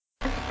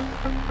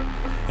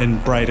in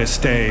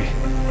brightest day,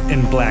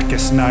 in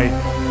blackest night.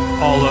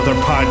 All other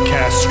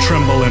podcasts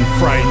tremble in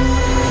fright.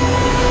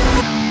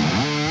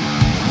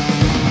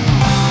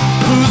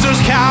 Losers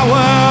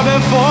cower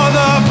before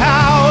the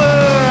power.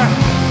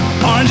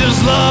 Orange is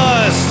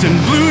lust and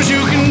blues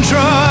you can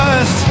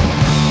trust.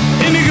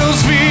 Indigos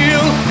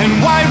feel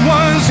and white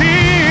ones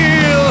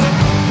heal.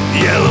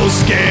 Yellow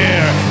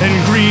scare and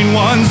green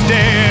ones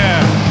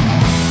dare.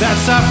 That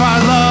sapphire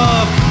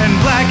love and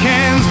black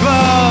hands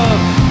glove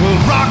will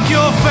rock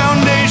your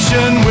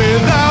foundation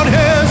without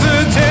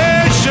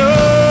hesitation.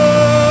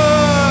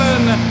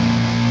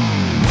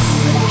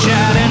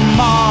 Chad and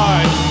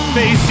Mark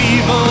face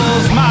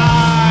evil's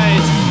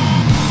might.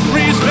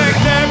 Respect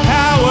their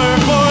power,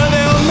 for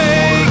they'll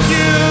make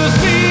you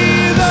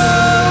see the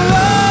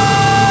light.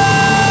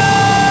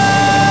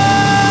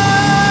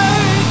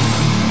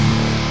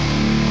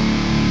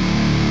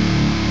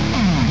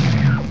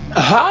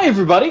 Hi,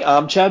 everybody.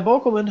 I'm Chad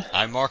Bokelman.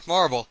 I'm Mark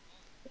Marble.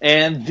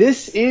 And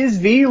this is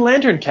the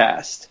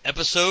LanternCast.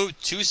 Episode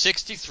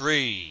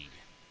 263.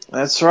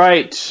 That's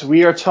right.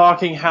 We are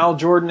talking Hal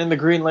Jordan and the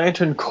Green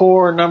Lantern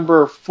Corps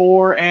number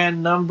 4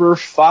 and number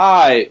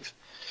 5.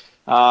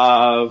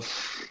 I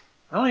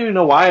don't even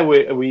know why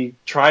we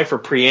try for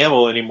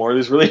preamble anymore.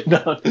 There's really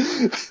not.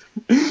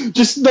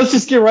 Let's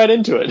just get right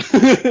into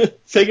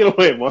it. Take it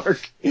away,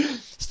 Mark.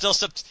 Still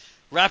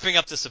wrapping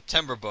up the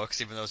September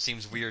books, even though it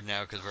seems weird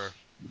now because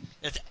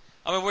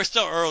we're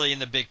still early in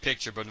the big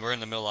picture, but we're in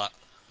the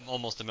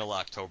almost the middle of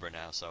October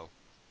now, so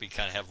we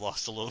kind of have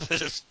lost a little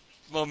bit of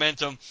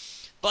momentum.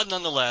 But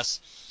nonetheless,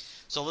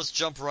 so let's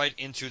jump right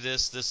into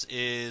this. This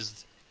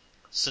is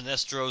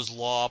Sinestro's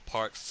Law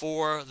Part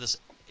 4. This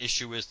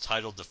issue is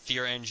titled The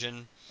Fear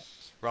Engine.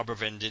 Robert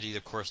Venditti,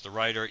 of course, the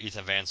writer.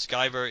 Ethan Van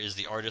Sciver is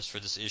the artist for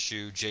this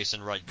issue.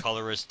 Jason Wright,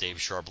 colorist. Dave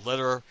Sharp,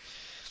 letterer.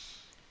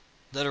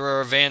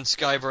 Letterer Van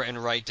Sciver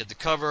and Wright did the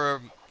cover.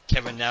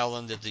 Kevin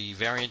Nowlin did the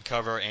variant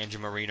cover. Andrew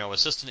Marino,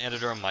 assistant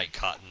editor. Mike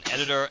Cotton,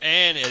 editor.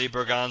 And Eddie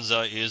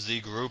Berganza is the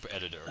group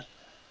editor.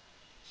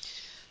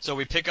 So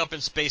we pick up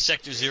in Space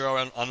Sector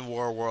 0 on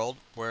War World,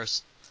 where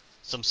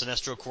some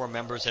Sinestro Corps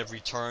members have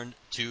returned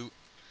to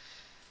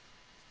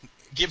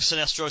give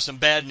Sinestro some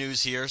bad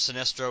news here.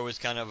 Sinestro is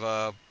kind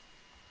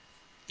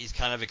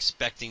of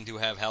expecting to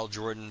have Hal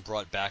Jordan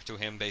brought back to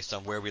him based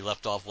on where we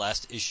left off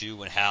last issue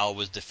when Hal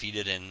was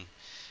defeated and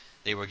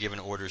they were given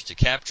orders to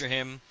capture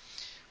him.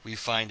 We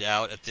find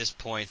out at this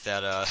point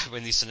that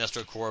when these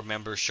Sinestro Corps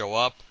members show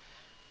up,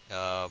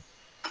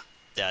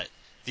 that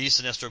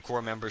these Sinestro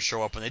Corps members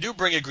show up and they do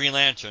bring a Green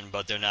Lantern,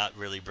 but they're not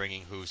really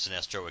bringing who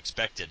Sinestro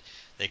expected.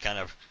 They kind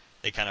of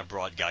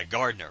brought Guy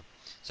Gardner.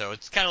 So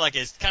it's kind of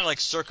like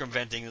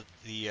circumventing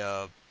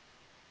the.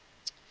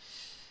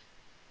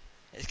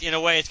 In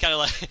a way,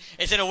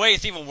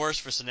 it's even worse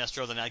for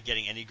Sinestro than not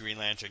getting any Green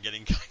Lantern.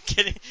 Getting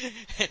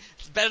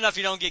it's bad enough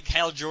you don't get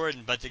Hal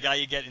Jordan, but the guy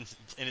you get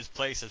in his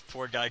place is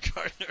poor Guy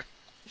Gardner.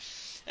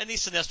 And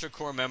these Sinestro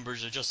Corps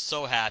members are just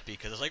so happy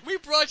because it's like, we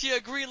brought you a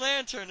Green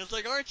Lantern. It's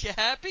like, aren't you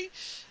happy?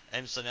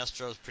 And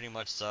Sinestro's pretty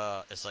much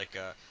it's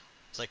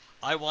like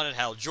I wanted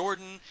Hal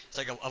Jordan. It's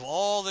like of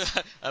all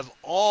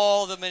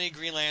the many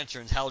Green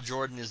Lanterns, Hal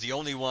Jordan is the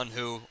only one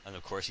who, and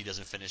of course he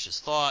doesn't finish his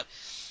thought.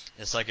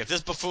 It's like if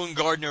this buffoon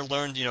Gardner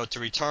learned, to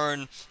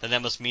return, then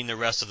that must mean the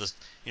rest of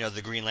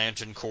the Green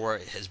Lantern Corps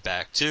is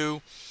back too.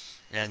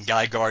 And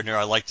Guy Gardner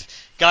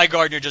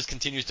just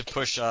continues to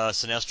push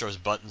Sinestro's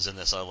buttons in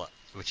this,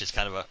 which is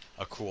kind of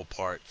a cool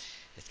part.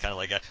 It's kind of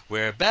like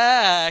we're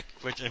back,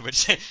 in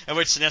which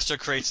Sinestro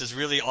creates this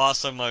really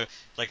awesome,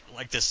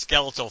 like this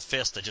skeletal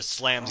fist that just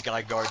slams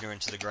Guy Gardner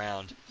into the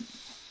ground.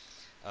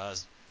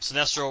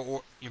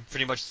 Sinestro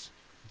pretty much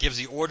gives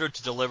the order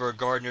to deliver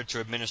Gardner to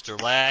administer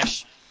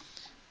Lash.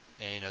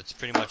 And it's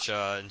pretty much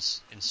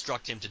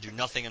instruct him to do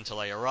nothing until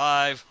I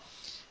arrive.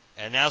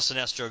 And now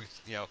Sinestro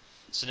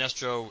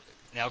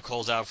now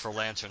calls out for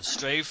Lantern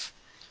Strafe,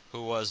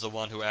 who was the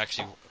one who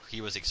actually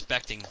he was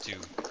expecting to.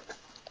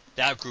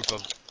 That group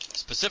of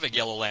specific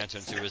Yellow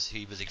Lanterns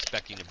he was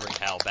expecting to bring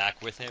Hal back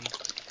with him,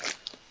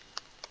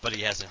 but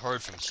he hasn't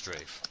heard from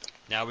Strafe.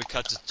 Now we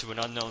cut to an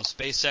unknown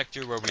space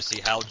sector where we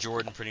see Hal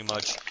Jordan pretty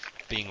much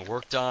being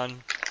worked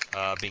on,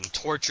 being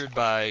tortured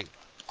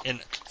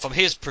from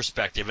his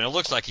perspective, and it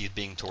looks like he's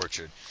being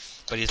tortured,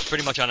 but he's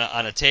pretty much on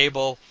a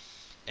table,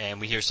 and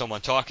we hear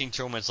someone talking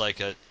to him. It's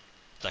like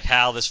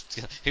Hal,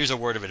 here's a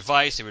word of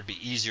advice. It would be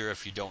easier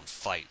if you don't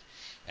fight.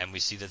 And we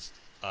see that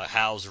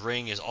Hal's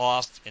ring is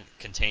off and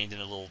contained in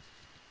a little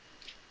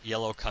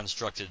yellow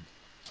constructed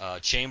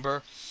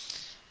chamber,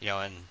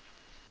 and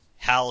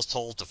Hal is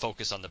told to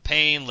focus on the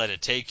pain, let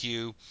it take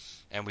you,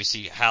 and we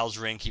see Hal's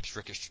ring keeps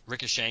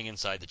ricocheting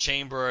inside the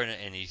chamber,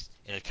 and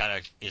it kind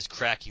of is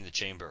cracking the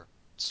chamber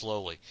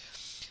slowly.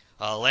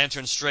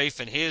 Lantern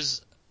Strafe and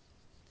his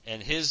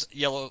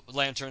Yellow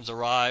Lanterns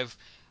arrive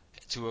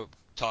to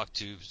talk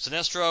to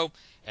Sinestro,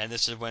 and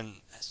this is when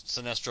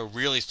Sinestro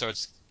really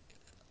starts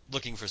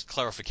looking for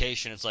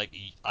clarification. It's like,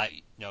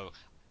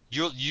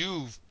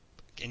 you've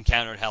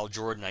encountered Hal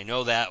Jordan. I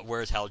know that.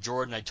 Where's Hal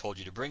Jordan? I told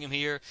you to bring him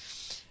here.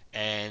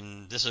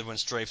 And this is when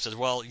Strafe says,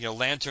 well,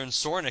 Lantern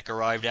Sornik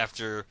arrived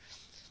after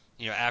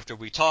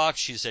we talked.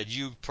 She said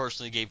you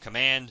personally gave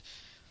command,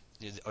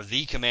 or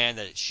the command,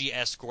 that she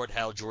escort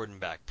Hal Jordan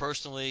back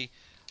personally.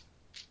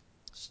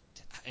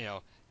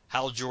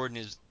 Hal Jordan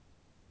is,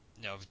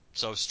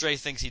 so Strafe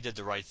thinks he did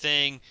the right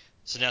thing.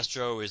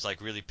 Sinestro is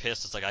like really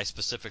pissed. It's like, I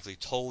specifically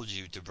told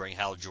you to bring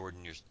Hal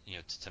Jordan,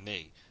 to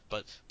me,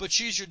 but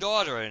she's your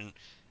daughter,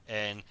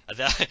 and at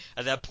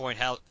that point,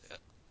 Hal,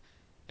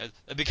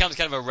 it becomes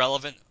kind of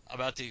irrelevant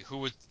about who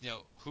was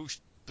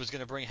going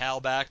to bring Hal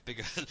back,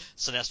 because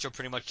Sinestro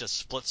pretty much just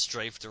splits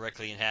Strafe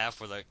directly in half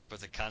with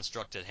a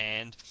constructed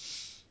hand.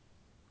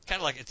 Kind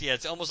of like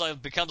it's almost like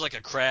it becomes like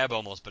a crab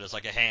almost, but it's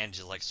like a hand,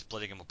 just like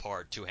splitting him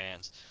apart, two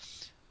hands.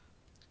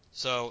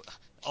 So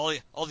all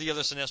the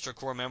other Sinestro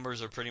Corps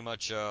members are pretty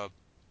much,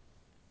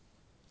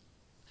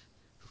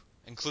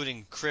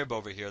 including Crib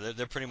over here,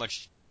 they're pretty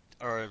much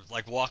are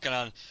like walking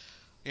on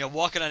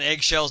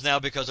eggshells now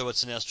because of what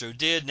Sinestro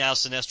did. Now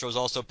Sinestro's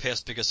also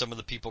pissed because some of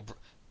the people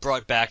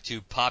brought back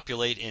to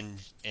populate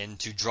and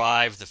to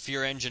drive the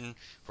Fear Engine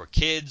for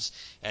kids,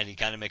 and he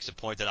kind of makes a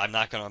point that I'm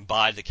not going to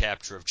abide the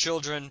capture of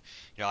children.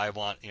 I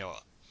want,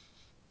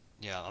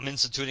 I'm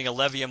instituting a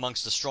levy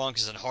amongst the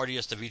strongest and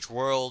hardiest of each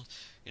world.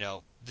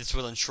 This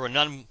will ensure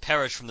none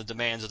perish from the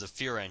demands of the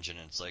Fear Engine.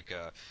 And it's like,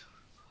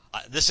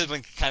 this is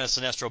when kind of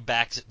Sinestro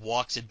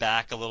walks it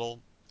back a little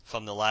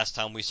from the last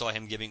time we saw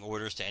him giving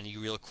orders to any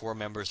real Corps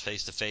members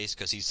face to face,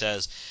 because he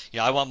says,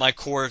 I want my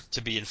Corps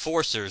to be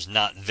enforcers,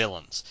 not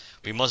villains.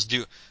 We must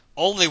do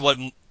only what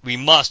we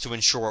must to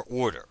ensure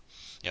order.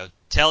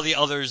 Tell the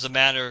others the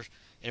manner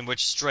in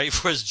which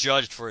Strafe was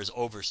judged for his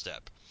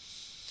overstep.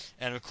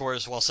 And of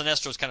course, while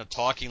Sinestro's kind of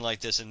talking like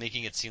this and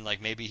making it seem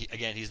like maybe,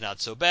 again, he's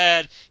not so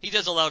bad, he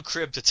does allow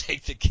Crib to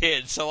take the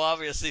kid. So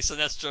obviously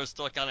Sinestro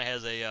still kind of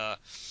has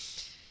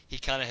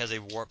a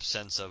warped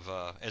sense of,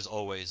 as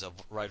always, of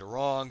right or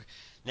wrong.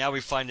 Now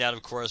we find out,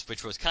 of course,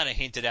 which was kind of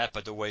hinted at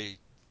by the way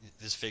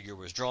this figure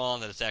was drawn,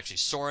 that it's actually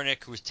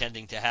Sornik who's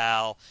tending to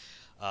Hal.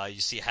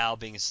 You see Hal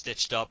being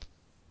stitched up.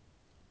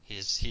 He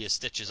has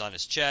stitches on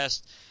his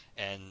chest,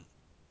 and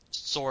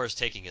Sora's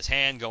taking his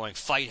hand, going,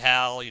 "Fight,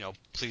 Hal!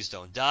 Please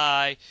don't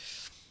die."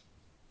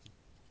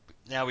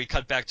 Now we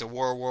cut back to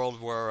War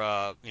World,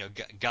 where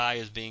Guy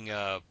is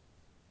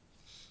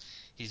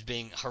he's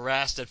being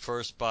harassed at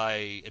first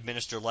by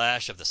Administrator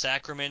Lash of the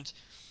Sacrament,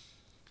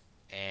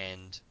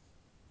 and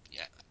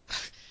yeah,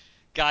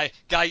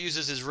 Guy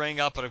uses his ring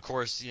up, but of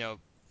course, to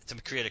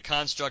create a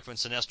construct when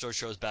Sinestro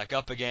shows back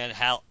up again.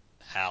 Hal,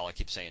 I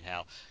keep saying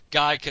Hal.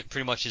 Guy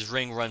pretty much, his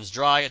ring runs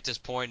dry at this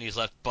point, and he's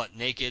left butt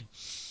naked.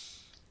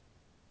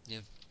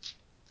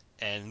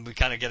 And we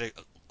kind of get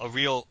a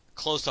real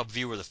close-up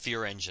view of the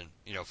Fear Engine,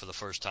 for the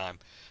first time,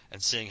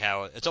 and seeing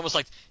how it's almost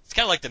like, it's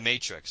kind of like the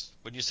Matrix.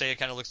 Wouldn't you say it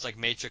kind of looks like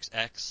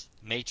Matrix-esque?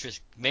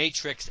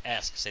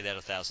 Say that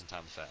 1,000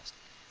 times fast.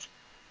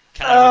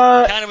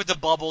 Kind of with the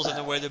bubbles and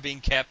the way they're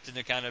being kept, and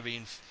they're kind of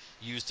being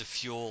used to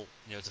fuel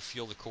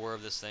the core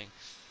of this thing.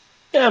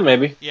 Yeah,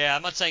 maybe. Yeah,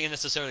 I'm not saying it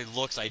necessarily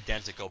looks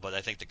identical, but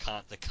I think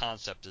the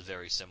concept is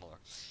very similar.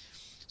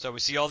 So we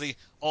see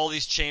all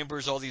these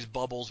chambers, all these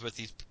bubbles with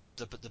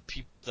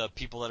the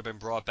people that have been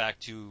brought back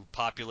to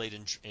populate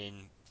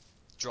and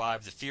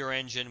drive the Fear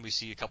Engine. We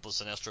see a couple of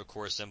Sinestro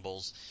Corps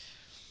symbols.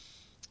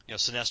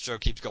 Sinestro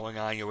keeps going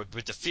on,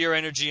 with the fear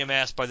energy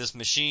amassed by this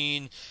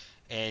machine,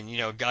 and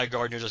Guy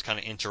Gardner just kind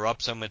of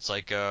interrupts him. It's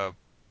like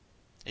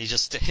he's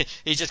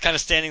just kind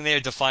of standing there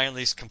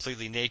defiantly,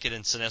 completely naked,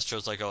 and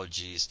Sinestro's like, "Oh,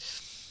 geez,"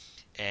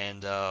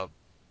 and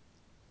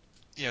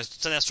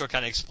Sinestro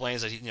kind of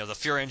explains that the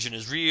Fear Engine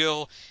is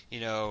real,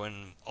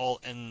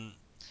 and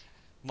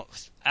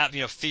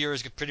fear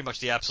is pretty much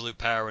the absolute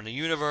power in the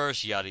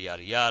universe, yada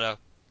yada yada.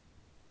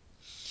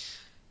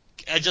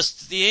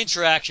 Just the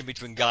interaction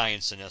between Guy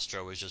and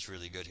Sinestro is just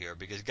really good here,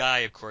 because Guy,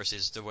 of course,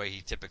 is the way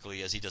he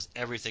typically is. He does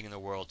everything in the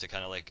world to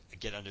kind of like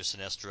get under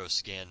Sinestro's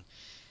skin,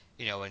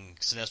 and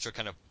Sinestro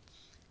kind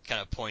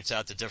of points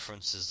out the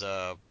differences.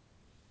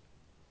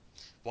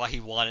 Why he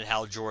wanted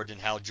Hal Jordan.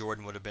 Hal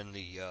Jordan would have been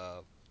the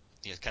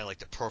kind of like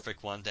the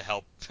perfect one to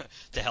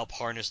help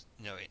harness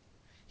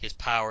his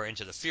power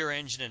into the Fear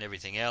Engine and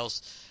everything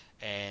else,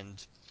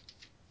 and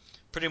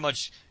pretty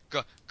much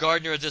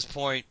Gardner at this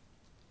point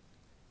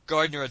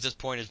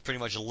is pretty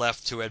much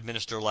left to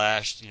administer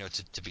Lash,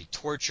 to be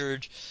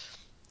tortured.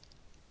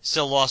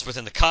 Still lost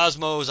within the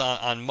cosmos.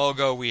 On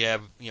Mogo, we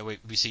have,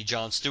 we see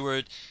John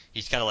Stewart.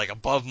 He's kind of like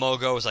above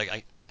Mogo. It's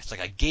like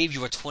I gave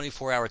you a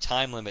 24-hour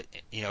time limit,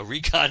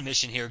 recon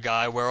mission here,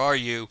 Guy. Where are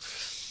you?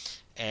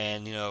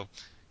 And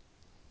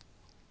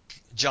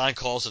John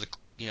calls to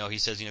he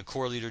says,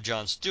 Corps Leader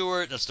John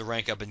Stewart. That's the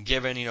rank I've been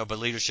given, but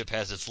leadership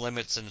has its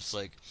limits, and it's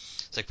like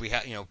we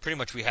have, pretty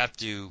much we have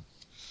to.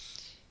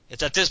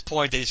 It's at this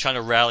point that he's trying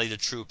to rally the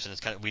troops, and it's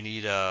kind of we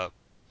need to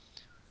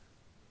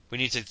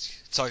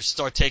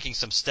start taking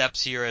some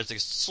steps here, as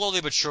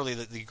slowly but surely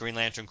the Green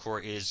Lantern Corps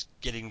is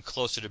getting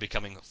closer to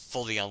becoming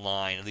fully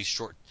online, at least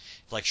short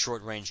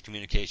range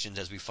communications,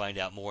 as we find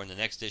out more in the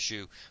next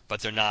issue.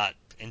 But they're not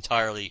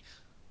entirely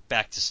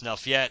back to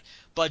snuff yet.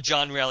 But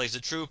John rallies the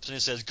troops and he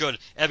says, good,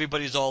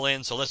 everybody's all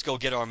in, so let's go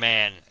get our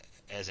man,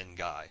 as in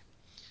Guy.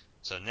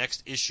 So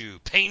next issue,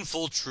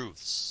 Painful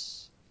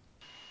Truths.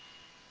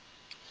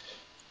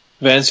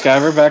 Van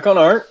Sciver back on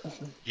art.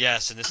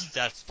 Yes, and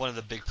that's one of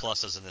the big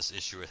pluses in this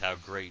issue with how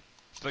great,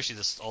 especially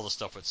all the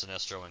stuff with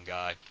Sinestro and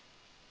Guy.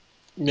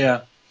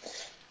 Yeah.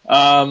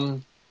 I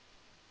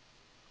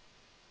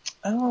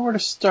don't know where to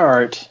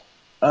start.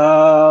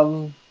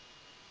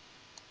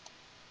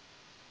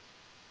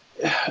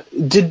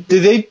 Did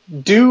they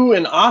do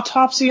an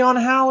autopsy on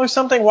Hal or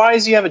something? Why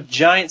does he have a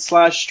giant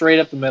slash straight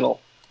up the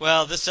middle?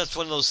 Well, that's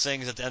one of those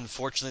things that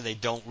unfortunately they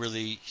don't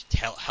really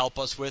help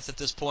us with at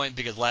this point,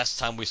 because last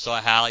time we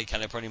saw Hal, he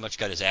kind of pretty much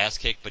got his ass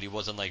kicked, but he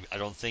wasn't I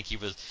don't think he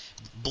was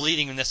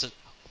bleeding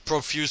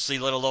profusely,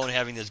 let alone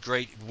having this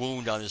great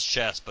wound on his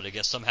chest. But I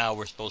guess somehow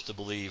we're supposed to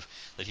believe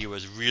that he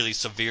was really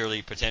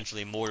severely,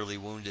 potentially mortally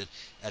wounded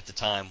at the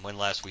time when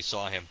last we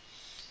saw him.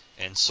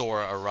 And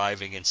Sora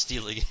arriving and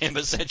stealing him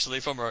essentially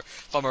from her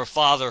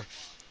father,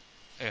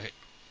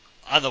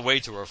 on the way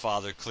to her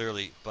father,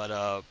 clearly.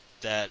 But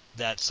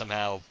that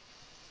somehow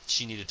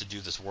she needed to do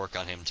this work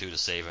on him too to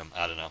save him.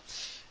 I don't know.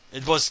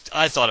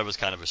 I thought it was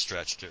kind of a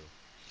stretch too.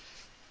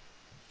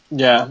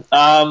 Yeah.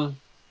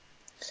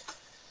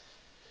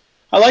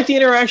 I like the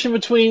interaction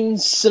between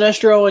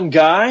Sinestro and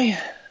Guy.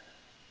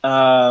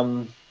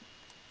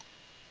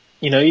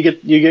 You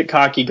get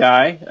cocky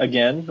Guy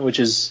again, which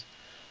is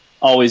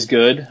always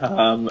good.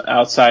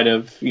 Outside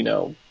of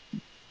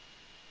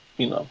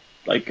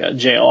like a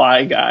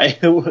JLI guy.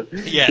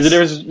 Yes.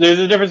 There's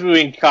a difference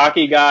between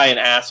cocky guy and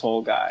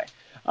asshole guy.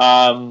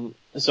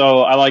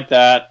 So I like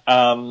that.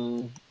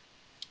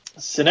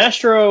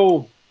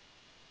 Sinestro,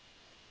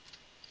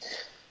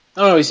 I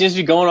don't know, he seems to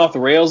be going off the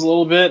rails a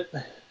little bit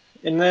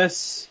in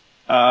this,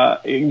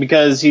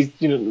 because he's,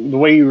 the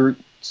way you were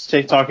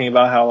talking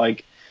about how,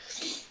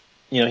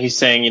 he's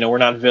saying, we're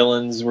not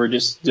villains, we're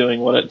just doing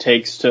what it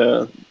takes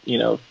to,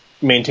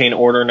 maintain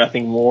order,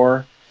 nothing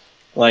more.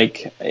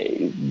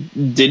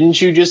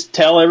 Didn't you just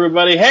tell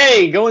everybody,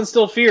 hey, go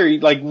instill fear?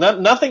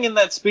 Nothing in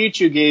that speech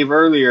you gave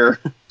earlier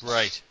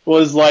right.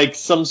 was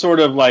some sort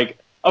of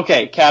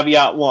okay,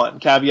 caveat 1,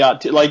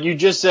 caveat 2. You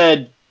just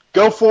said,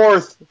 go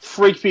forth,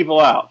 freak people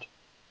out.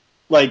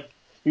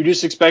 You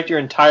just expect your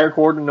entire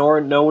corps to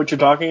know what you're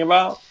talking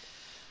about?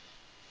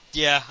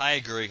 Yeah, I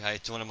agree.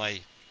 It's one of my.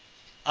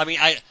 I mean,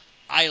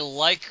 I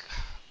like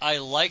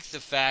the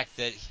fact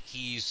that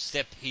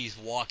he's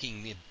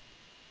walking.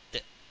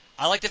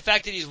 I like the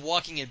fact that he's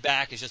walking it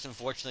back. It's just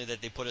unfortunately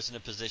that they put us in a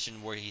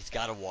position where he's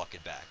got to walk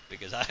it back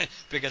because as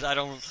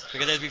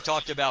we've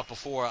talked about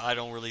before, I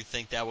don't really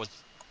think that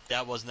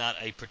was not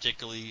a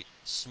particularly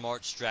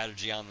smart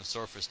strategy on the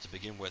surface to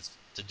begin with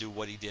to do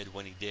what he did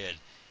when he did,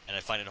 and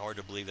I find it hard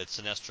to believe that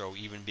Sinestro,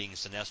 even being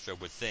Sinestro,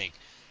 would think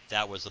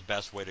that was the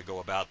best way to go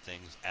about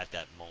things at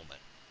that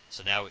moment.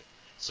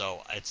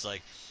 So it's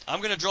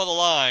I'm going to draw the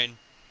line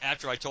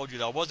after I told you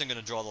that I wasn't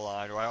going to draw the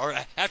line, or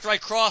after I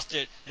crossed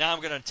it, now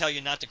I'm going to tell you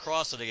not to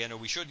cross it again, or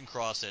we shouldn't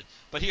cross it.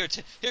 But here,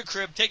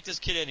 Crib, take this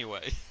kid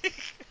anyway. I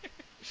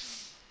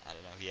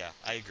don't know. Yeah,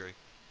 I agree.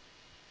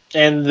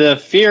 And the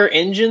fear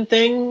engine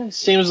thing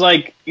seems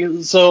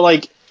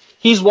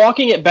he's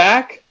walking it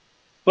back,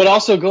 but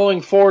also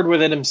going forward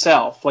with it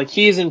himself.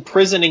 He's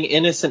imprisoning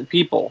innocent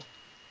people.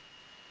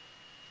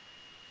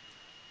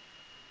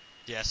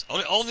 Yes,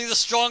 only the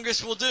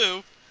strongest will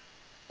do,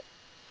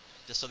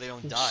 just so they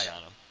don't die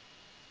on him.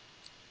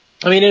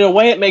 I mean, in a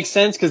way, it makes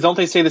sense because don't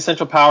they say the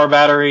central power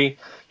battery,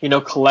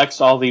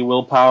 collects all the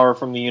willpower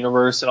from the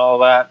universe and all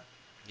that?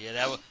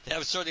 Yeah,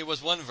 that certainly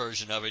was one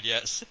version of it.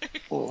 Yes.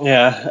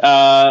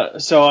 Yeah.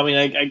 So I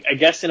mean, I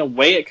guess in a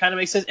way it kind of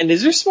makes sense. And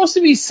is there supposed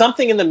to be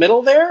something in the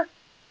middle there?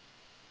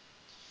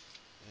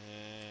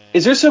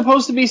 Is there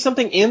supposed to be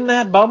something in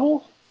that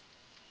bubble?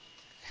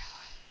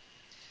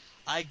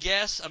 I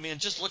guess. I mean, it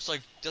just looks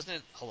like, doesn't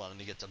it? Hold on, I'm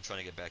trying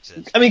to get back to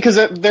that. I mean, because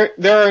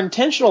there are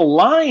intentional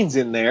lines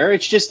in there.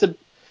 It's just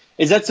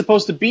is that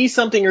supposed to be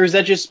something, or is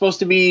that just supposed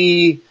to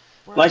be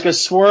a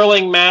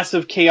swirling mass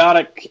of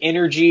chaotic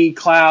energy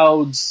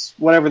clouds,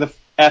 whatever the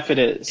F it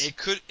is?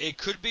 It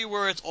could be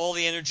where all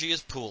the energy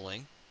is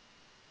pooling.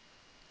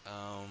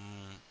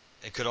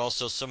 It could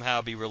also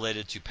somehow be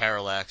related to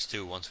parallax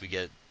too. Once we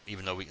get,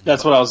 even though we.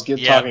 That's what I was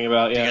talking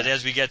about. Yeah. Because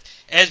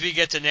as we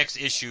get to next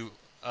issue,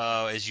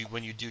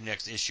 when you do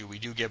next issue, we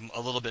do give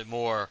a little bit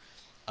more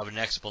of an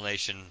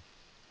explanation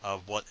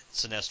of what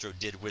Sinestro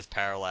did with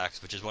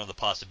parallax, which is one of the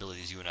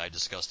possibilities you and I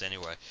discussed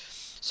anyway.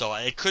 So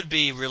it could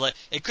be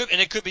it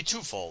could be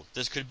twofold.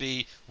 This could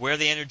be where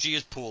the energy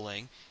is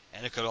pooling,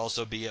 and it could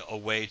also be a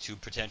way to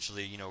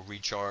potentially,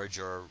 recharge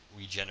or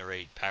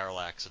regenerate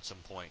parallax at some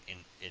point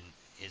in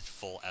his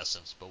full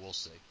essence. But we'll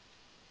see.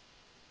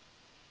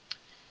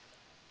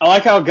 I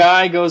like how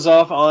Guy goes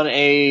off on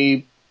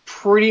a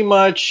pretty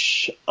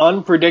much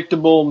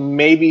unpredictable,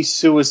 maybe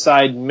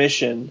suicide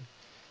mission.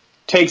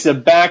 Takes a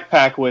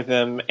backpack with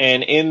him,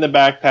 and in the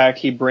backpack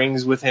he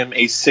brings with him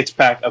a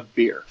 6-pack of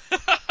beer.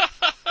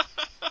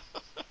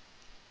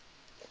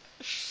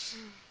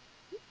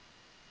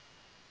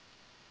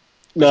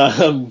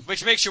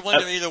 Which makes you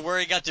wonder either where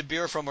he got the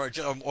beer from, or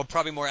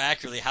probably more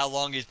accurately, how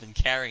long he's been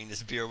carrying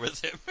this beer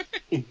with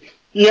him.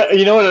 Yeah,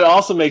 you know what? It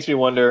also makes me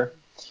wonder.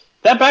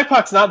 That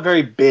backpack's not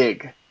very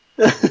big.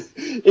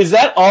 Is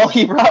that all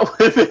he brought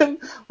with him?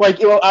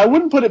 Like, I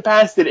wouldn't put it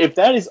past it if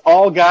that is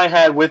all Guy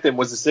had with him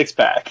was a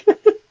 6-pack.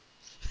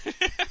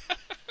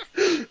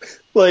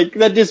 Like,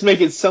 that just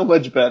makes it so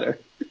much better.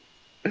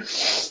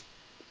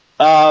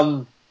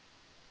 The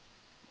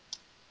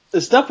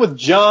stuff with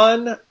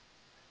John, like,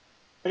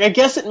 I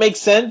guess it makes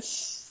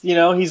sense. You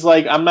know, he's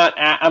like, I'm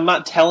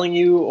not telling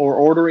you or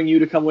ordering you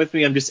to come with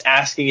me. I'm just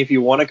asking if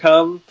you want to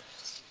come.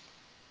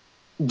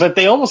 But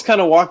they almost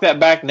kind of walk that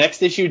back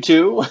next issue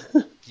too.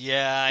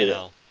 Yeah, I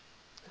know.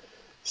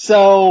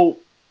 So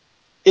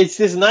it's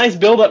this nice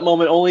build-up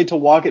moment only to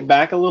walk it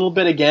back a little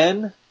bit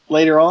again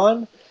later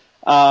on.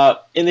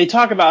 And they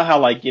talk about how,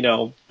 like, you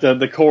know,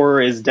 the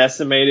core is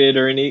decimated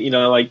or any, you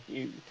know, like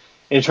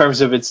in terms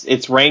of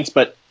its ranks.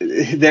 But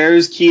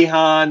there's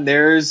Kihan,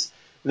 there's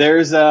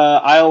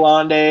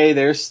Iolande,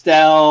 there's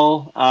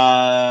Stell,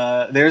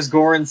 there's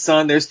Goran's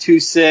son, there's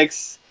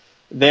 2-6,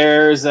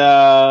 there's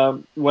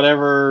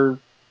whatever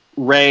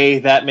Ray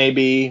that may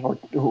be, or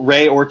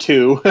Ray or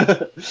 2.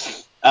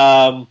 There's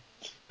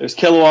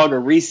Kilowog,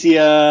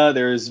 Aricia,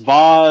 there's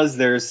Vaz,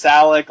 there's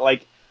Salik,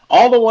 like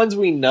all the ones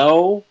we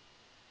know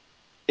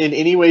in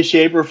any way,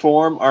 shape, or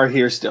form are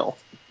here still.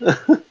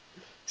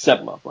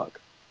 Except Muffluck.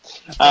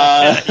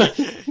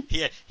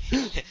 Yeah,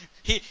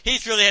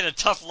 he's really had a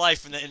tough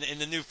life in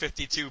the New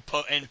 52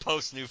 and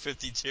post New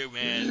 52,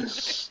 man.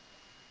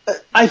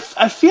 I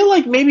feel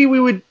like maybe we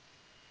would.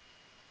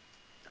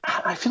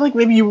 I feel like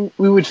maybe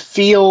we would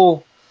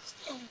feel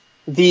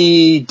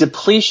the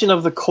depletion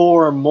of the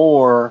core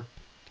more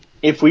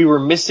if we were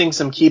missing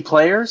some key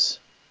players.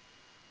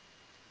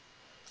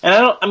 And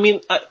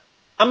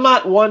I'm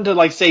not one to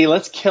like say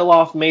let's kill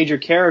off major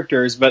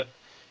characters, but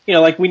you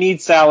know, like we need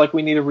Salik,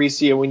 we need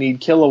Aricia, we need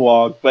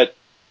Kilowog, but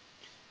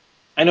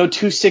I know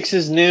 2-6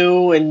 is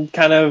new and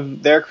kind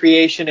of their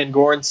creation and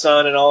Goran's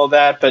son and all of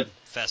that, but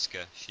Fesca,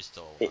 she's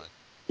still alive.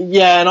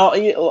 Yeah, and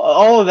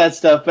all of that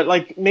stuff, but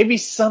like maybe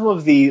some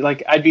of the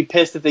like I'd be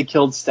pissed if they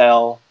killed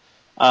Stell,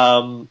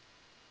 and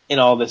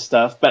all this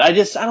stuff. But I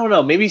don't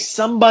know. Maybe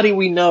somebody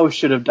we know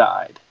should have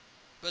died.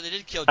 But they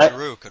did kill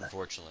Jaruk,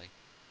 unfortunately.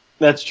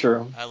 That's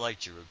true. I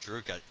like Jaruk.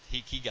 Jaruk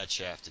he got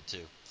shafted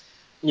too.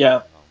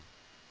 Yeah,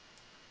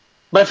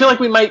 but I feel like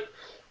we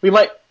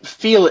might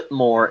feel it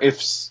more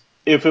if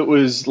it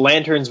was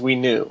lanterns we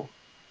knew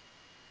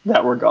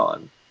that were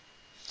gone.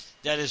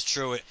 That is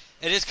true.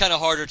 It is kind of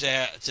harder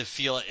to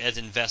feel as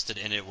invested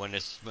in it when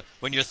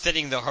you're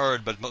thinning the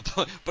herd,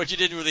 but you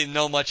didn't really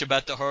know much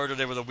about the herd, or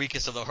they were the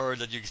weakest of the herd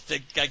that you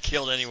got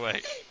killed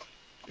anyway.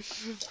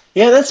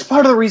 Yeah, that's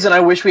part of the reason I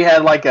wish we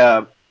had like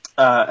a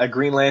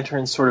Green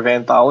Lantern sort of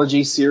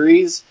anthology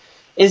series.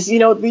 Is, you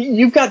know,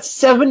 you've got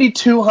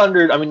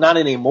 7,200. I mean, not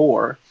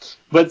anymore,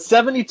 but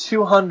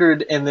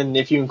 7,200, and then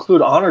if you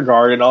include Honor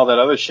Guard and all that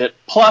other shit,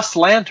 plus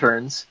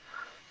lanterns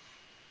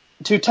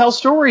to tell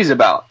stories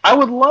about. I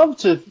would love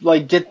to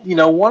like get, you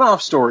know,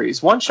 one-off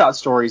stories, one-shot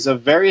stories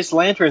of various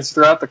lanterns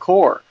throughout the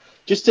core,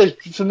 just to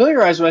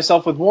familiarize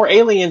myself with more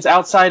aliens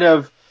outside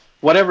of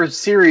whatever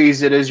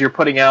series it is you're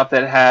putting out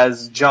that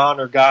has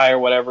John or Guy or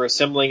whatever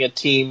assembling a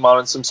team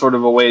on some sort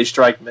of away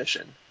strike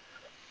mission.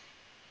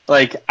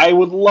 Like, I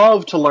would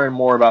love to learn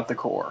more about the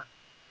core.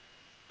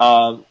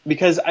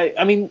 Because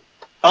I mean,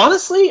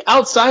 honestly,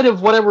 outside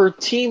of whatever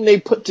team they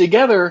put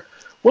together,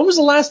 when was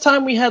the last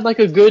time we had like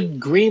a good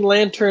Green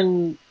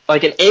Lantern,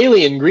 like an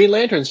alien Green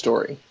Lantern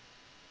story?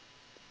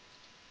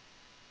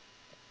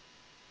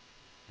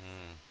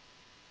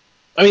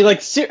 I mean,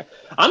 like,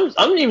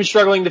 I'm even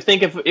struggling to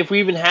think if we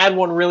even had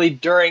one really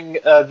during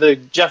the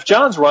Jeff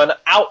Johns run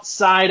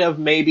outside of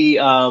maybe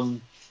Tales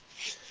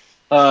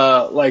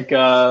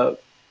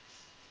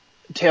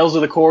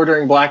of the Core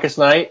during Blackest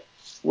Night,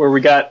 where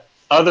we got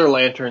other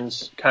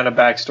Lanterns kind of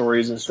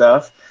backstories and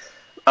stuff.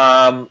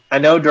 I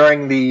know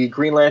during the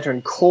Green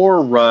Lantern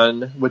Core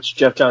run, which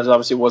Jeff Johns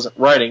obviously wasn't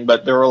writing,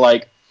 but there were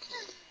like,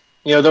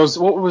 you know, those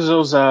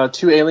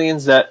 2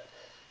 aliens that,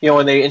 you know,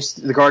 when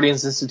the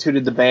Guardians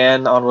instituted the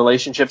ban on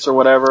relationships or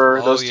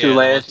whatever, those 2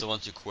 lanterns. The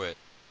ones who quit.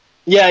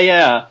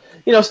 Yeah.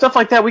 You know, stuff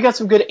like that. We got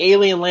some good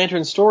alien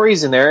lantern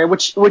stories in there,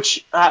 which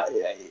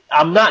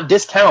I'm not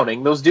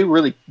discounting. Those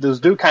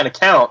do kind of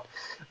count.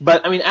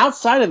 But I mean,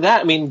 outside of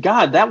that, I mean,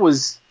 God, that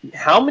was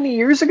how many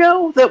years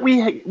ago that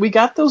we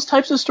got those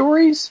types of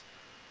stories?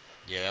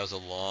 Yeah, that was a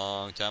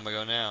long time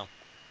ago now.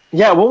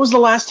 Yeah, when was the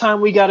last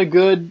time we got a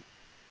good,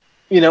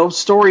 you know,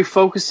 story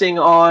focusing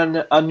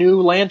on a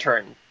new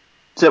lantern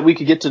so that we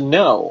could get to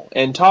know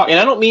and talk? And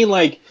I don't mean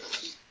like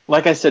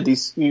I said,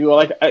 these, you know,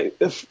 like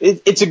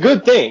it's a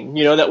good thing,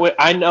 you know, that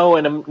I know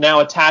and I'm now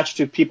attached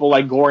to people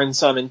like Goran's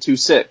son and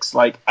 2-6.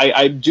 Like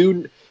I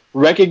do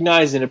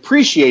recognize and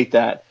appreciate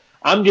that.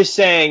 I'm just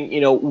saying, you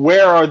know,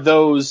 where are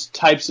those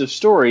types of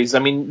stories? I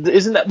mean,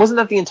 wasn't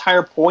that the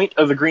entire point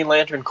of the Green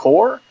Lantern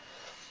Corps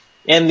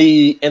and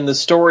the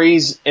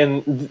stories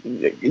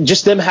and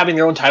just them having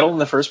their own title in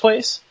the first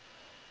place?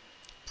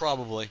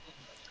 Probably.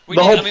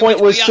 The whole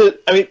point was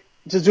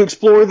to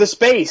explore the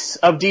space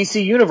of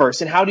DC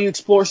Universe, and how do you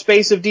explore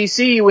space of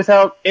DC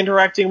without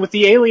interacting with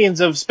the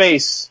aliens of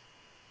space?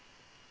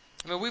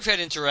 I mean, we've had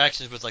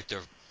interactions with like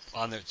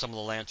some of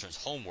the Lanterns'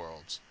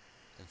 homeworlds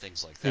and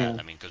things like that. Yeah.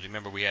 I mean, because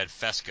remember we had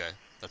Fesca.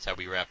 That's how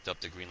we wrapped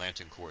up the Green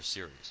Lantern Corps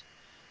series.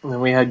 And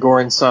then we had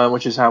Goran's son,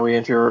 which is how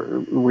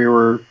we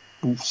were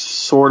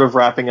sort of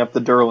wrapping up the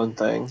Durlin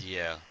thing.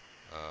 Yeah.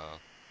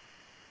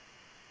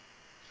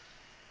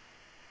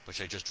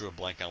 Which I just drew a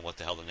blank on what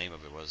the hell the name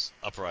of it was.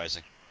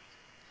 Uprising.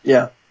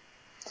 Yeah.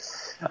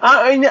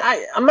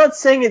 I'm not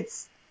saying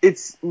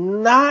it's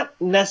not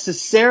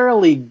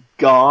necessarily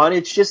gone.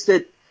 It's just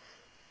that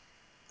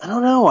I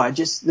don't know. I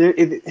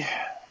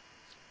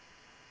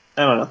don't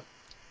know.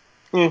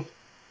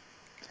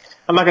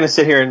 I'm not going to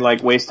sit here and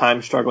like waste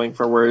time struggling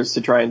for words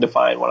to try and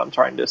define what I'm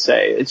trying to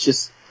say.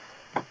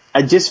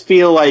 I just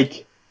feel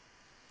like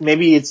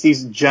maybe it's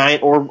these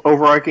giant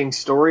overarching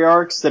story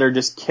arcs that are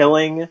just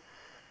killing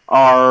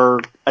our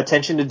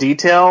attention to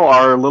detail,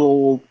 our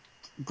little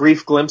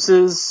brief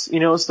glimpses,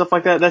 stuff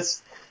like that.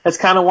 That's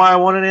kind of why I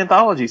want an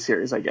anthology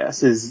series, I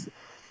guess, is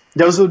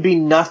those would be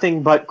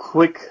nothing but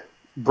quick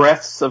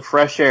breaths of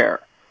fresh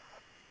air.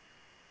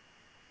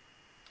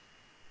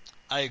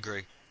 I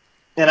agree.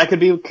 And I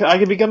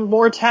could become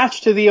more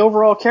attached to the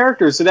overall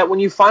characters, so that when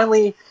you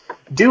finally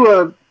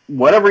do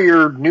whatever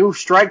your new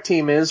strike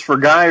team is for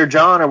Guy or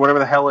John or whatever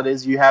the hell it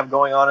is you have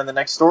going on in the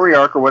next story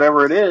arc or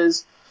whatever it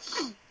is,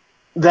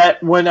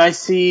 that when I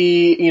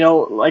see,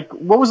 like,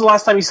 what was the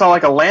last time you saw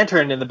like a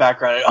lantern in the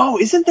background? Oh,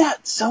 isn't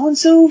that so and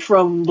so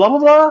from blah blah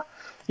blah?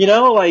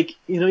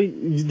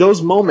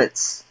 Those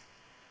moments.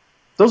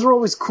 Those are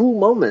always cool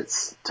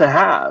moments to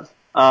have.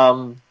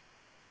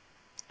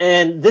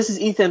 And this is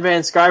Ethan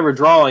Van Sciver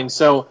drawing,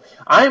 so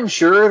I'm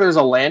sure there's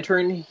a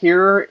lantern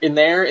here in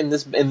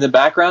the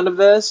background of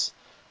this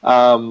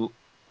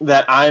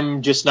that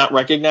I'm just not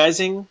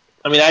recognizing.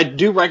 I mean, I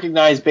do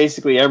recognize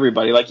basically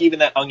everybody, like even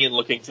that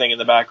onion-looking thing in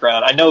the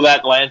background. I know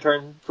that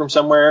lantern from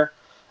somewhere.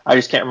 I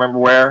just can't remember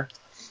where.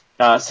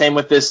 Same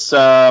with this,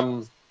 I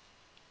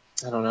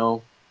don't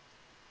know,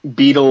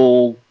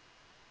 beetle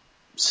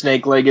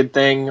snake-legged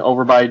thing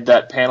over by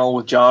that panel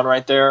with John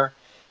right there.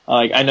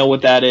 I know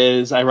what that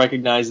is. I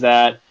recognize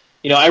that.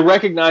 I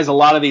recognize a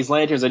lot of these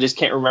lanterns. I just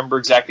can't remember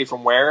exactly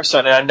from where. So,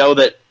 and I know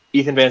that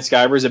Ethan Van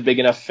Sciver is a big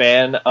enough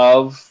fan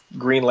of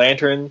Green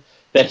Lantern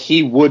that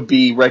he would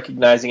be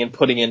recognizing and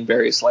putting in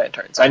various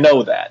lanterns. I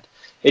know that.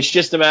 It's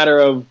just a matter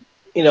of,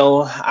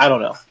 I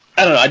don't know.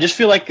 I just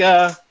feel like,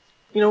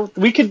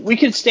 we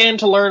could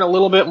stand to learn a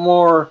little bit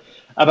more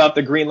about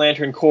the Green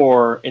Lantern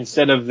Corps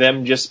instead of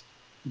them just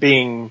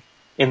being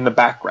in the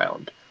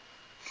background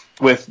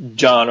with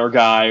John or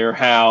Guy or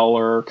Hal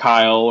or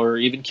Kyle or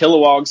even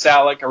Kilowog,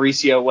 Salak,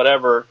 Aricio,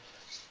 whatever,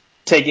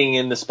 taking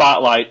in the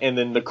spotlight, and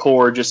then the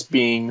Corps just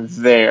being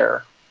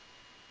there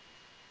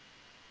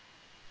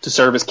to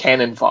serve as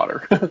cannon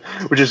fodder,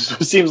 which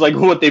seems like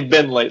what they've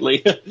been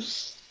lately.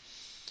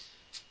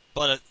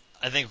 But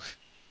I think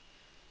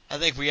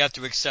we have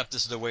to accept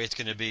this is the way it's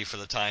going to be for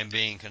the time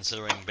being,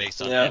 considering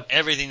based on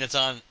everything that's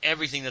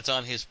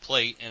on his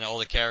plate and all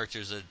the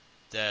characters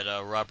that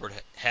Robert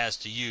has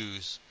to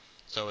use.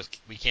 So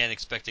we can't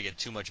expect to get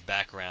too much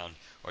background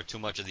or too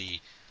much of the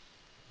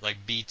like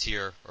B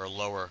tier or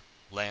lower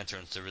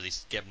lanterns to really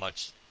get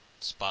much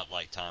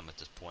spotlight time at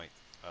this point,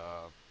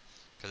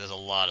 because there's a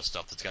lot of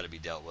stuff that's got to be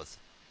dealt with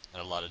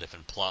and a lot of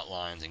different plot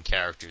lines and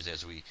characters,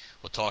 as we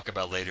will talk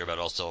about later, but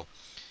also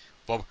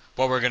what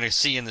we're going to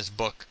see in this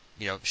book,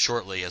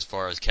 shortly, as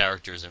far as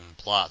characters and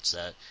plots.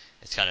 That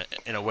it's kind of,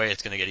 in a way,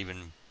 it's going to get even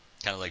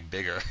kind of like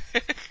bigger,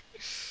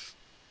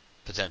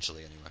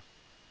 potentially anyway.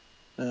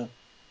 Yeah.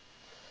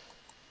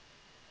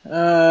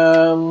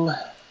 I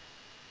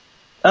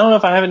don't know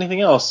if I have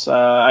anything else.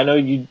 I know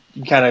you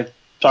kind of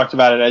talked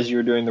about it as you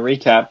were doing the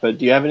recap, but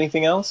do you have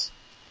anything else?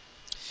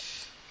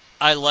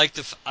 I like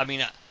the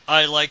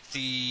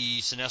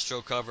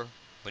Sinestro cover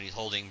when he's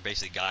holding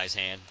basically Guy's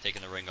hand,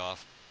 taking the ring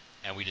off,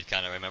 and we did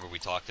kind of remember we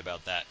talked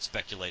about that,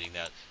 speculating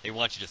that they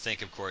want you to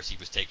think, of course, he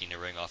was taking the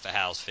ring off of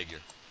Hal's finger,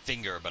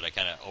 but I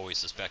kind of always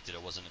suspected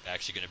it wasn't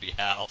actually going to be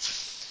Hal.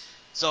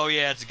 So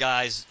yeah, it's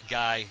Guy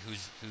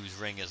whose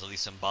ring is at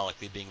least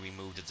symbolically being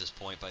removed at this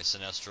point by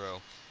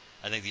Sinestro.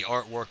 I think the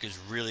artwork is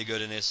really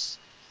good in this,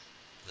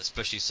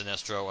 especially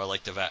Sinestro. I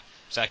like the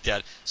fact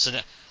that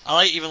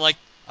I even like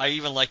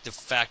the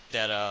fact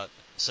that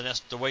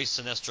the way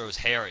Sinestro's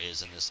hair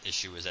is in this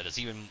issue is that it's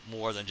even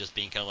more than just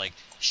being kind of like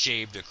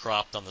shaved or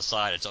cropped on the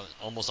side. It's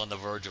almost on the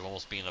verge of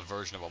almost being a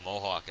version of a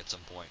mohawk at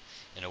some point,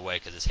 in a way,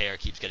 because his hair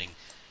keeps getting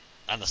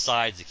on the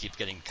sides. It keeps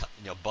getting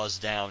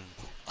buzzed down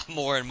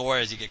more and more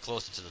as you get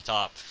closer to the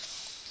top.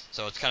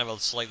 So it's kind of a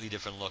slightly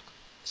different look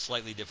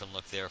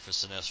there for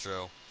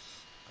Sinestro.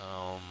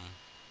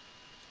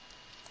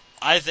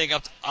 I think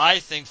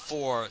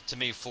four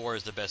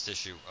is the best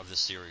issue of this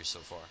series so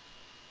far,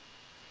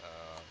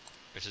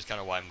 which is kind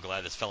of why I'm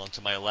glad this fell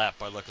into my lap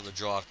by luck of the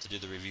draw to do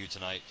the review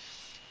tonight.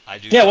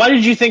 Why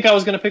did you think I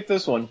was going to pick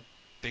this one?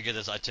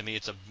 because to me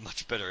it's a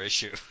much better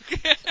issue.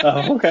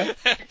 Oh, okay.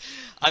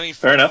 I mean,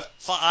 Fair enough.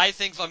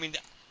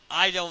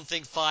 I don't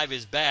think 5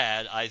 is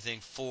bad. I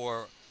think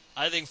 4,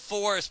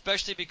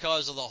 especially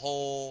because of the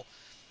whole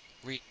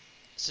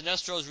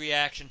Sinestro's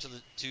reaction to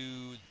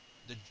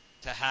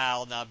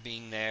Hal not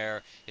being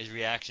there, his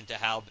reaction to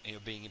Hal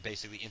being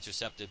basically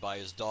intercepted by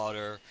his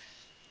daughter,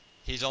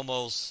 his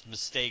almost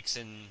mistakes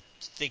in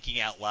thinking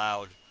out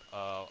loud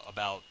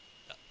about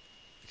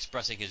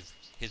expressing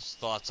his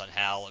thoughts on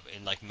Hal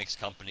in like mixed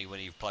company when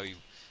he probably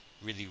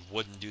really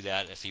wouldn't do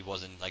that if he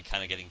wasn't like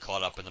kind of getting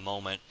caught up in the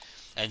moment,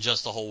 and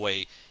just the whole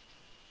way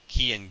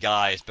he and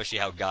Guy, especially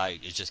how Guy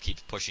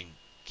keeps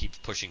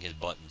pushing his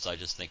buttons. I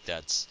just think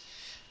that's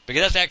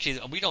because that's actually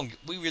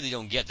we really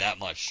don't get that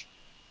much.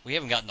 We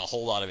haven't gotten a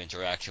whole lot of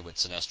interaction with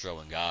Sinestro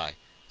and Guy,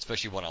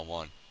 especially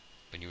one-on-one.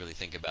 When you really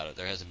think about it,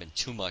 there hasn't been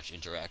too much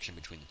interaction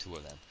between the two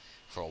of them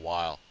for a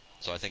while.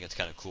 So I think it's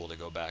kind of cool to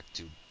go back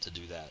to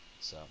do that.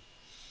 So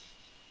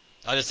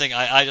I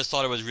just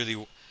thought it was really,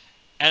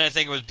 and I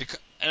think it was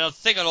and I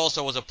think it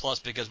also was a plus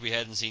because we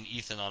hadn't seen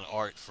Ethan on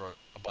art for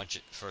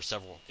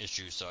several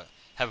issues. So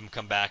have him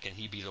come back and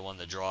he be the one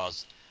that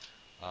draws.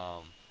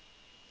 Um,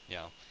 you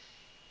know,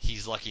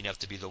 he's lucky enough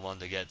to be the one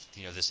to get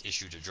this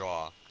issue to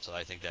draw. So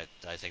I think that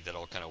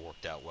all kind of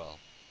worked out well.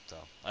 So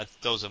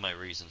those are my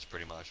reasons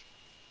pretty much.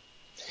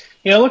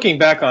 Looking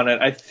back on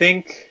it, I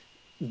think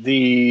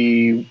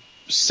the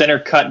center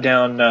cut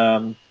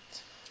down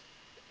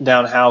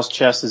Hal's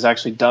chest is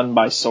actually done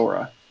by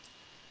Sora.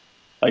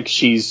 Like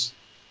she's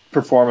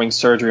performing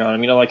surgery on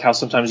him. Like how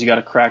sometimes you got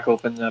to crack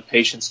open the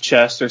patient's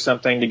chest or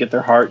something to get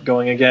their heart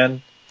going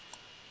again.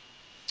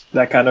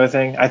 That kind of a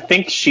thing. I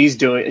think she's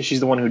the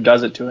one who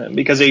does it to him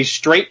because a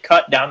straight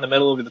cut down the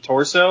middle of the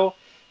torso,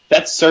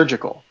 that's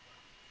surgical.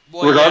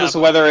 Well, regardless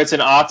of whether it's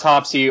an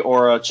autopsy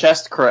or a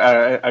chest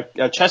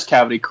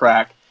cavity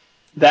crack,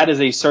 that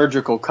is a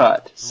surgical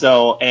cut.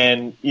 So,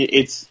 and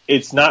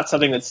it's not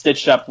something that's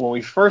stitched up. When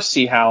we first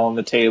see Hal on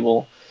the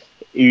table,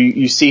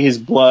 you see his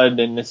blood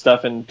and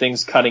stuff and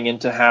things cutting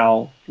into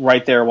Hal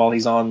right there while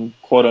he's on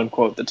quote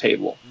unquote the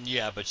table.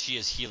 Yeah, but she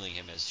is healing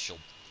him as she'll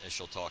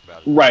talk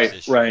about it.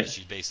 Right.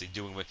 She's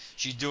basically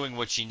doing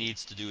what she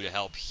needs to do to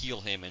help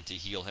heal him and to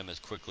heal him as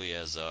quickly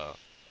as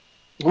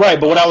Right,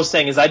 but what I was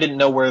saying is I didn't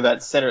know where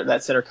that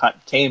center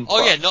cut came from.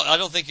 Oh yeah, no, I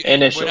don't think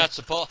initially. We're not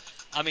supposed.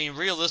 I mean,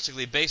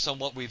 realistically, based on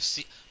what we've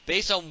seen,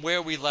 based on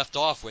where we left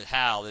off with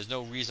Hal, there's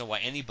no reason why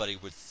anybody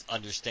would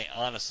understand.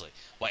 Honestly,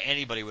 why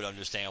anybody would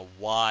understand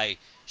why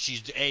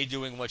she's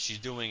doing what she's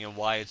doing and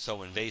why it's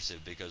so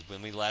invasive. Because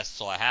when we last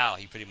saw Hal,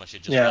 he pretty much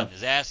had just gotten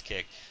his ass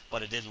kicked,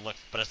 but it didn't look.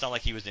 But it's not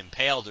like he was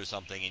impaled or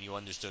something, and you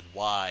understood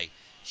why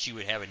she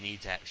would have a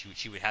need to.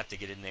 She would have to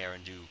get in there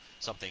and do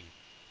something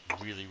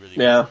really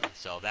important.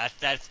 So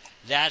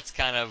that's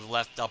kind of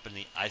left up in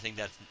the. I think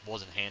that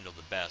wasn't handled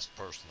the best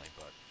personally,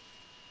 but.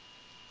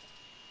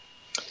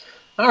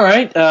 All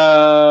right,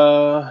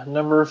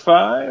 number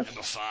 5.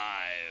 Number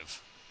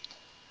 5.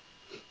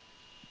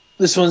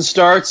 This one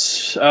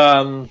starts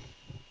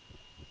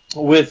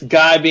with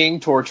Guy being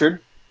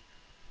tortured.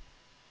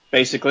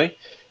 Basically,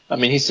 I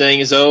mean he's saying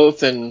his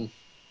oath and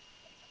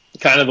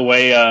kind of the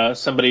way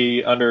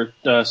somebody under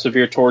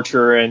severe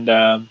torture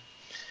and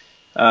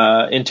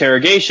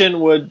interrogation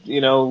would,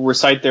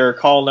 recite their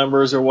call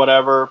numbers or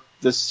whatever.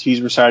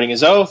 He's reciting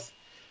his oath.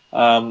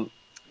 Sinestro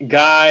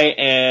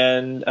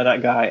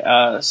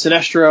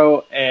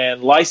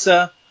and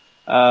Lysa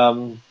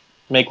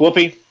make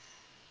whoopee.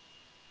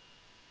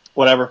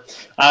 Whatever.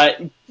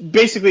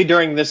 Basically,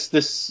 during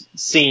this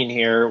scene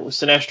here,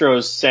 Sinestro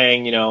is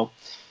saying,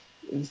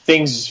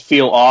 things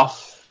feel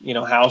off.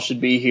 Hal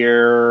should be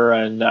here,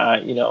 and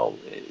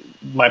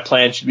my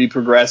plan should be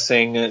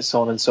progressing, and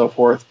so on and so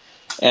forth.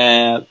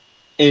 And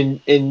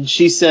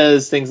she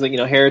says things like,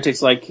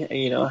 heretics like,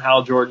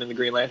 Hal Jordan and the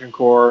Green Lantern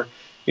Corps,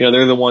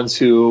 they're the ones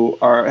who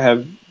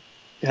have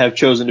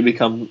chosen to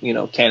become,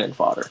 cannon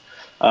fodder.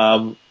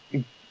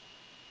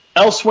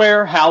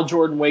 Elsewhere, Hal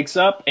Jordan wakes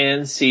up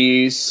and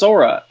sees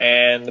Sora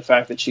and the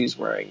fact that she's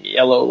wearing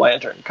yellow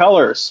lantern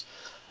colors,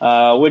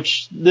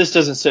 which this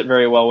doesn't sit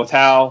very well with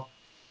Hal.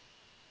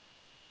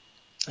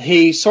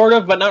 He sort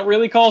of, but not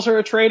really, calls her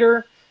a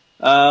traitor.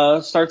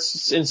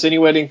 Starts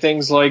insinuating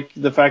things like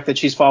the fact that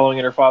she's following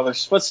in her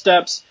father's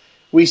footsteps.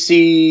 We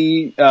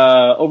see,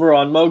 over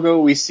on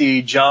Mogo, we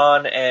see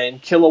John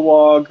and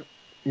Kilowog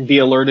be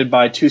alerted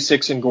by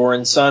 2-6 and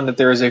Goran's son that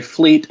there is a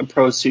fleet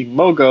approaching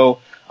Mogo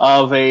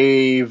of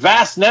a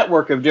vast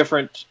network of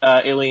different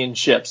alien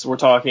ships. We're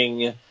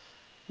talking,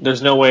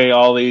 there's no way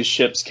all these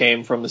ships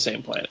came from the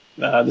same planet.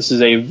 This is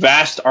a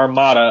vast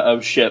armada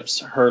of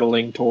ships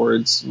hurtling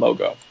towards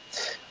Mogo.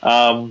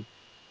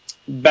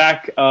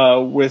 Back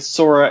with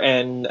Sora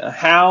and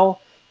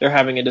Hal, they're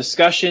having a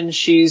discussion.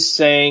 She's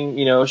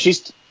saying,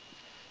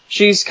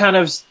 she's kind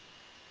of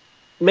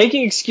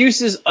making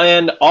excuses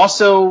and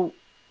also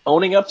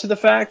owning up to the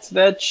fact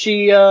that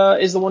she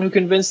is the one who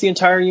convinced the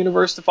entire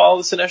universe to follow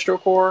the Sinestro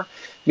Corps,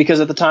 because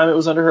at the time it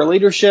was under her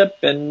leadership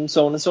and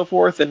so on and so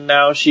forth, and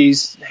now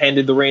she's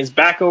handed the reins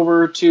back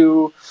over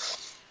to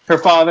her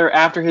father,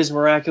 after his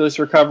miraculous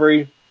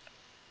recovery,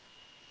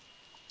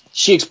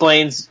 she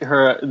explains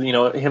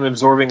him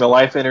absorbing the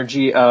life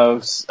energy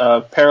of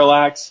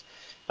Parallax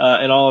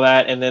and all of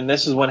that. And then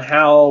this is when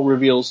Hal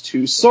reveals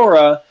to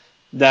Sora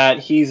that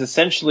he's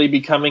essentially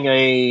becoming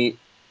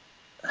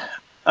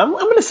I'm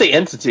going to say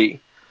entity.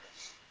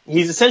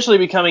 He's essentially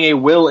becoming a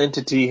will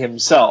entity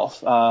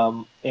himself,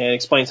 and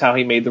explains how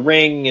he made the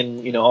ring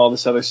and, all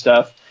this other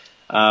stuff.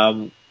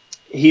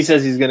 He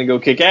says he's going to go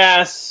kick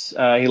ass.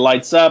 He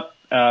lights up.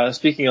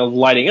 Speaking of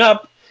lighting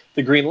up,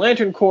 the Green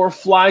Lantern Corps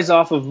flies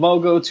off of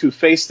Mogo to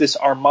face this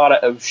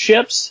armada of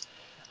ships.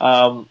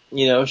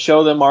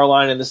 Show them our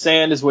line in the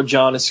sand is what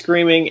John is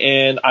screaming,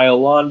 and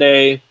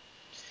Iolande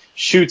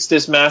shoots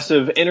this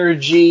massive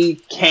energy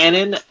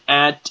cannon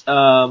at,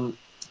 I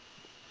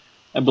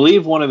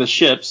believe, one of the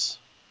ships.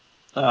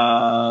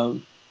 No,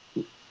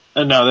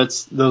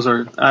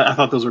 I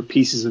thought those were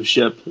pieces of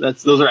ship.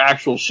 Those are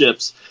actual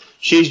ships.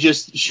 She's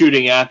just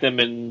shooting at them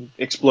and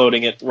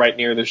exploding it right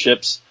near the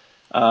ships.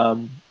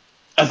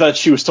 I thought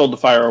she was told to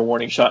fire a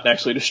warning shot and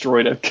actually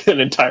destroyed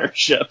an entire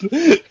ship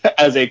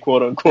as a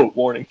quote unquote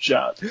warning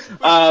shot.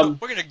 We're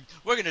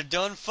gonna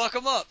done fuck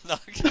them up.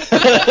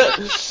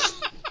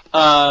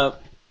 No.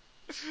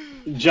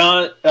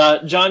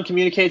 John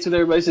communicates with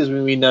everybody, says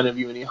we mean none of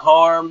you any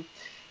harm.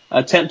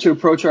 Attempt to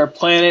approach our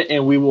planet,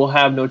 and we will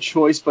have no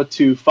choice but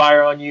to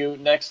fire on you.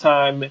 Next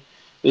time,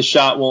 this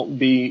shot won't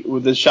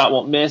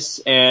miss.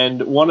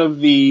 And one of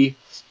the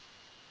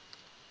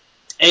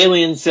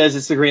aliens says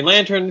it's the Green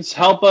Lanterns.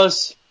 Help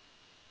us.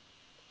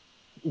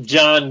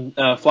 John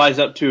flies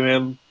up to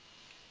him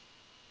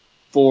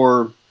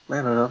for, I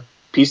don't know,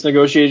 peace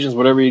negotiations,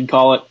 whatever you'd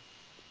call it.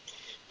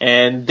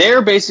 And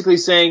they're basically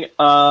saying,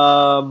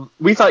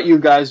 we thought you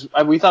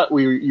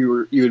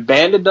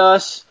abandoned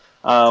us.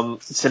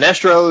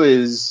 Sinestro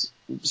is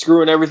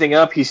screwing everything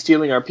up. He's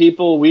stealing our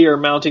people. We are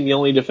mounting the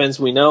only defense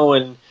we know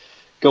and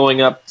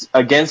going up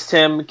against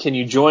him. Can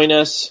you join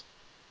us?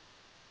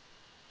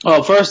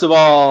 Well, first of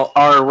all,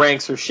 our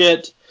ranks are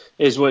shit,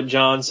 is what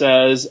John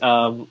says.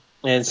 And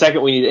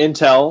second, we need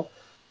intel,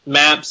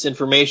 maps,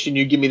 information.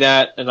 You give me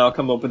that, and I'll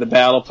come up with a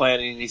battle plan.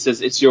 And he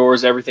says, it's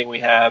yours, everything we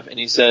have. And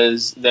he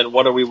says, then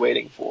what are we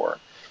waiting for?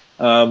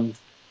 And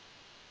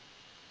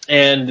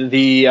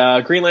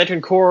the Green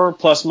Lantern Corps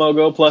plus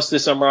Mogo plus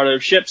this armada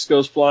of ships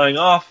goes flying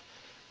off.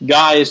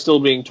 Guy is still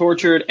being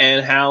tortured,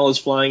 and Hal is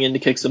flying in to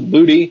kick some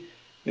booty.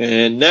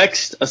 And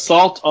next,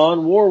 assault on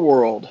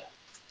Warworld.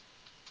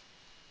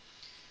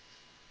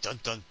 Dun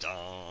dun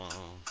dun.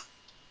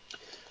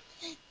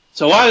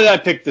 So why did I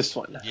pick this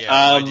one?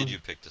 Yeah, why did you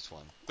pick this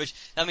one? Which,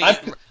 I mean,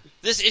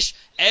 this issue,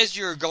 as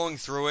you're going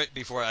through it,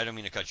 I don't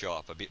mean to cut you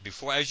off, but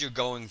as you're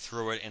going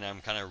through it and I'm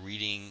kind of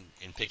reading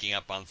and picking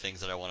up on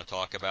things that I want to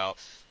talk about,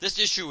 this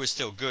issue is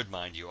still good,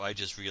 mind you.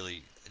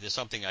 There's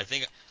something, I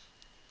think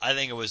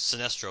it was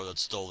Sinestro that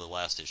stole the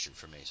last issue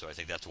for me, so I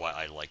think that's why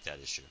I like that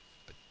issue.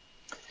 But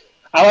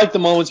I like the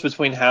moments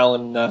between Hal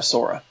and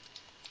Sora.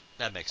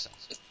 That makes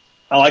sense.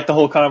 I like the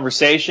whole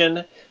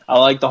conversation. I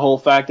like the whole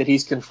fact that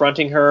he's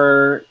confronting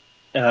her,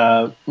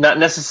 not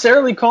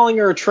necessarily calling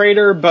her a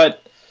traitor, but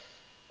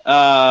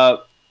I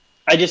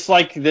just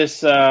like this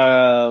this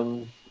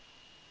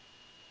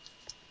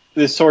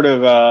sort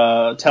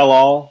of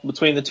tell-all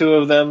between the two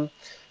of them.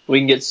 We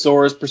can get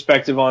Sora's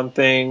perspective on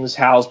things,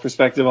 Hal's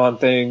perspective on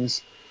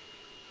things.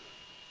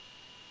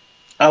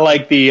 I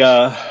like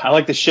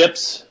the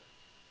ships,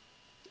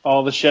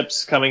 all the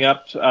ships coming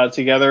up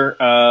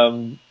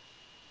together.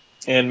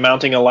 And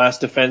mounting a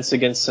last defense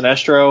against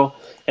Sinestro,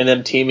 and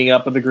then teaming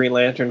up with the Green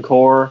Lantern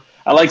Corps.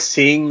 I like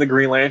seeing the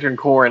Green Lantern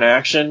Corps in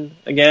action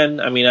again.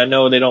 I mean, I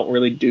know they don't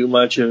really do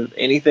much of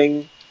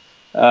anything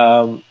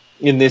in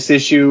this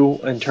issue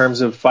in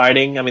terms of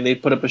fighting. I mean, they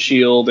put up a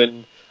shield,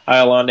 and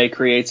Iolande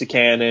creates a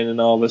cannon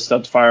and all this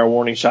stuff to fire a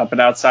warning shot. But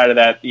outside of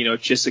that,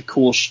 it's just a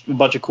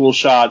bunch of cool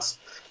shots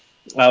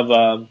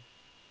of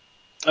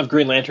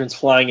Green Lanterns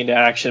flying into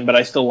action. But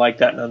I still like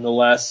that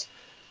nonetheless.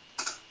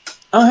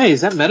 Oh, hey,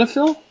 is that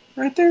Metaphil?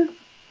 Right there,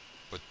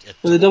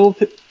 at the double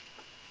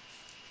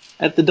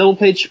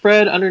page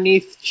spread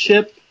underneath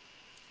Chip.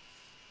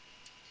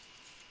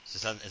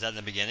 Is that in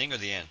the beginning or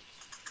the end?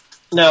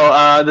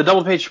 No, the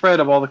double page spread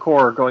of all the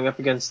Corps going up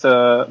against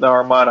the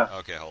Armada.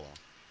 Okay, hold on.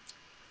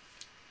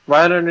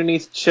 Right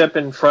underneath Chip,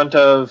 in front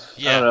of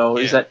I don't know.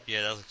 Is that?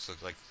 Yeah, that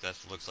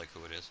looks like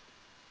who it is.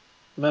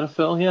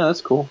 Metaphil? Yeah,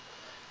 that's cool.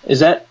 Is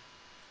that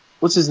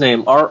what's his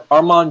name?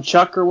 Armand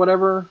Chuck or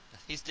whatever?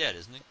 He's dead,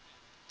 isn't he?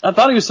 I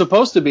thought he was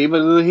supposed to be,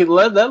 but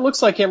that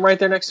looks like him right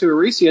there next to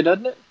Aricia,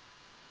 doesn't it?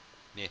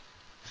 Yeah.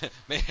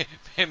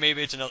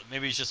 Maybe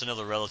it's just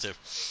another relative.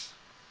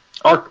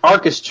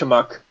 Arcus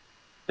Chumuk.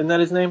 Isn't that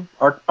his name?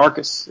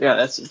 Arcus. Yeah,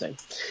 that's his name.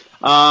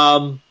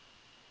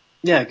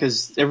 Yeah,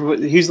 because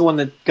he's the one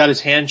that got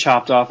his hand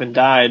chopped off and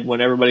died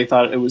when everybody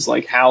thought it was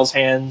like Hal's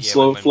hand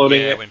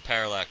floating. Yeah, when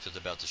Parallax was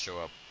about to show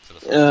up for the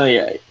first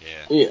time.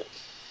 Yeah.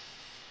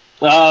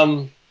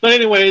 But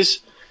anyways,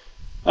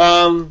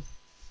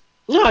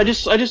 no, I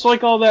just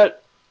like all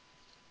that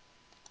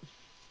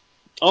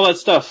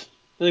stuff.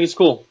 I think it's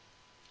cool.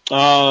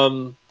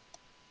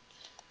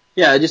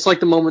 Yeah, just like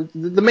the moment.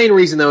 The main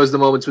reason though is the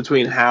moments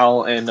between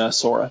Hal and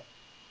Sora.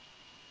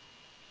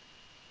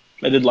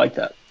 I did like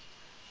that.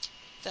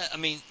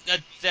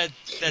 That.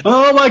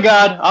 Oh my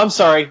God! I'm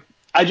sorry.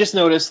 I just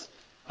noticed.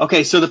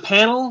 Okay, so the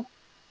panel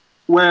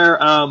where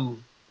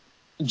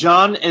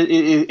John,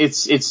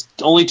 it's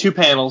only 2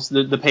 panels.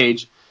 The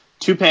page,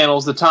 2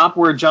 panels. The top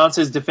where John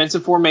says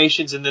defensive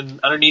formations, and then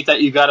underneath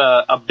that you got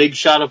a big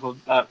shot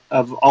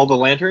of all the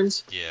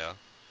lanterns. Yeah.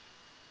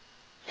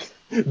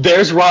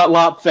 There's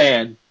Rotlop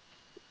Fan.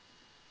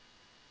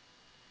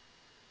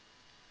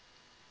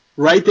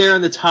 Right there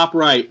in the top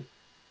right.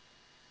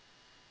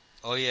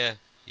 Oh yeah.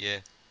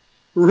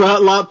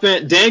 Rotlop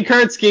Fan. Dan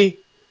Kurtzky.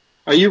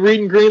 Are you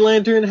reading Green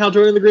Lantern, Hal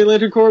Jordan the Green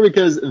Lantern Corps?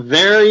 Because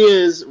there he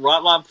is,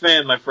 Rotlop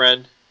Fan, my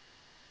friend.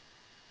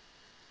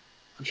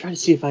 I'm trying to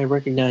see if I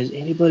recognize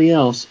anybody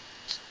else.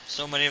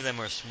 So many of them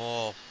are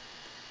small.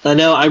 I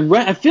know.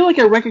 I feel like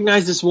I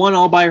recognize this one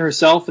all by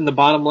herself in the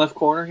bottom left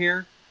corner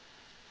here.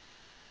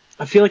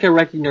 I feel like I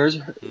recognize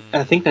her.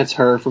 I think that's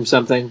her from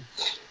something.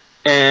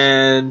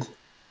 And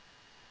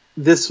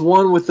this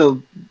one with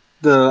a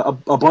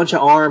bunch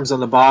of arms on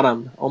the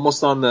bottom,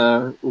 almost on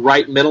the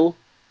right middle.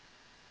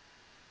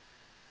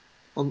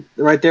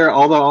 Right there,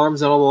 all the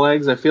arms and all the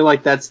legs. I feel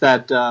like that's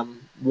that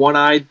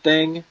one-eyed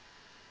thing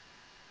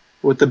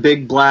with the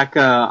big black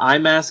eye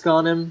mask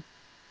on him.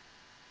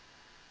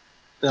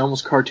 The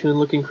almost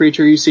cartoon-looking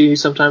creature you see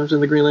sometimes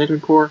in the Green Lantern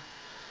Corps.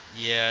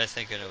 Yeah, I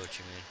think I know what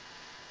you mean.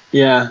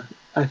 Yeah,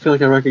 I feel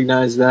like I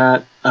recognize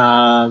that.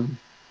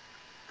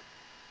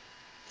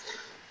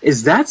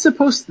 Is that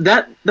supposed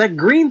that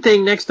green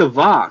thing next to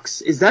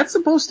Vox? Is that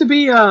supposed to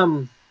be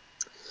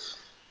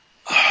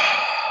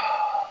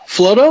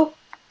Floto?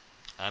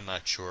 I'm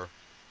not sure.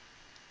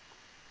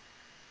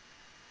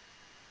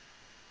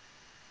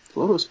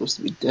 Floto's supposed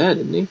to be dead,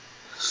 isn't he?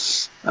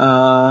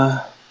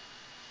 I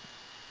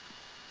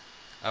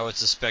would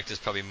suspect there's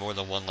probably more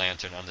than one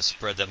Lantern on the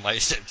spread that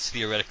might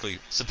theoretically,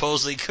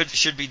 supposedly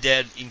should be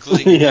dead,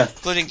 including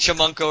including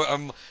Chamunko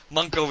or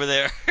Monk over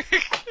there.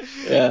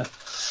 Yeah.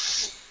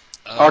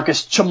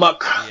 Arcus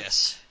Chamuk.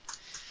 Yes.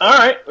 All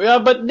right. Yeah,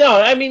 but no,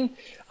 I mean,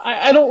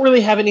 I don't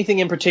really have anything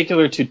in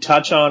particular to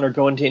touch on or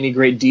go into any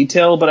great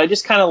detail, but I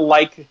just kind of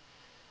like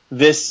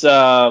this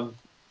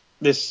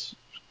this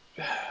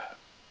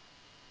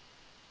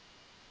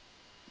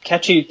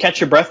catch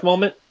your breath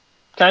moment,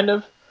 kind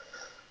of,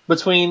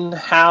 between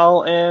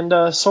Hal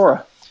and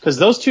Sora. Because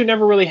those two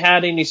never really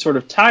had any sort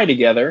of tie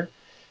together,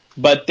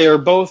 but they're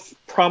both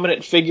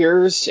prominent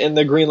figures in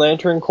the Green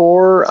Lantern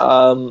Corps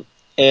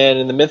and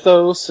in the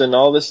mythos and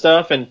all this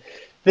stuff. And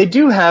they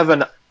do have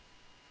an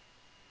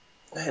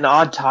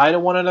odd tie to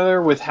one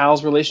another with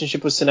Hal's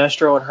relationship with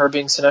Sinestro and her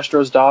being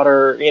Sinestro's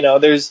daughter. You know,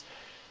 there's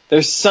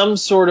some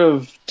sort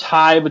of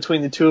tie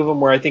between the two of them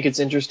where I think it's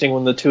interesting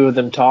when the two of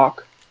them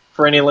talk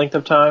for any length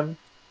of time.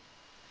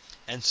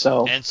 And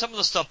So, and some of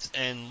the stuff,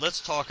 and let's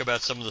talk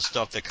about some of the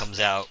stuff that comes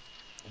out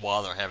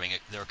while they're having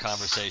their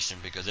conversation,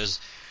 because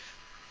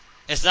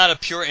it's not a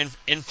pure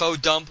info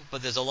dump,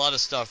 but there's a lot of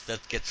stuff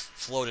that gets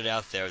floated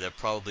out there that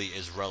probably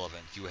is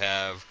relevant. You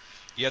have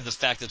the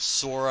fact that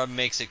Sora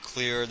makes it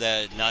clear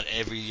that not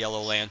every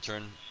Yellow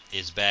Lantern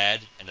is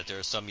bad, and that there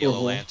are some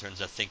Yellow Lanterns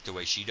that think the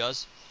way she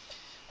does.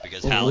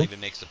 Because Hal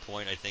even makes the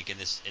point, I think, in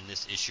this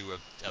issue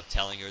of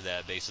telling her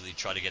that basically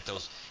try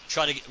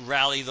to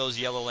rally those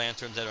Yellow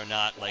Lanterns that are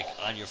not like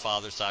on your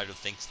father's side or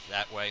thinks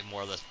that way,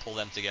 more or less pull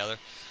them together.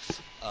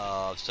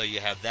 So you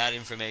have that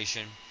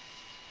information.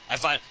 I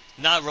find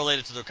not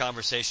related to their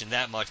conversation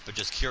that much, but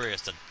just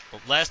curious that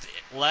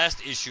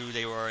last issue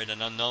they were in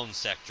an unknown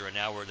sector, and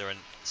now they're in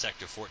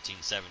sector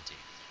 1417.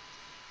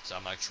 So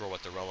I'm not sure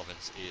what the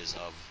relevance is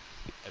of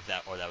if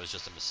that, or that was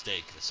just a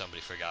mistake that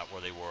somebody forgot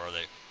where they were,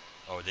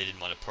 or they didn't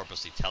want to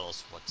purposely tell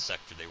us what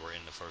sector they were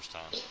in the first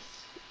time.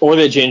 Or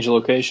they changed the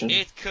location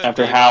It could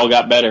after be, Hal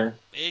got better.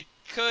 It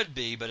could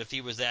be, but if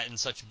he was in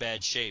such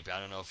bad shape, I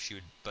don't know if she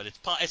would. But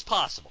it's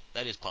possible.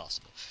 That is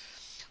possible.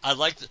 I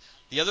like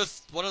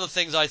one of the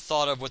things I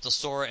thought of with the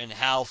Sora and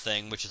Hal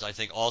thing, which is I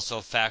think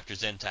also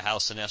factors into how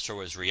Sinestro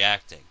was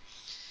reacting,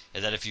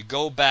 is that if you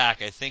go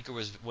back, I think it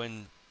was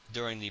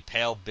during the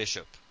Pale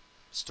Bishop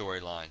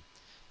storyline,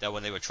 that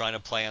when they were trying to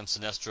play on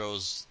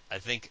Sinestro's, I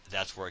think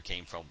that's where it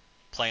came from,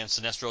 play on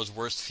Sinestro's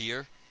worst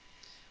fear,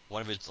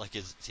 one of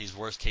his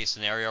worst case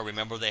scenario.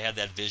 Remember they had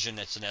that vision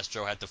that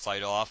Sinestro had to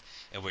fight off,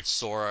 in which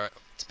Sora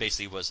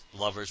basically was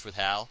lovers with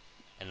Hal,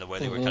 and the way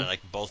they were kind of like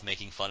both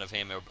making fun of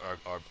him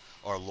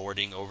or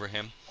lording over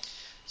him.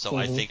 So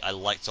I think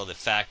so the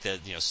fact that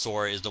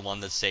Sora is the one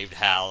that saved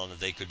Hal and that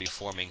they could be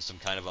forming some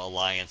kind of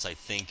alliance, I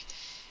think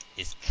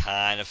is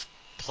kind of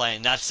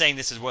playing. Not saying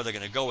this is where they're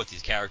going to go with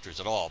these characters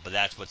at all, but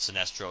that's what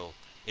Sinestro.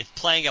 It's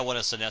playing at one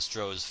of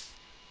Sinestro's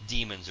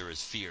demons or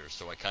his fears.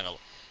 So I kind of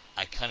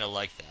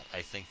like that.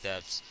 I think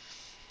that's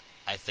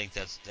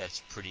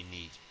pretty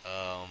neat.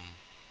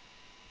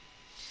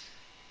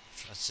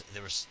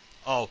 There was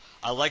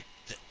I like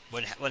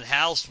when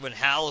Hal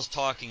is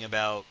talking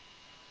about,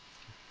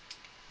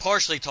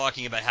 partially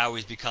talking about how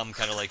he's become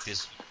kind of like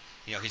this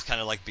he's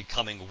kind of like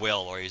becoming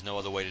Will, or he's no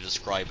other way to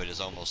describe it,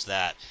 is almost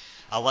that.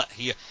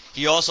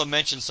 He also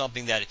mentioned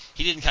something that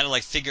he didn't kind of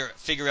like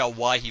figure out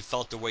why he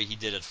felt the way he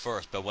did at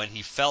first, but when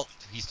he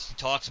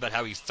talks about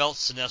how he felt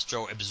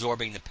Sinestro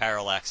absorbing the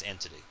Parallax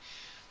entity,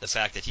 the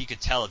fact that he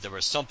could tell that there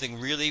was something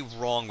really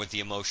wrong with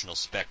the emotional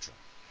spectrum.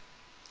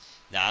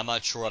 Now, I'm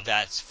not sure if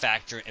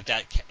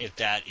if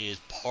that is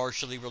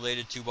partially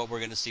related to what we're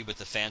going to see with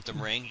the Phantom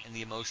Ring in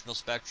the emotional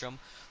spectrum,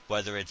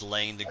 whether it's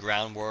laying the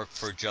groundwork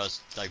for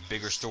just like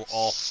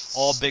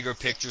all bigger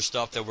picture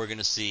stuff that we're going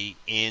to see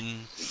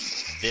in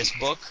this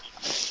book.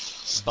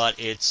 But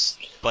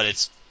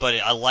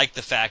I like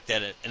the fact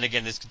that and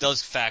again, this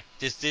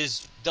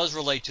does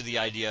relate to the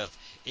idea of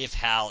if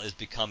Hal is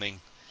becoming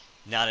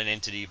not an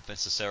entity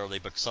necessarily,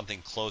 but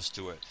something close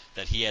to it,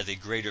 that he has a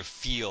greater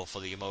feel for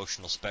the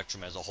emotional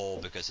spectrum as a whole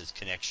because his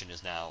connection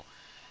is now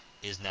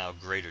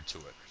greater to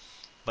it.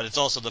 But it's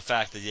also the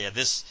fact that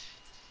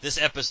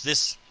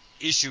this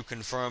issue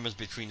confirms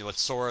between what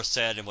Sora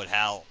said and what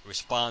Hal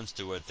responds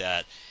to it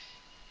that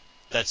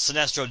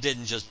Sinestro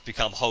didn't just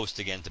become host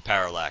again to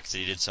Parallax, that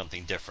he did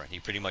something different. He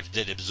pretty much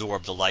did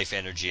absorb the life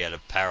energy out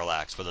of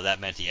Parallax, whether that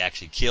meant he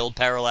actually killed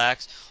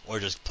Parallax or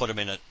just put him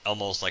in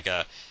almost like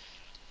a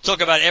took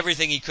about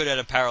everything he could out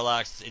of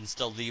Parallax and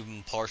still leave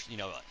him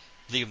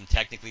leave him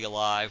technically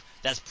alive.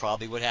 That's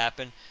probably what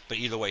happened. But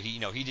either way,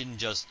 he didn't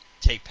just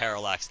take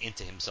Parallax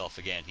into himself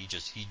again. He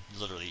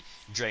literally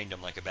drained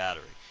him like a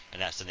battery,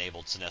 and that's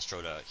enabled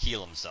Sinestro to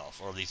heal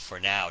himself, or at least for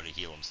now to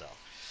heal himself.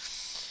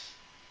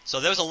 So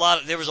there was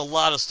a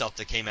lot of stuff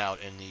that came out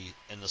in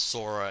the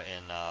Sora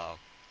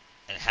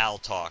and Hal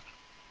talk.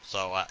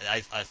 So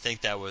I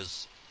think that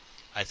was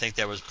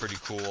pretty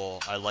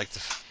cool. I like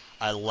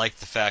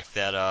the fact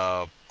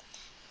that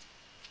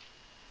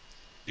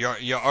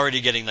you're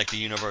already getting like the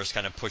universe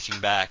kind of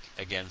pushing back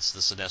against the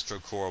Sinestro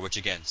Corps, which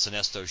again,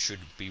 Sinestro should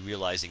be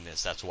realizing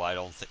this. That's why I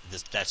don't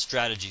think that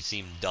strategy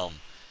seemed dumb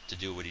to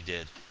do what he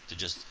did. To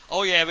just,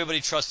 oh yeah,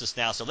 everybody trusts us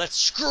now, so let's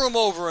screw them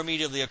over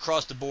immediately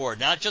across the board.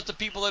 Not just the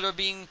people that are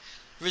being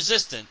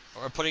resistant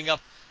or putting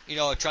up,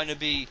 trying to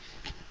be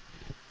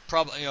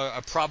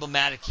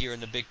problematic here in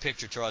the big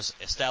picture to us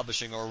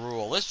establishing our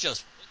rule. Let's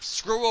just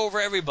screw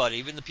over everybody,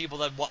 even the people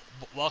that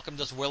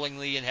welcomed us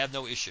willingly and have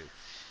no issue.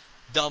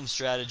 Dumb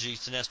strategy.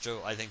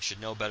 Sinestro, I think,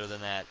 should know better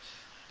than that.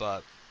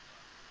 But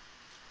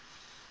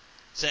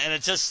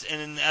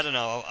and I don't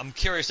know. I'm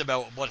curious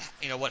about what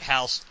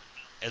Hal,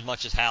 as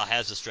much as Hal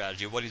has a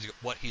strategy, what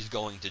he's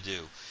going to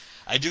do.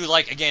 I do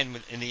like,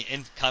 again, in the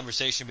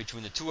conversation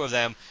between the two of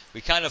them,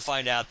 we kind of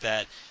find out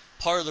that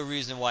part of the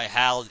reason why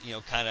Hal,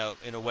 kind of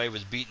in a way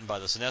was beaten by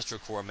the Sinestro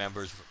Corps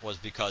members was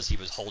because he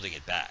was holding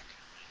it back,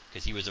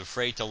 because he was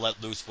afraid to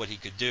let loose what he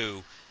could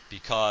do,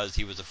 because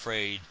he was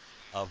afraid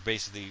of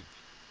basically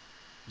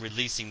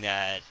releasing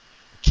that,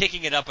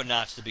 kicking it up a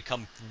notch to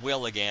become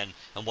Will again,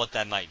 and what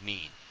that might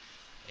mean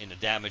in the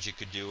damage it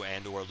could do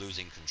and or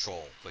losing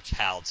control, which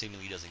Hal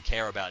seemingly doesn't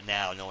care about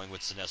now, knowing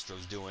what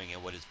Sinestro's doing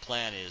and what his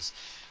plan is.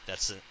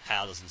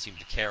 Hal doesn't seem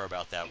to care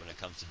about that when it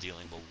comes to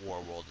dealing with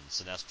Warworld and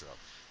Sinestro.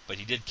 But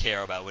he did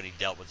care about when he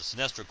dealt with the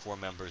Sinestro Corps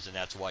members, and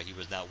that's why he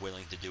was not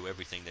willing to do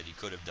everything that he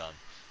could have done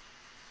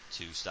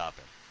to stop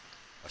him,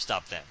 or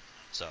stop them.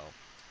 So,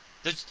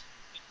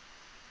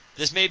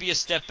 this may be a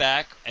step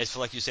back, as for,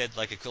 like you said,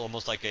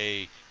 almost like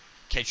a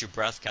catch your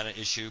breath kind of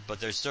issue, but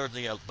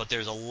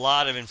there's a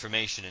lot of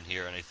information in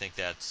here, and I think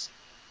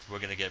we're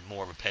going to get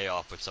more of a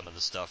payoff with some of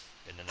the stuff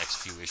in the next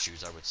few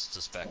issues, I would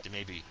suspect, and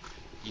maybe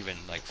even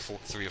like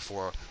 3 or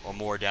 4 or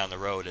more down the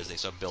road as they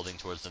start building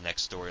towards the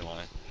next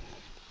storyline.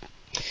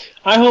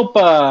 I hope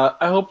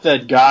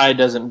that Guy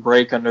doesn't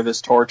break under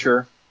this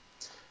torture.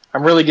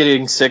 I'm really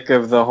getting sick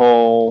of the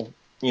whole,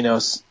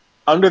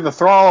 under the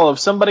thrall of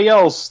somebody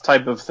else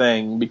type of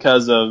thing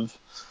because of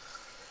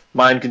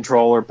mind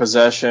control or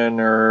possession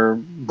or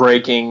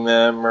breaking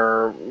them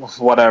or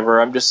whatever.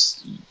 I'm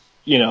just,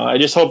 I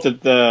just hope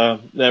that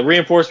the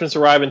reinforcements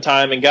arrive in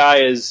time and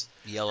Guy is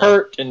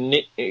hurt and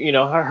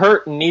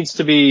needs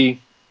to be,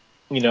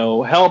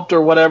 helped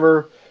or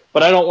whatever.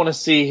 But I don't want to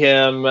see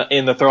him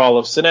in the thrall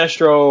of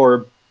Sinestro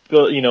or,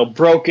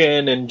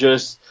 broken and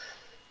just,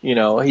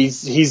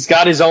 he's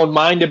got his own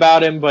mind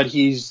about him, but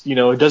he's,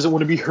 doesn't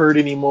want to be hurt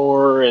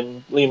anymore.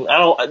 And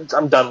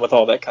I'm done with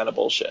all that kind of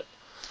bullshit.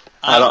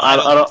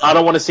 I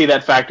don't want to see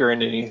that factor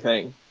into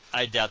anything.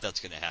 I doubt that's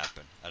going to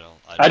happen.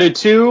 I do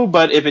too,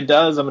 but if it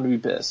does, I'm going to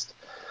be pissed.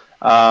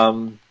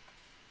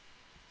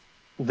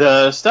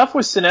 The stuff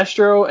with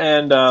Sinestro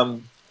and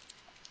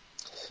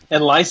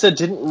Lysa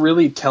didn't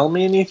really tell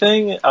me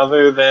anything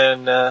other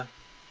than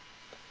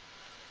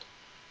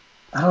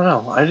I don't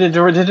know. It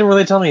didn't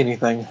really tell me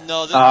anything.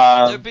 No,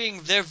 they're being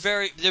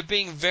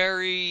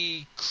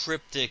very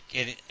cryptic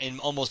in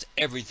almost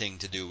everything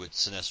to do with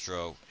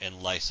Sinestro and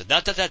Lysa.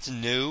 Not that that's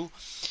new,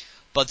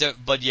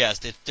 but yes,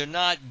 they're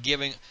not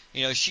giving.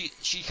 She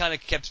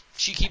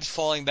keeps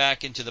falling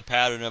back into the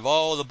pattern of,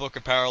 oh, the Book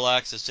of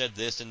Parallax has said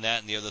this and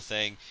that and the other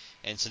thing,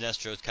 and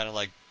Sinestro is kind of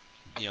like,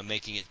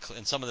 making it.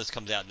 And some of this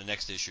comes out in the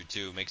next issue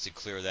too, makes it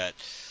clear that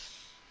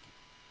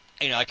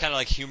I kind of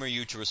like humor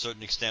you to a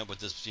certain extent with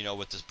this,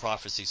 with this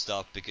prophecy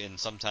stuff, and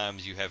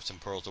sometimes you have some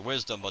pearls of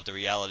wisdom, but the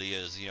reality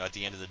is, at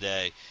the end of the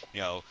day,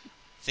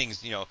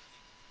 things,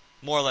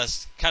 more or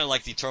less kind of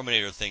like the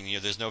Terminator thing,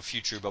 there's no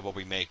future but what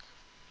we make,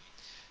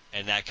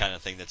 and that kind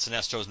of thing. That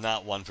Sinestro's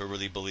not one for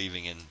really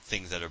believing in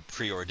things that are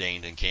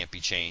preordained and can't be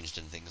changed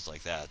and things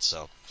like that.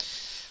 So,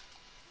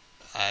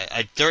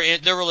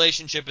 their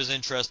relationship is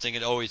interesting.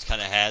 It always kind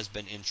of has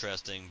been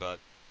interesting, but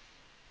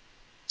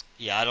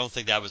yeah, I don't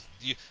think that was.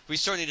 We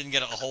certainly didn't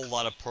get a whole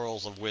lot of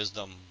pearls of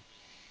wisdom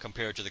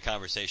compared to the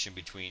conversation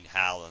between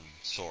Hal and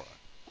Sora.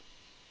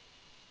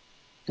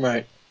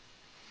 Right.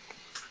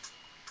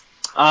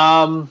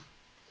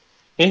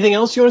 Anything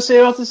else you want to say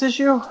about this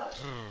issue?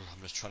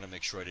 I'm just trying to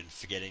make sure I didn't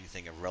forget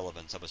anything of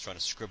relevance. I was trying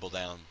to scribble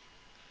down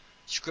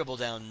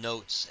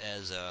notes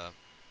as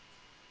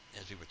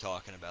we were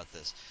talking about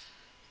this.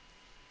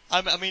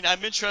 I'm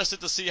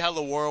interested to see how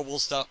the War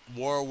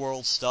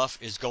World stuff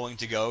is going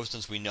to go,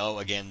 since we know,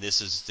 again,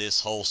 this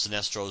whole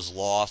Sinestro's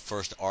Law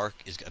first arc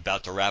is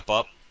about to wrap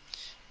up,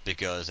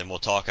 and we'll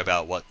talk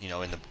about what,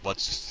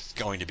 what's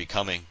going to be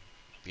coming,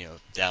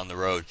 down the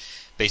road,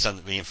 based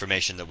on the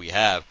information that we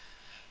have.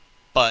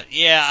 But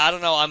yeah, I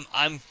don't know.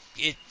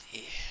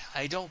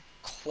 I don't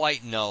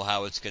quite know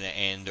how it's going to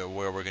end or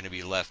where we're going to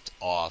be left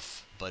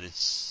off, but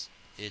it's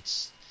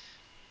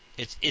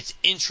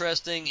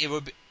interesting. It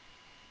would be.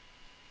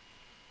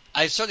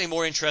 I'm certainly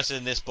more interested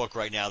in this book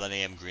right now than I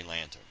am Green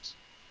Lanterns.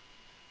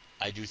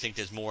 I do think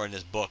there's more in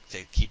this book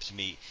that keeps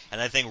me, and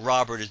I think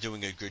Robert is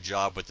doing a good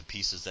job with the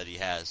pieces that he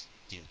has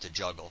to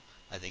juggle.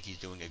 I think he's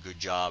doing a good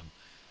job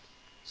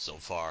so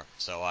far.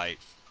 I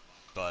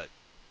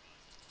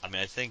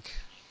think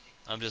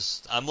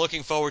I'm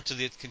looking forward to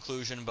the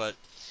conclusion, but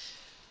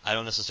I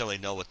don't necessarily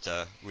know what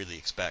to really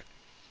expect.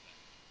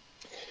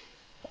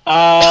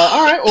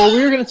 All right. Well,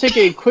 we're going to take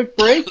a quick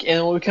break,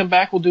 and when we come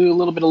back, we'll do a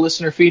little bit of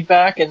listener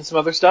feedback and some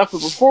other stuff. But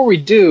before we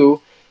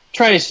do,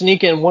 try to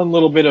sneak in one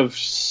little bit of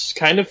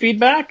kind of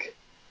feedback.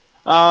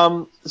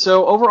 So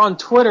over on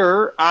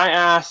Twitter,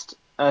 I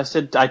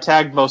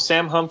tagged both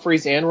Sam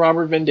Humphries and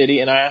Robert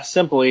Venditti, and I asked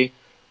simply,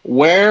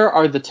 "Where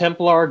are the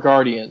Templar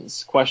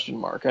Guardians?" ? I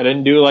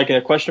didn't do like a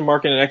question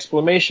mark and an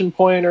exclamation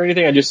point or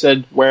anything. I just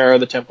said, "Where are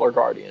the Templar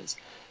Guardians?"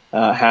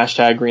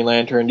 Hashtag Green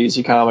Lantern,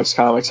 DC Comics,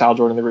 Hal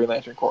Jordan, the Green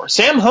Lantern Corps.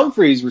 Sam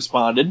Humphries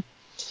responded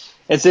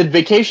and said,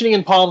 "Vacationing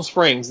in Palm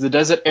Springs. The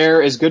desert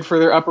air is good for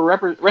their upper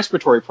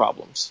respiratory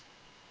problems."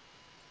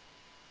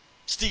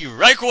 Steve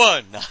Reich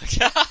won!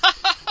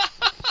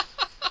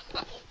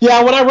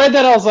 Yeah, when I read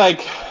that, I was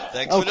like,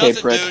 Thanks okay,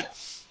 for nothing, prick. dude.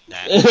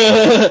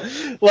 Nah.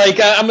 Like,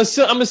 I'm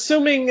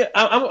assuming,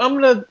 I'm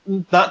gonna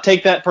not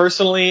take that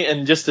personally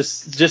and just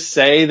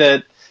say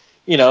that,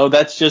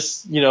 that's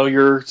just,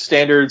 your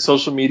standard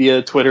social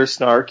media Twitter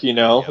snark,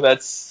 Yep.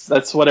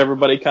 That's what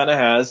everybody kind of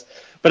has.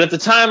 But at the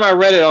time I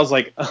read it, I was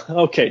like,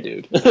 okay,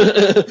 dude,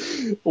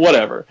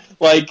 whatever.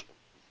 Like,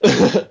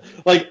 I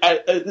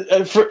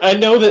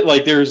know that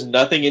like there's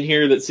nothing in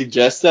here that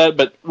suggests that,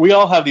 but we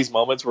all have these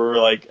moments where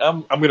we're like,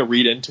 I'm gonna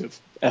read into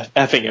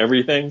effing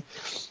everything.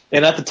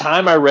 And at the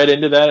time I read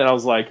into that and I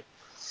was like,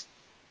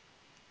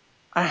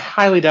 I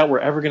highly doubt we're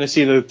ever going to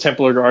see the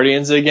Templar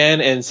Guardians again,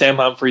 and Sam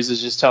Humphries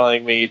is just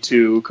telling me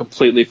to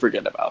completely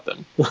forget about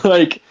them.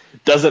 Like,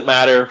 doesn't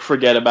matter,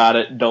 forget about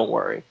it, don't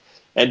worry.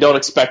 And don't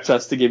expect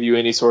us to give you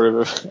any sort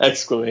of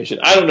exclamation.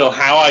 I don't know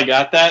how I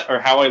got that or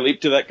how I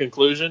leaped to that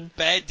conclusion.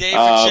 Bad day for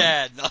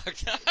Chad.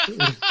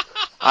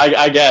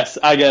 I guess,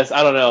 I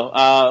don't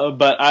know.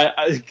 But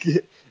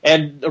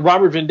and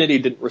Robert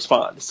Venditti didn't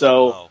respond,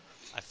 so... Oh.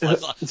 I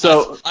thought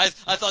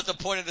the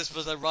point of this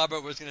was that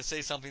Robert was going to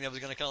say something that was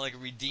going to kind of like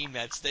redeem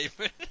that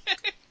statement.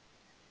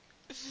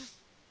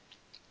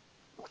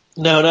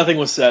 No, nothing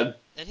was said.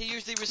 And he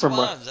usually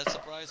responds. That's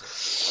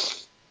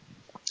surprising.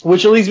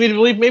 Which leads me to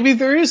believe maybe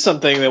there is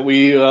something that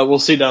we will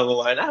see down the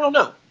line. I don't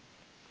know.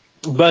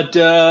 But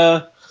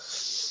I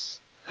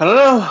don't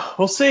know.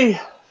 We'll see.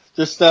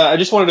 I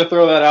just wanted to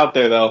throw that out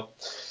there, though.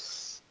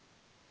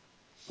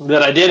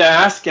 That I did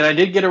ask, and I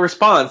did get a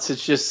response.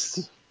 It's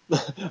just...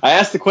 I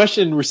asked the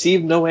question and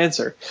received no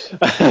answer.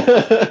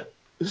 So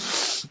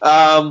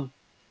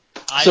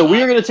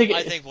we are going to take it.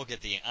 I think we'll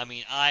get the. I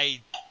mean,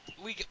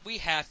 we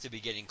have to be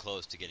getting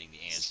close to getting the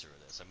answer to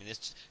this. I mean,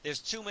 there's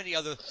too many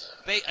other.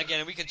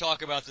 Again, we can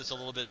talk about this a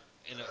little bit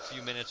in a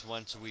few minutes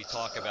once we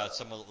talk about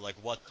some of like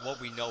what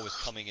we know is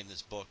coming in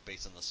this book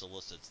based on the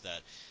solicits.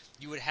 That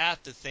you would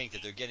have to think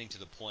that they're getting to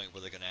the point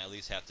where they're going to at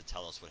least have to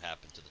tell us what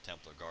happened to the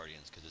Templar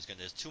Guardians, because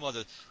there's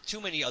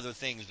too many other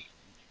things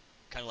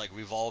kind of like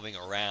revolving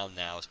around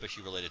now,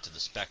 especially related to the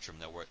Spectrum,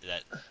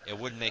 that it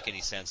wouldn't make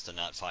any sense to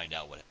not find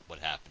out what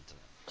happened to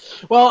them.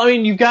 Well, I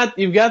mean, you've got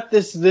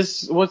this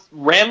what's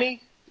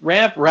Rami,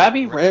 I think.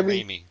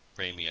 Rami,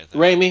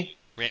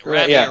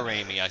 Yeah. or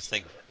Rami, I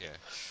think. Yeah.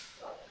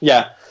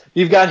 Yeah,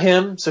 you've got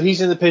him, so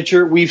he's in the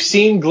picture. We've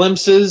seen a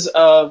glimpse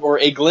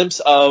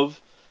of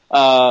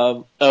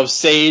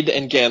Sade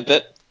and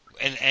Gambit.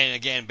 And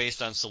again,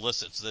 based on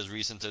solicits, there's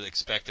reason to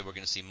expect that we're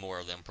going to see more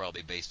of them,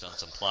 probably based on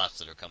some plots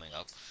that are coming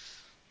up.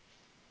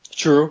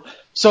 True.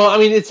 So, I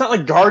mean, it's not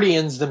like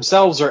Guardians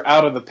themselves are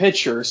out of the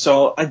picture,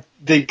 so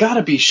they got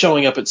to be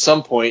showing up at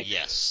some point.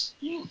 Yes.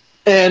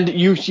 And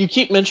you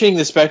keep mentioning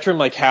the Spectrum,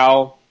 like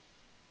how,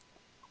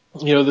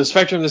 the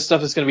Spectrum, this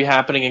stuff is going to be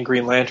happening in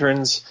Green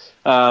Lanterns,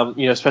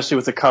 especially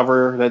with the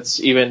cover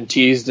that's even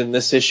teased in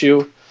this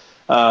issue,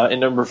 in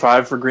number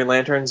 5 for Green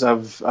Lanterns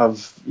of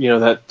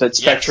that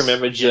Spectrum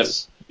image.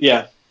 Yes.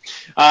 Yeah.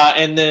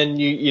 And then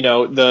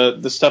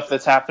the stuff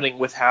that's happening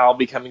with Hal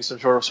becoming some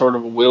sort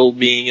of will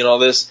being and all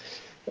this.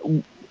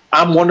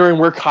 I'm wondering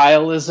where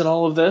Kyle is in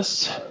all of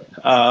this.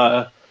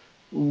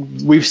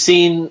 We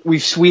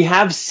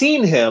have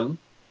seen him.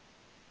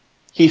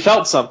 He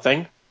felt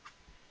something,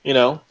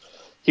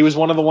 He was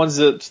one of the ones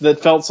that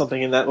felt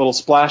something in that little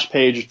splash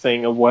page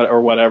thing of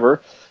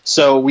whatever.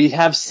 So we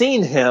have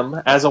seen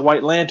him as a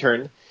White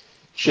Lantern.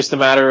 It's just a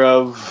matter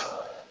of,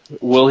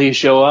 will he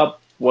show up?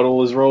 What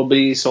will his role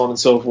be? So on and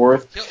so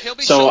forth. He'll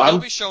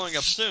be showing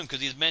up soon because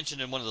he's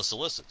mentioned in one of the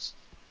solicits.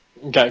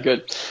 Okay,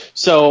 good.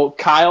 So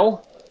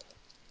Kyle,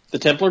 the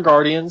Templar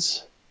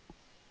Guardians.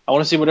 I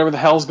want to see whatever the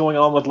hell's going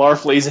on with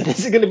Larfleeze, and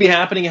is it going to be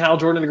happening in Hal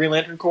Jordan of the Green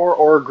Lantern Corps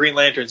or Green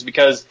Lanterns?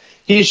 Because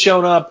he's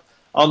shown up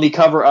on the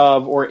cover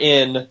of or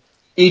in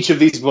each of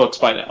these books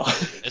by now.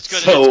 It's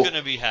going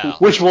to be Hal.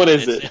 Which one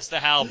is it? It's the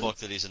Hal book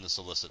that he's in the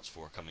solicits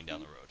for coming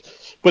down the road.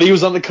 But he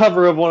was on the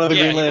cover of one of the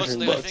Green Lantern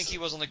books. I think he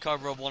was on the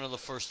cover of one of the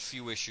first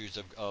few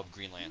issues of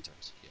Green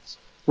Lanterns. Yes.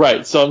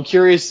 Right. So I'm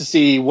curious to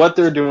see what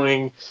they're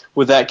doing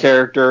with that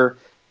character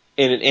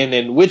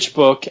in which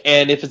book,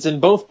 and if it's in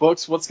both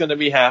books, what's going to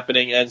be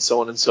happening, and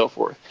so on and so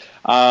forth.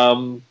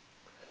 The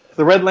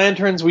Red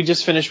Lanterns, we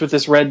just finished with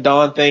this Red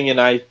Dawn thing, and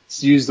I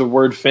use the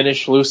word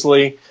finish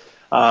loosely,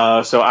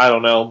 so I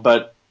don't know.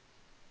 But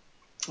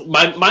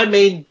my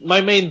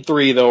main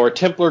three though are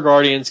Templar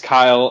Guardians,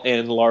 Kyle,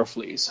 and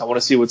Larfleeze. I want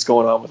to see what's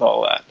going on with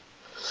all that.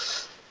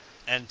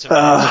 And to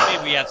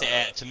me, we have to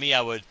add. To me,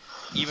 I would,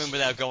 even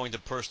without going to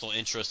personal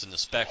interest in the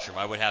Spectrum,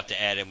 I would have to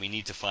add, and we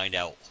need to find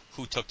out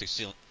who took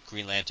the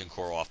Green Lantern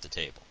Corps off the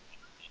table,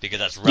 because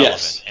that's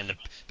relevant. Yes.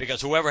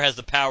 Because whoever has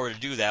the power to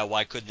do that,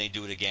 why couldn't they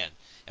do it again?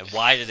 And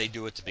why did they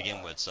do it to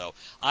begin with? So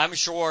I'm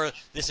sure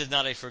this is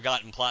not a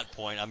forgotten plot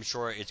point. I'm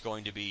sure it's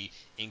going to be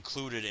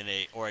included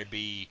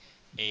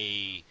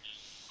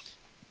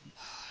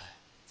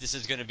this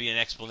is going to be an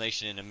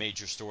explanation in a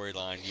major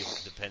storyline,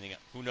 depending on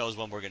who knows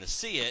when we're going to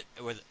see it.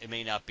 It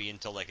may not be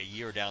until like a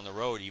year down the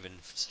road, even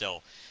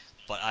still.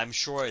 But I'm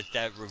sure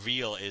that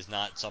reveal is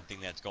not something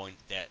it's going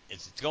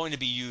to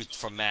be used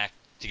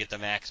to get the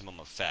maximum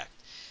effect.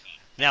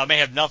 Now, it may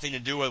have nothing to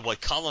do with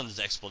what Cullen's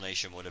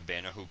explanation would have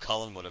been, or who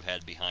Cullen would have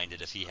had behind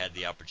it if he had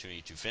the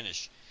opportunity to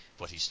finish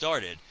what he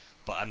started.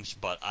 But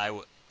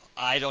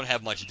I don't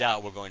have much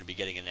doubt we're going to be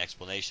getting an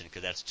explanation,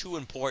 because that's too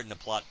important a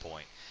plot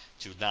point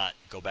to not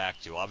go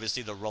back to.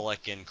 Obviously, the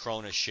Rollick and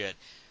Cronus shit,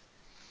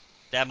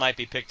 that might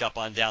be picked up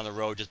on down the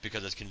road just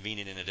because it's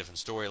convenient in a different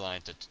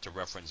storyline to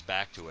reference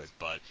back to it.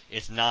 But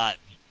it's not.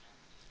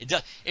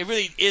 It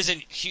really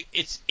isn't.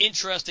 It's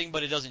interesting,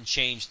 but it doesn't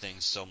change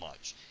things so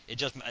much.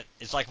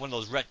 It's like one of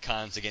those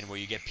retcons again, where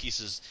you get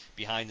pieces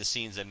behind the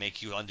scenes that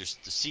make you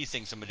see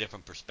things from a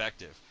different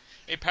perspective.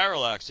 A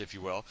parallax, if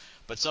you will,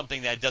 but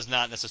something that does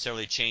not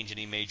necessarily change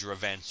any major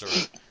events.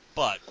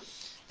 But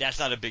that's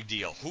not a big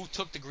deal. Who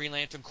took the Green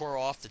Lantern Corps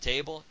off the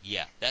table?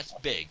 Yeah, that's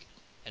big,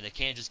 and they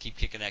can't just keep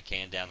kicking that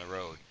can down the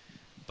road.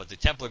 But the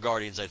Templar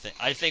Guardians,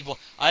 I think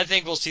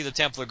we'll see the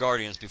Templar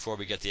Guardians before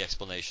we get the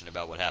explanation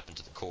about what happened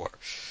to the Corps.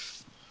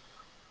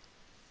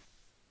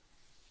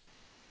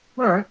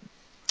 All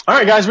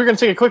right, guys, we're going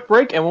to take a quick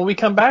break, and when we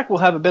come back, we'll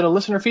have a bit of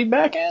listener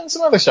feedback and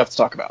some other stuff to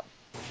talk about.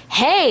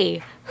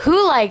 Hey,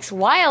 who likes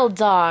Wild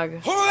Dog?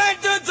 Who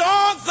let the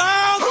dogs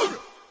out?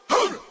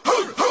 Who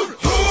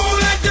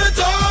let the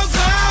dogs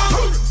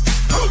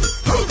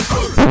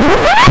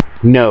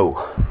out?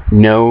 No.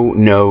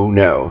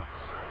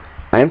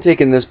 I am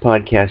taking this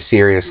podcast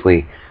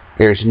seriously.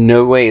 There's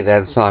no way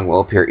that song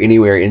will appear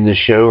anywhere in the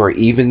show or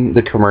even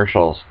the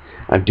commercials.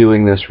 I'm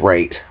doing this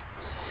right.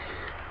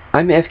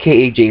 I'm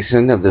FKA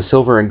Jason of the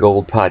Silver and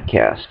Gold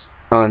podcast.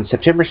 On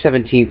September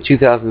 17,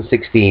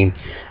 2016,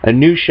 a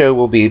new show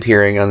will be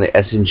appearing on the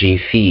S&G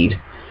feed.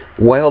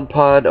 Wild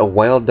Pod, a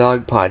Wild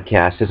Dog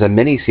podcast, is a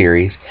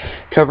mini-series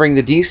covering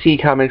the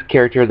DC Comics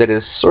character that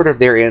is sort of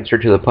their answer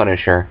to the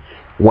Punisher,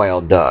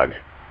 Wild Dog.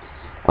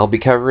 I'll be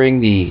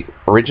covering the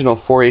original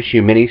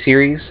 4-issue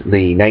miniseries,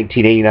 the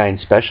 1989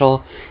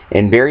 special,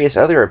 and various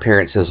other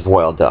appearances of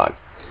Wild Dog.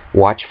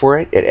 Watch for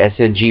it at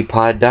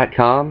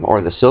sngpod.com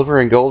or the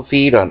Silver and Gold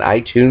feed on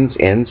iTunes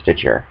and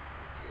Stitcher.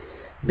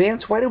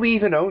 Vance, why do we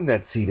even own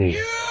that CD? You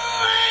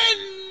ain't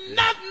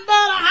nothing but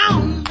a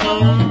hound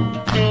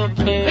dog.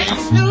 Been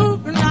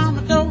snooping on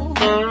the door.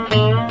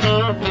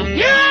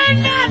 You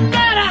ain't nothing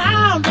but a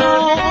hound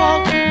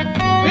dog.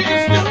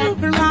 Been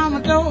snooping on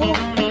the door.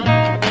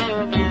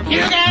 You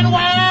can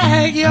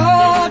wag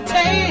your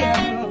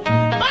tail, but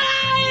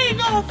I ain't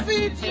gonna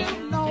feed you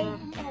no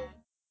more. All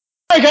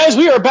right, guys,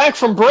 we are back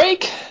from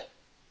break.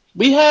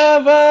 We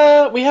have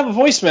a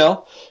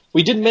voicemail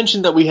we did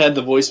mention that we had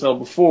the voicemail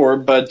before,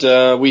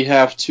 but we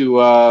have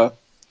to.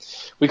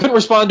 We couldn't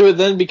respond to it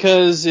then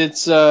because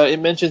it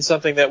mentioned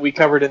something that we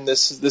covered in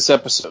this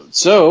episode.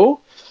 So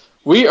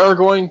we are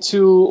going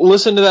to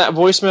listen to that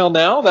voicemail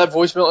now. That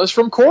voicemail is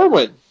from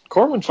Corwin.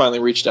 Corwin finally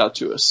reached out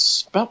to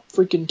us. About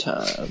freaking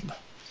time.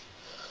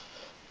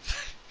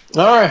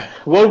 All right,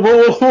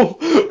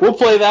 we'll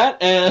play that,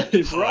 and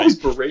we're always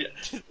berating.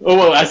 Oh,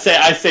 well, I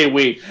say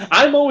we.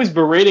 I'm always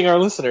berating our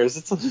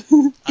listeners.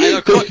 I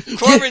know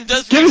Corbin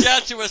does reach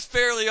out to us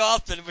fairly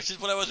often, which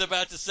is what I was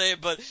about to say,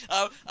 but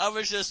I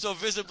was just so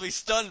visibly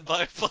stunned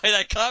by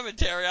that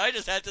commentary, I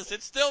just had to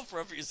sit still for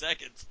a few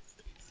seconds.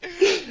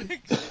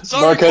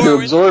 Sorry, Mark had to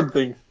Corbin. absorb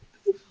things.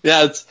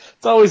 Yeah, it's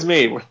always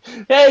me.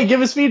 Hey,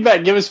 give us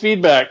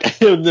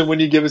feedback. And then when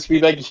you give us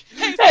feedback,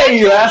 hey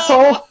you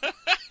asshole.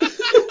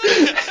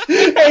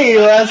 Hey,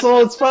 you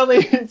asshole!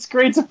 It's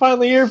great to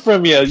finally hear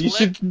from you. You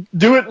should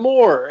do it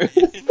more. All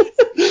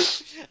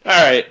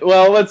right.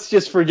 Well, let's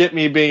just forget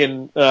me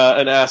being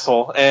an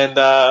asshole and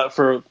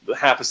for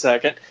half a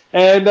second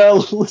and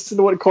listen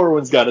to what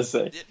Corwin's got to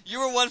say. You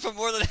were one for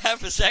more than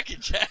half a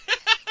second, Jack.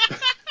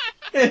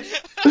 I'm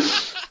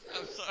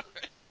sorry.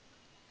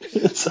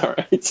 It's all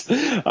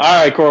right.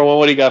 All right, Corwin,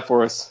 what do you got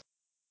for us?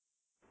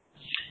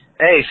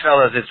 Hey,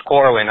 fellas, it's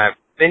Corwin. I've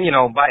been,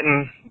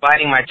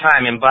 biding my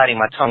time and biting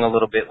my tongue a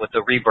little bit with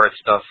the rebirth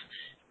stuff,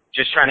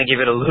 just trying to give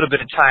it a little bit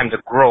of time to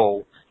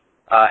grow.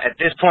 At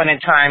this point in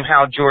time,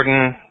 Hal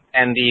Jordan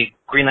and the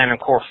Green Lantern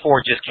Corps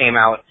 4 just came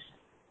out,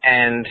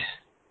 and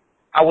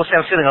I will say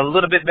I'm feeling a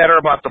little bit better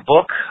about the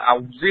book. I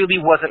really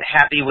wasn't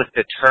happy with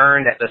the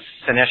turn that the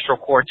Sinestro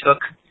Corps took,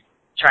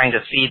 trying to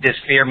feed this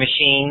fear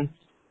machine.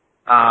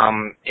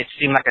 It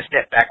seemed like a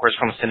step backwards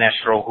from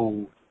Sinestro,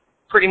 who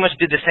pretty much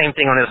did the same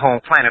thing on his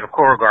home planet of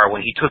Korrigar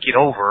when he took it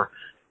over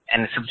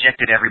and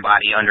subjected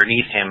everybody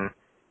underneath him.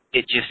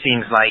 It just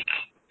seems like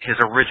his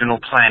original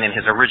plan in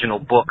his original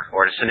book,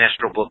 or the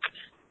Sinestro book,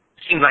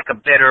 seemed like a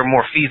better,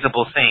 more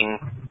feasible thing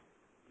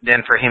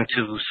than for him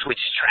to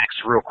switch tracks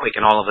real quick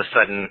and all of a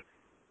sudden,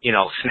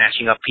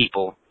 snatching up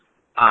people.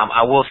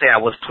 I will say I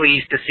was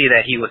pleased to see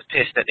that he was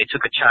pissed that they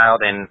took a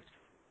child, and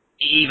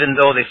even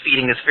though they're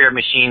feeding this fear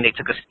machine,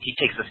 he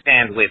takes a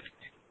stand with,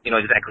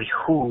 exactly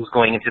who's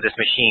going into this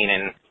machine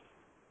and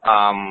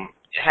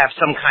have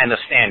some kind of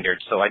standard.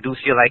 So I do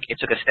feel like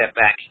it took a step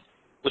back,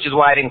 which is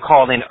why I didn't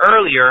call in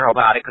earlier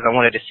about it, because I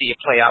wanted to see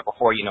it play out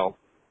before,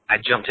 I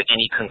jumped to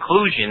any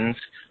conclusions.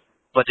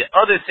 But the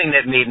other thing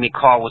that made me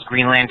call was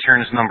Green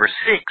Lanterns number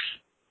 6,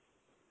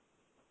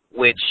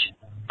 which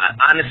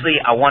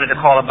honestly I wanted to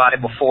call about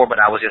it before, but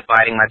I was just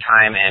biding my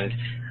time, and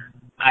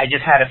I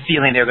just had a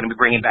feeling they were going to be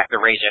bringing back the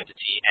Rage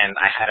Entity, and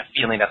I had a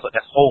feeling that's what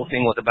this whole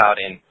thing was about.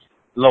 And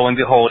lo and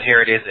behold,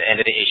 here it is, the end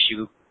of the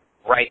issue,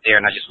 right there.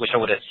 And I just wish I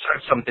would have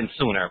started something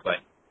sooner.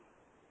 But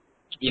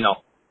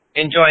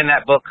enjoying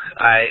that book.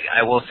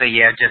 I will say,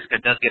 yeah, Jessica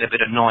does get a bit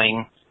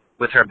annoying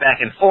with her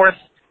back and forth.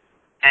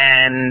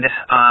 And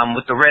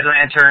with the Red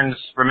Lanterns,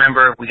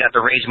 remember, we got the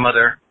Rage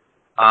Mother.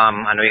 I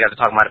know you guys were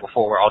talking about it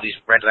before, where all these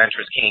Red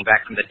Lanterns came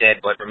back from the dead,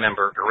 but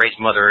remember, the Rage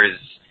Mother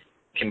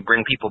can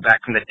bring people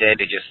back from the dead.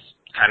 They just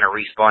kind of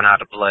respawn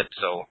out of blood,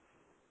 so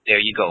there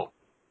you go.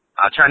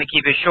 I'm trying to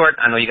keep it short.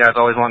 I know you guys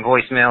always want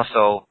voicemail,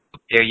 so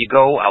there you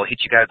go. I'll hit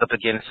you guys up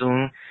again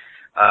soon.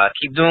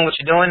 Keep doing what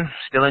you're doing.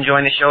 Still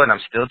enjoying the show, and I'm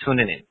still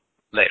tuning in.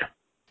 Later.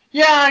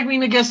 Yeah, I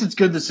mean, I guess it's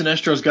good that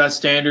Sinestro's got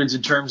standards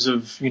in terms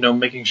of,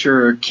 making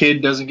sure a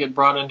kid doesn't get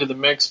brought into the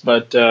mix,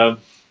 but,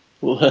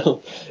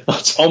 well,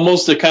 it's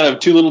almost a kind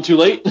of too little too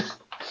late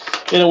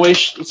in a way,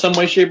 some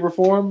way, shape, or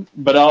form.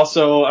 But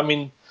also, I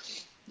mean,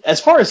 as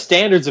far as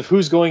standards of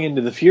who's going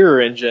into the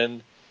Fuhrer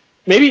engine,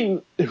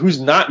 maybe who's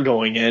not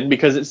going in,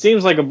 because it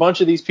seems like a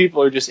bunch of these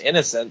people are just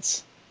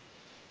innocents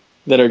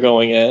that are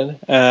going in.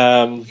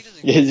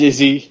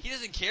 He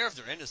doesn't care if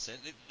they're innocent.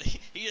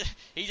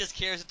 He just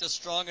cares that they're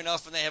strong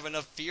enough and they have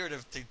enough fear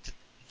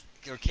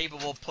they're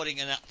capable of putting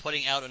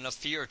out enough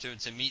fear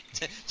to meet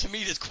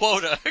his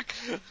quota.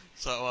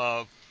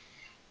 So,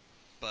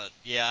 but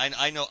yeah,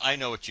 I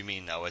know what you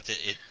mean though.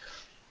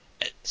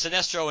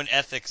 Sinestro and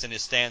ethics and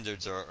his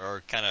standards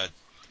are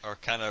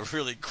kind of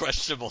really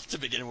questionable to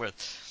begin with.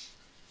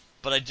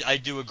 But I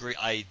do agree.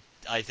 I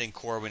think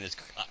Corwin is,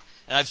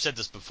 and I've said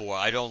this before.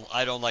 I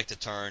don't like the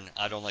turn.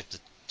 I don't like the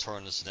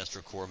turn the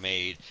Sinestro Corps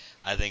made.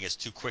 I think it's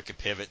too quick a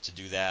pivot to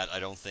do that. I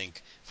don't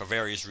think, for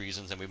various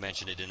reasons, and we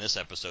mentioned it in this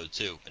episode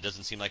too. It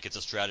doesn't seem like it's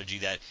a strategy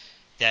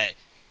that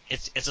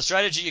it's a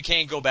strategy you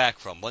can't go back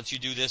from. Once you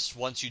do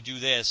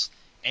this,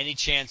 any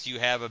chance you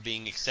have of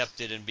being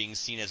accepted and being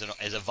seen as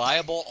a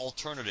viable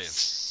alternative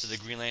to the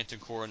Green Lantern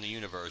Corps in the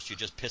universe, you're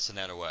just pissing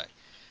that away.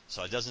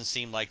 So it doesn't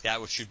seem like that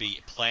should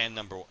be plan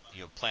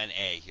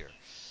A here.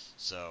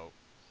 So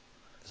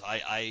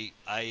I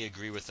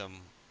agree with them,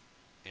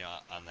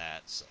 on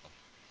that. So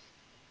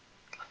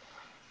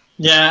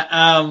yeah,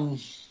 I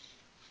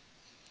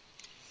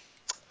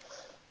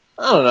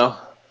don't know.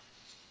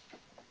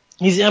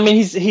 He's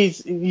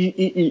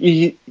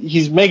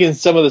making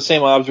some of the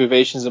same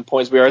observations and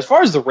points we are. As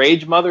far as the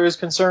Rage Mother is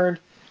concerned,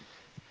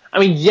 I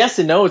mean, yes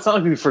and no. It's not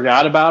like we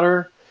forgot about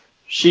her.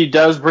 She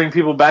does bring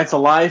people back to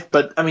life,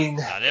 but I mean,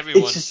 Not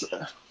everyone. it's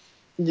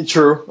just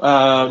true.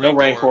 No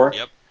Rancor.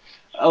 Yep.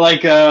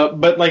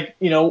 But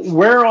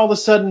where all of a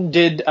sudden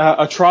did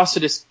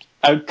Atrocitus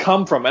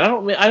come from? And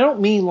I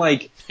don't mean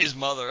like his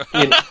mother.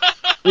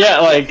 Yeah,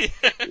 like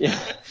yeah.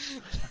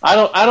 I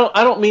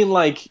don't mean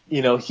like,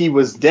 he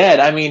was dead.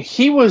 I mean,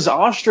 he was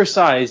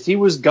ostracized. He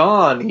was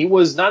gone. He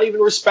was not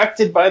even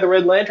respected by the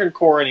Red Lantern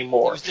Corps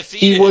anymore.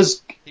 He was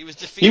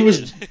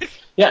defeated.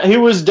 He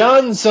was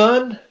done,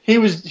 son. He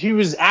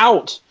was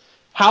out.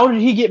 How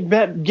did he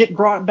get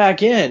brought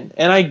back in?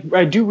 And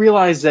I do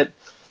realize that,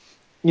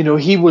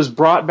 he was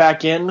brought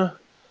back in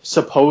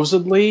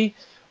supposedly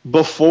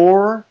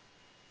before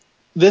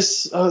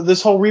this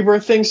whole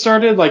rebirth thing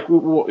started. Like, it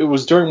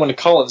was during one of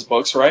Cullen's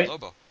books, right?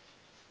 Lobo.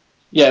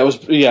 Yeah,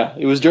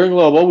 it was during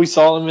Lobo. We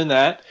saw him in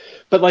that.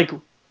 But like,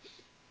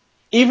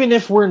 even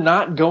if we're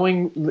not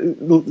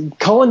going,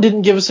 Cullen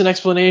didn't give us an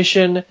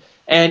explanation,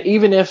 and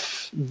even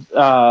if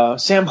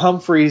Sam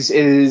Humphries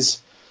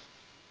is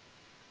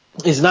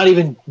not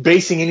even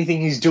basing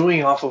anything he's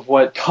doing off of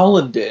what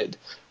Cullen did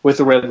with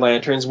the Red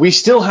Lanterns, we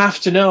still have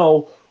to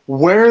know,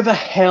 where the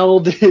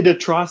hell did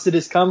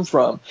Atrocitus come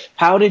from?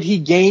 How did he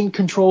gain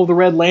control of the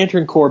Red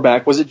Lantern Corps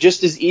back? Was it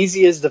just as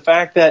easy as the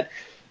fact that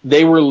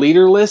they were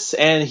leaderless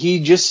and he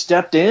just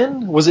stepped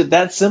in? Was it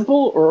that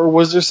simple, or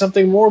was there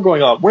something more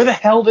going on? Where the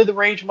hell did the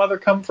Rage Mother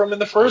come from in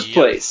the first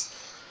place?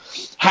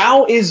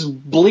 How is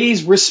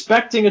Bleez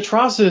respecting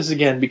Atrocitus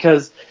again?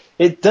 Because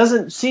it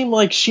doesn't seem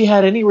like she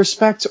had any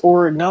respect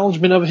or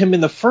acknowledgement of him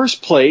in the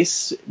first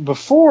place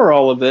before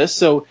all of this.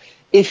 So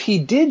if he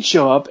did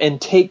show up and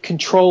take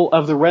control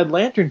of the Red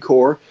Lantern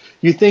Corps,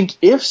 you think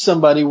if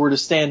somebody were to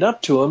stand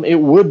up to him, it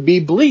would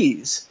be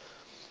Bleez.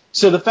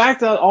 So the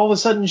fact that all of a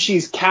sudden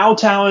she's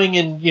kowtowing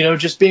and,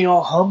 just being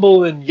all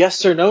humble and yes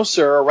sir, no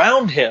sir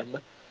around him,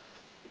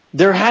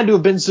 there had to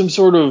have been some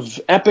sort of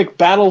epic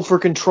battle for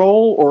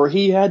control, or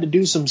he had to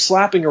do some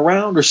slapping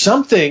around or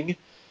something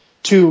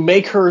to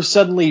make her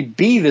suddenly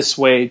be this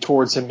way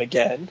towards him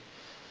again.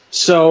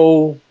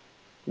 So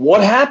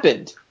what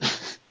happened?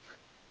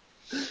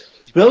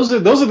 Those are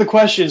the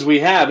questions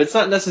we have. It's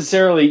not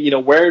necessarily,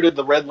 where did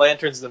the Red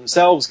Lanterns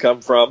themselves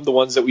come from, the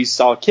ones that we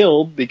saw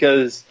killed,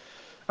 because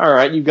all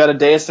right, you've got a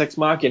Deus Ex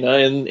Machina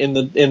in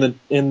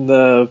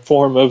the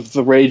form of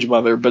the Rage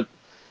Mother, but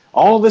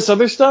all this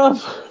other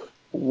stuff,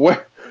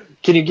 where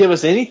can you give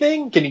us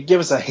anything? Can you give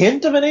us a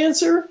hint of an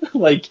answer?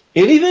 Like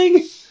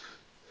anything?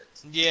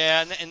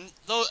 Yeah,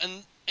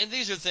 and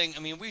these are things. I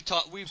mean,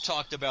 we've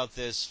talked about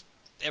this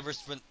ever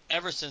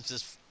since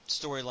this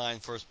storyline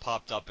first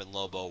popped up in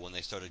Lobo, when they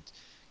started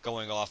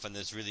going off on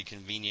this really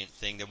convenient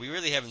thing that we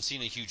really haven't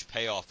seen a huge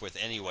payoff with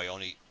anyway.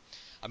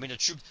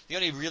 The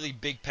only really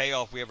big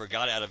payoff we ever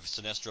got out of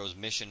Sinestro's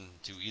mission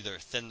to either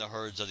thin the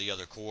herds of the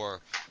other Corps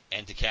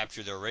and to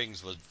capture their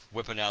rings was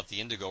whipping out the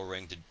Indigo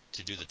Ring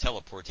to do the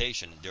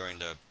teleportation during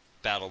the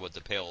battle with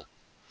the Pale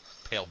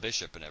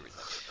Bishop and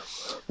everything.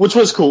 Which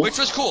was cool.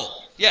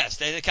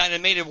 Yes, and it kind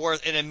of made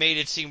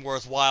it seem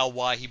worthwhile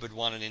why he would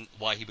want an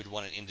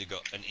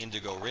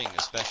Indigo Ring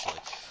especially.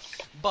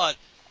 But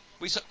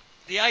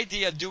the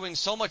idea of doing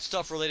so much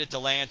stuff related to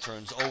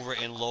lanterns over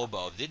in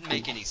Lobo didn't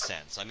make any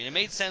sense. I mean, it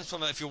made sense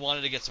if you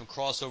wanted to get some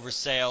crossover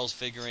sales,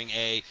 figuring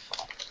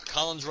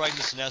Colin's writing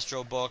the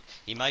Sinestro book,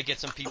 he might get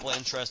some people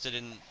interested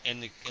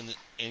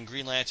in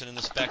Green Lantern and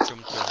the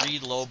Spectrum to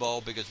read Lobo,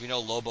 because we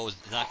know Lobo is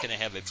not going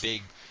to have a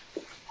big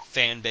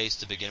fan base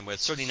to begin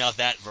with. Certainly not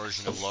that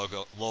version of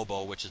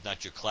Lobo, which is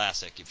not your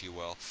classic, if you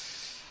will.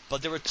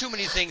 But there were too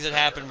many things that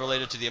happened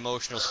related to the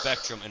emotional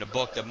spectrum in a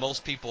book that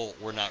most people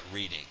were not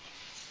reading.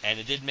 And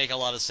it didn't make a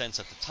lot of sense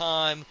at the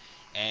time,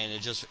 and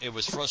it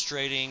was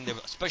frustrating,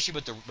 especially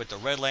with the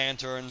Red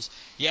Lanterns.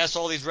 Yes,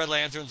 all these Red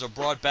Lanterns are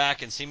brought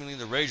back, and seemingly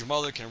the Rage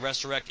Mother can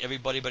resurrect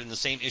everybody, but in the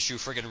same issue,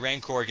 friggin'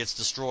 Rancor gets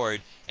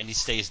destroyed and he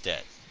stays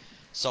dead.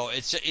 So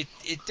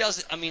it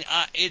doesn't. I mean,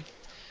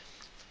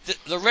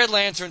 the Red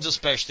Lanterns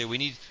especially, we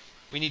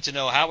need to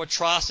know how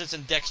Atrocitus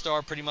and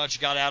Dexter pretty much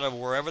got out of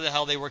wherever the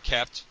hell they were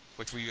kept,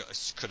 which we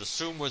could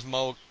assume was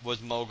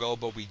Mogo,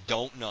 but we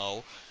don't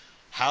know.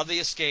 How they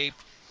escaped,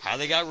 how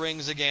they got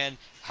rings again,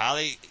 how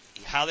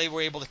they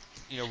were able to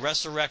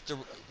resurrect the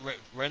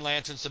Red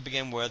Lanterns to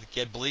begin with,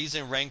 get Bleez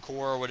and Rancor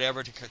or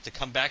whatever to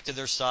come back to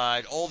their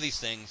side. All these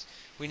things,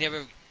 we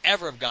never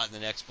ever have gotten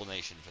an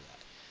explanation for that,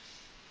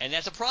 and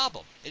that's a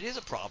problem. It is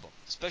a problem,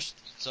 especially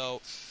so.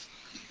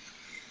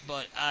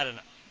 But I don't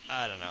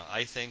know.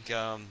 I think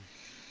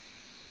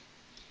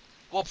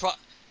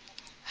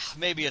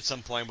maybe at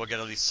some point we'll get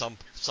at least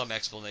some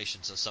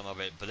explanations of some of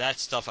it. But that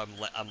stuff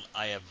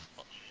I have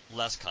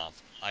less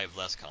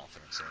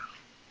confidence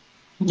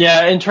in.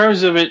 Yeah, in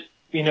terms of it,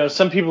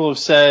 some people have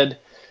said,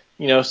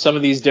 some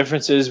of these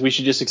differences we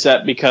should just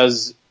accept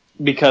because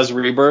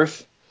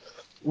Rebirth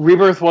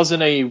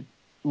wasn't a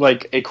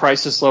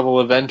crisis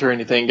level event or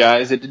anything,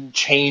 guys. It didn't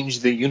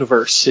change the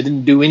universe. It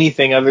didn't do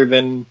anything other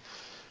than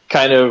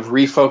kind of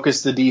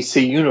refocus the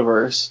DC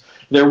universe.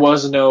 There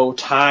was no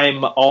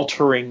time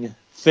altering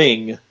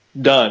thing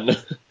done.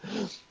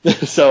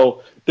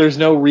 So there's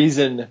no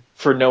reason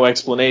for no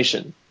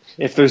explanation.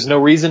 If there's no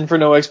reason for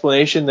no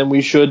explanation, then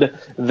we should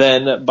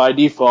then, by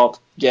default,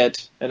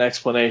 get an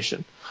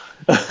explanation.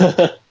 We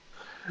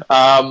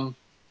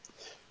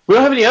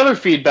don't have any other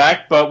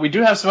feedback, but we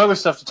do have some other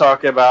stuff to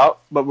talk about.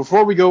 But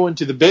before we go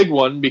into the big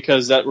one,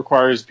 because that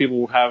requires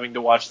people having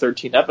to watch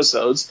 13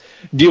 episodes,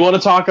 do you want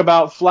to talk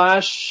about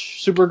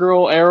Flash,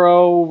 Supergirl,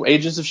 Arrow,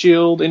 Agents of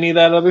S.H.I.E.L.D., any of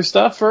that other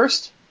stuff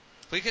first?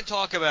 We can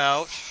talk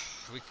about...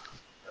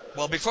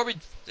 Well,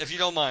 if you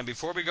don't mind,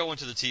 before we go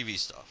into the TV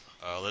stuff,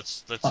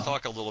 let's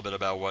talk a little bit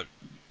about what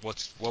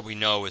we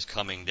know is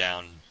coming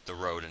down the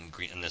road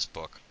in this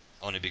book.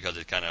 Only because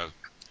it kind of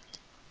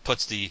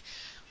puts the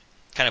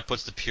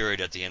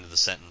period at the end of the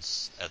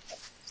sentence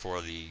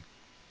for the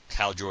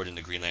Hal Jordan,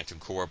 the Green Lantern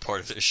Corps part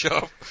of the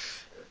show.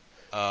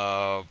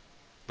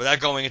 Without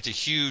going into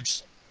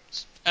huge...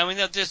 I mean,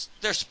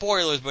 there's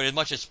spoilers, but as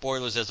much as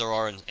spoilers as there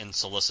are in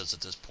solicits at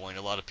this point.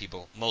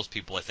 Most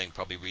people, I think,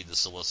 probably read the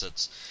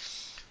solicits.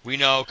 We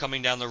know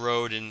coming down the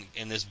road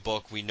in this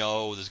book, we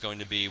know there's going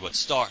to be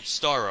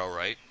Starro,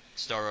 right?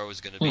 Starro is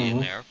going to be in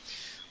there.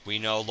 We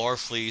know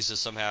Larfleeze is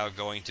somehow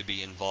going to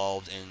be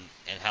involved in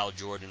Hal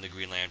Jordan, the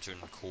Green Lantern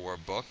Corps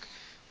book.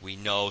 We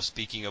know,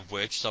 speaking of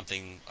which,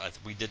 something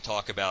we did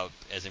talk about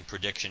as in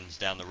predictions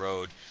down the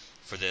road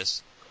for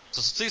this.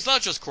 So see, it's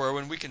not just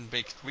Corwin. We can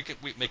make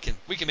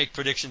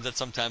predictions that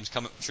sometimes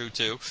come true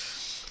too.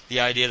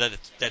 The idea that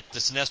the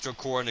Sinestro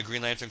Corps and the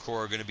Green Lantern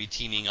Corps are going to be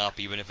teaming up,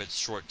 even if it's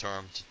short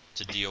term,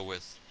 to deal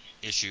with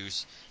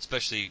issues,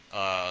 especially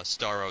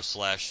Starro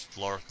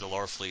 / the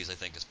Larfleeze, I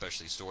think,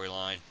 especially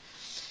storyline.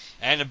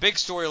 And a big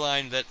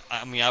storyline that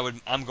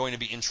I'm going to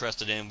be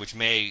interested in, which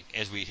may,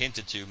 as we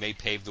hinted to, may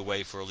pave the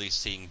way for at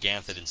least seeing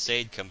Ganthet and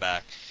Sade come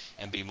back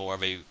and be more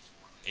of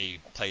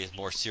play a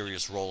more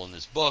serious role in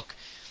this book,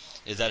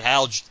 is that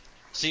Hal,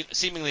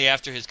 seemingly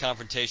after his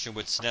confrontation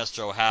with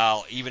Sinestro,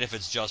 Hal, even if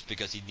it's just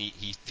because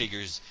he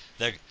figures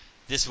that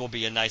this will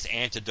be a nice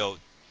antidote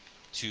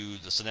to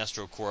the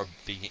Sinestro Corps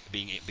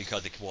being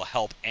because it will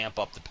help amp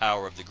up the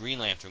power of the Green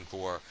Lantern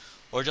Corps,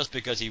 or just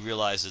because he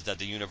realizes that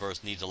the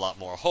universe needs a lot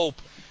more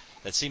hope,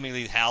 that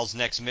seemingly Hal's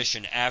next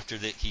mission after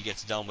that he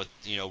gets done with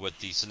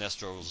the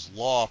Sinestro's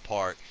law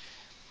part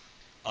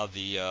of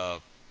the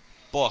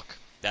book,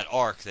 that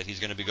arc, that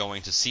he's going to be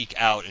going to seek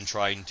out and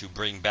trying to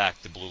bring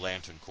back the Blue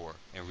Lantern Corps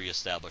and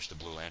reestablish the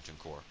Blue Lantern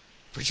Corps,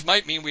 which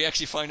might mean we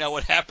actually find out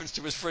what happened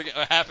to his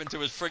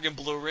friggin'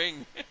 blue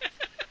ring.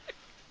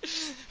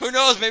 Who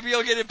knows? Maybe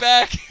he'll get it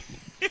back.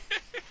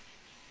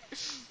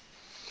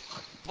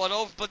 But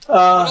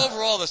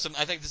overall,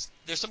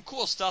 there's some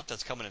cool stuff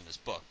that's coming in this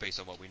book based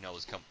on what we know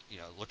is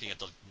looking at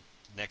the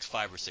next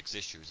 5 or 6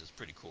 issues is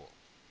pretty cool.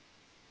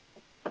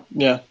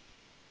 Yeah,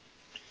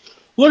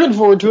 looking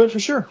forward to it for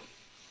sure.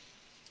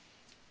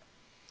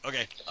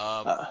 Okay,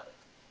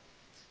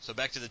 so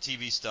back to the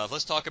TV stuff.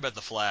 Let's talk about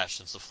the Flash,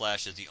 since the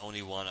Flash is the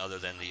only one other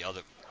than the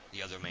other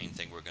main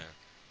thing we're gonna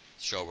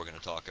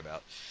talk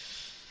about.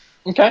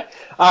 Okay.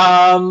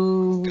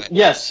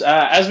 Yes,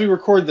 as we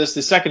record this,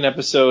 the second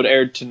episode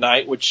aired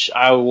tonight, which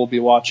I will be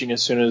watching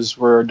as soon as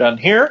we're done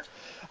here.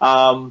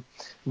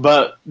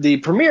 But the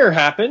premiere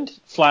happened.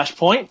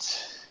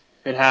 Flashpoint.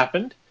 It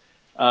happened.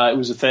 It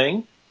was a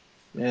thing,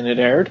 and it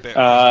aired.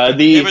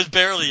 It was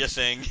barely a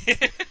thing.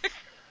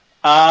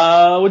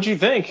 What'd you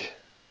think?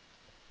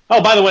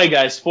 Oh, by the way,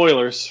 guys,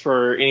 spoilers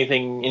for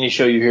any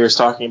show you hear us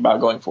talking about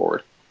going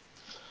forward.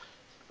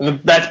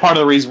 And that's part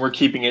of the reason we're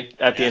keeping it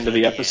at the end of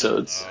the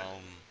episodes.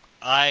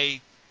 I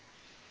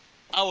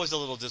was a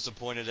little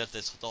disappointed at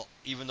this,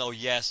 even though,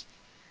 yes,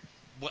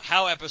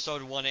 how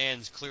episode 1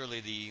 ends,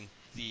 clearly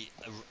the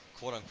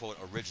quote-unquote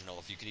original,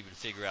 if you can even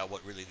figure out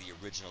what really the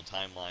original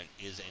timeline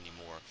is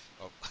anymore,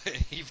 or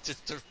even to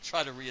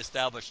try to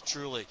reestablish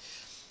truly.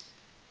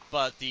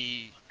 But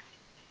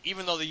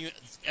even though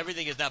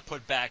everything is not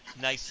put back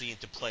nicely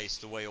into place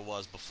the way it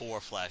was before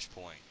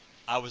Flashpoint,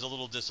 I was a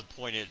little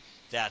disappointed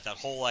that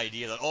whole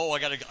idea that,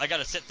 I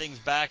gotta set things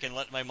back and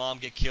let my mom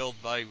get killed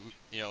by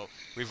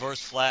Reverse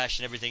Flash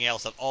and everything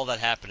else, that all that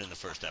happened in the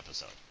first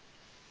episode.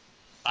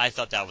 I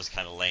thought that was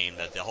kind of lame,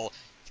 that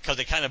because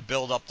they kind of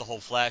build up the whole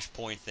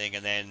Flashpoint thing,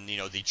 and then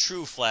the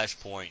true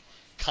Flashpoint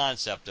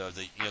concept of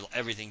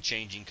everything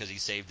changing because he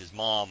saved his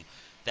mom,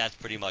 that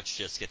pretty much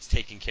just gets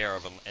taken care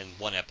of in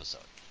one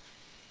episode.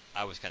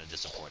 I was kind of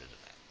disappointed in that.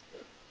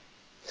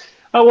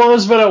 I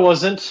was, but I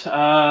wasn't.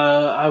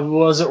 I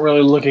wasn't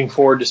really looking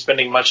forward to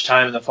spending much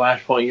time in the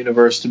Flashpoint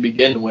universe to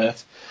begin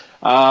with.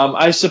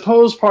 I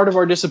suppose part of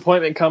our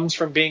disappointment comes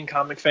from being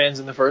comic fans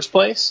in the first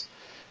place.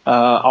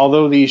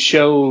 Although these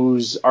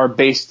shows are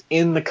based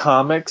in the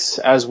comics,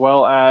 as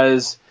well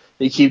as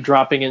they keep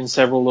dropping in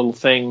several little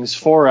things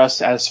for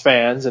us as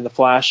fans, and the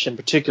Flash in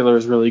particular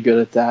is really good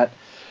at that.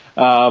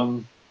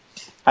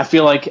 I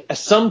feel like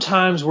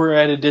sometimes we're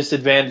at a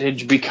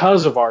disadvantage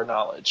because of our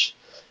knowledge.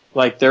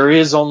 Like, there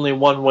is only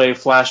one way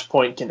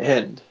Flashpoint can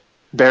end.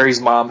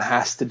 Barry's mom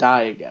has to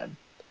die again.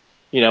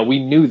 We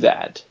knew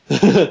that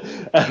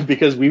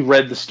because we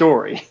read the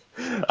story.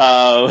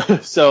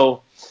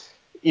 So,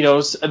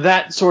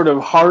 that sort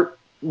of heart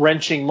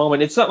wrenching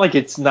moment. It's not like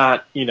it's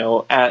not,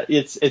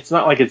 it's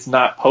not like it's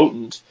not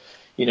potent.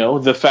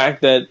 The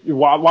fact that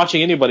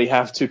watching anybody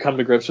have to come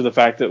to grips with the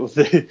fact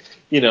that,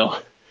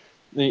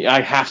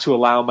 I have to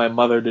allow my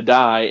mother to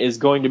die is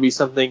going to be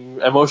something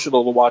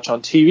emotional to watch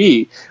on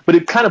TV, but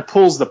it kind of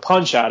pulls the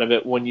punch out of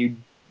it when you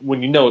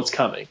know it's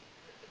coming.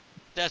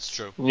 That's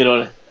true.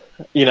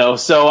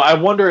 So I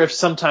wonder if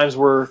sometimes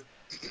we're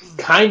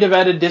kind of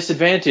at a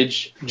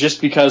disadvantage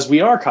just because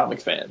we are comic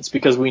fans,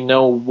 because we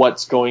know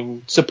what's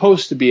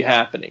supposed to be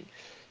happening.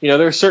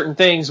 There are certain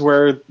things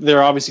where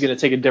they're obviously going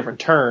to take a different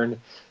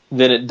turn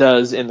than it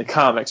does in the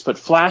comics, but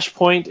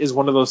Flashpoint is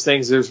one of those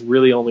things. There's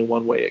really only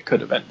one way it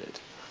could have ended.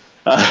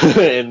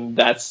 And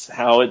that's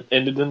how it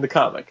ended in the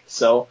comic.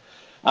 So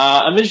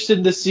I'm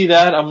interested to see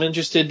that. I'm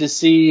interested to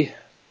see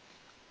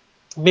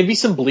maybe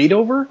some bleed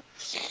over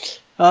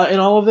in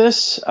all of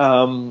this.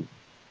 Now,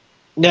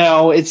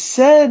 it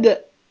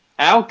said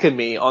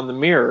alchemy on the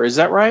mirror. Is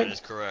that right? That is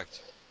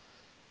correct.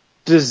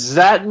 Does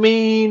that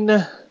mean...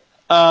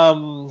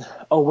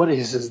 what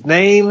is his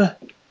name?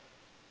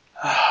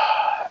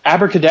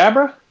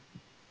 Abracadabra?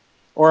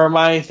 Or am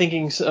I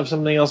thinking of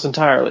something else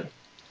entirely?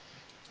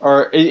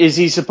 Or is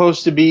he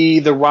supposed to be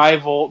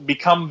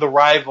become the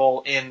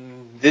rival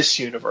in this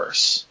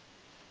universe?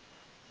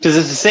 Because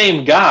it's the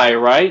same guy,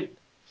 right?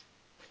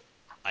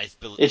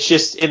 It's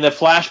just in the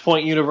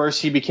Flashpoint universe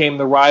he became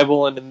the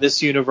rival, and in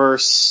this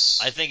universe...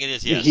 I think it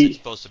is, yes. It's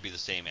supposed to be the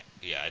same.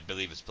 Yeah, I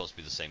believe it's supposed to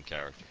be the same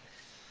character.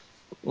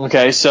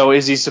 Okay, so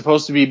is he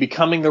supposed to be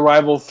becoming the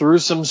rival through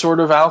some sort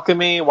of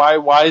alchemy?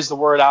 Why is the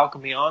word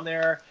alchemy on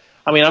there?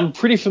 I mean, I'm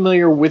pretty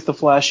familiar with the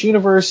Flash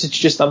universe. It's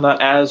just I'm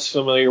not as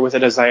familiar with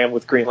it as I am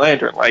with Green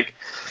Lantern. Like,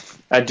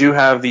 I do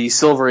have the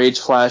Silver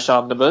Age Flash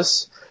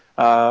Omnibus,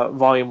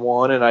 Volume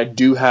 1, and I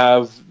do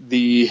have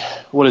the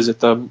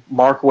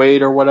Mark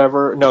Waid or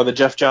whatever? No, the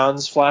Jeff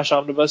Johns Flash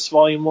Omnibus,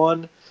 Volume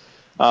 1.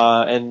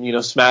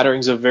 And,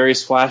 smatterings of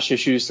various Flash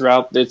issues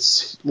throughout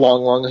its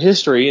long, long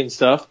history and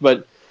stuff.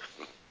 But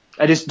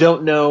I just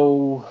don't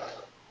know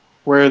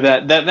where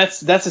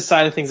that's a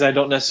side of things I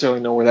don't necessarily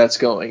know where that's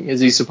going.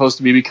 Is he supposed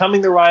to be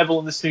becoming the rival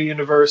in this new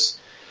universe,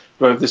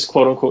 or this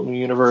quote-unquote new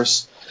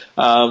universe?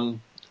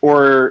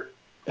 Or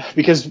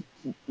because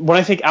when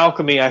I think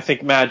alchemy, I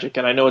think magic,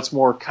 and I know it's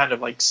more kind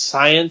of like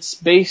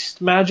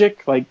science-based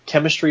magic, like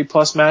chemistry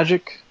plus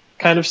magic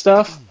kind of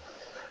stuff.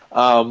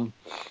 And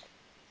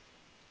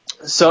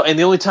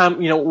the only time,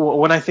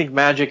 when I think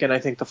magic and I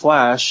think the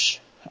Flash,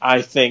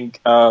 I think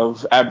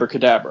of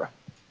Abracadabra.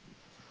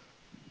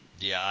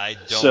 Yeah, I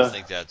don't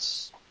think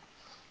that's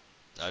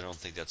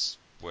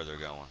where they're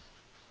going.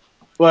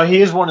 Well,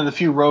 he is one of the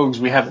few rogues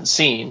we haven't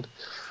seen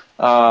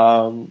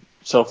so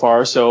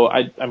far. So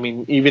I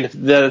mean, even if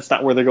that's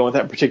not where they're going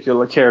with that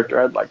particular character,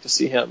 I'd like to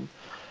see him.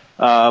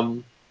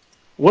 What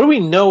do we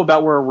know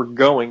about where we're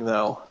going,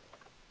 though?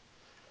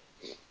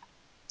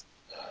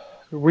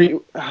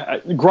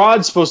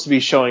 Grodd's supposed to be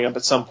showing up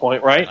at some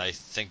point, right? I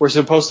think we're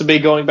supposed to be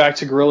going back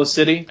to Gorilla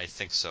City. I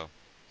think so.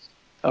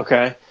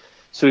 Okay,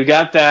 so we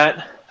got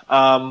that.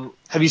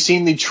 Have you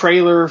seen the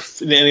trailer?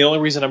 And the only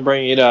reason I'm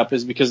bringing it up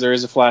is because there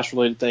is a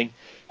Flash-related thing.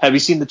 Have you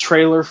seen the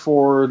trailer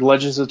for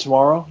Legends of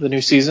Tomorrow, the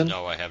new season?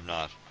 No, I have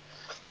not.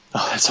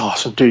 Oh, that's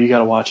awesome, dude. You got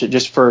to watch it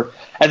just for,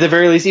 at the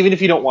very least, even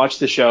if you don't watch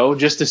the show,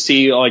 just to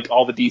see like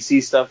all the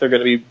DC stuff they're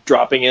going to be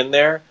dropping in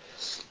there.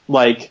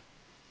 Like,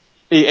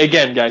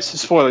 again, guys,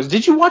 spoilers.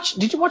 Did you watch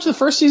the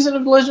first season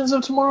of Legends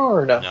of Tomorrow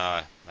or no? No,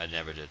 I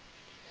never did.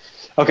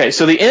 Okay,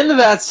 so the end of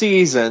that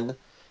season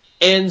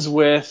ends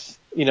with,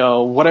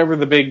 whatever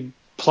the big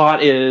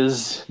plot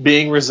is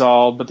being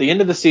resolved, but the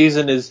end of the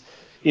season is,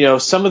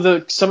 some of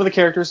the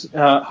characters,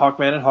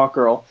 Hawkman and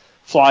Hawkgirl,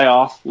 fly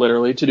off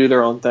literally to do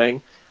their own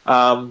thing,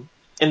 and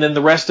then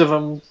the rest of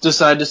them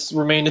decide to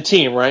remain a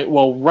team, right?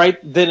 Well, right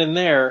then and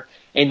there,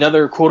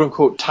 another quote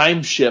unquote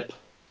time ship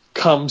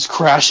comes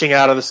crashing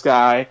out of the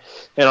sky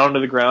and onto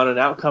the ground, and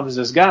out comes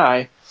this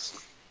guy,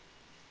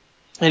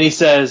 and he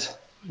says,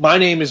 "My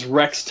name is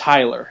Rex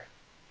Tyler,"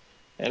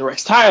 and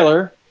Rex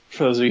Tyler,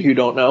 for those of you who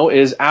don't know,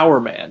 is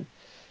Hourman.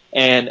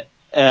 And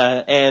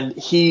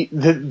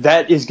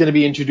that is going to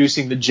be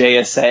introducing the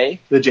JSA.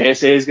 The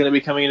JSA is going to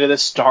be coming into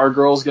this.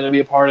 Stargirl is going to be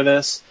a part of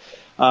this.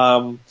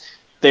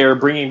 They're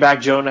bringing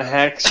back Jonah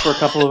Hex for a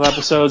couple of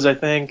episodes, I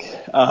think.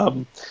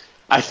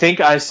 I think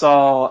I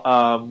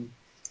saw,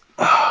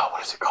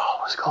 what is it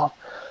called?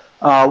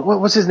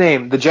 What's his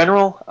name? The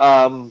General?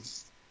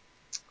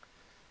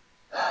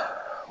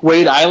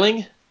 Wade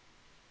Eiling?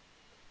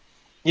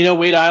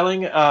 Wade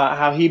Eiling,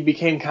 how he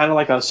became kind of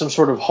like some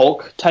sort of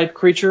Hulk type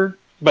creature,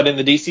 but in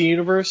the DC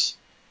universe?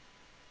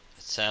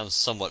 It sounds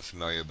somewhat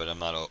familiar, but I'm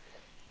not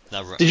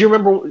Did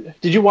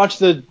you watch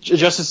the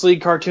Justice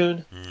League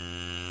cartoon?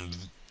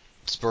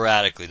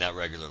 Sporadically, not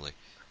regularly.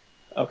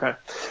 Okay.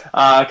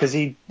 Because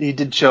he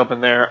did show up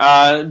in there.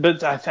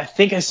 But I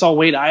think I saw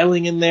Wade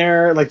Eiling in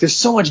there. Like, there's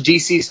so much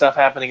DC stuff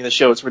happening in the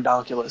show, it's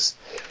ridiculous.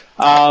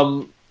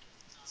 But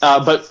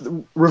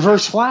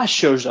Reverse Flash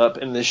shows up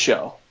in this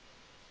show.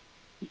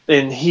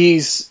 And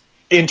he's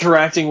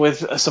interacting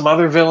with some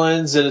other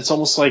villains, and it's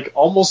almost like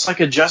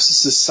a Justice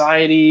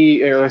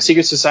Society or a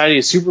Secret Society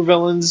of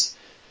supervillains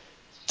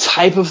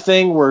type of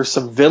thing where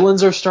some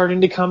villains are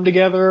starting to come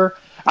together.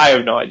 I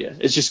have no idea.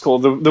 It's just cool.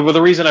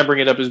 The reason I bring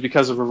it up is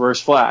because of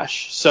Reverse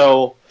Flash.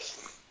 So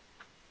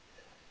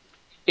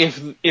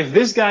if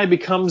this guy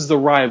becomes the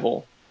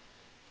rival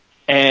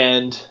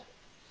and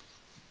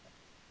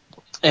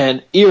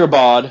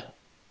Earbod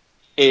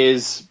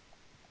is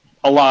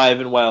alive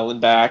and well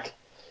and back,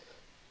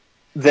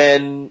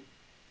 then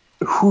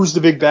who's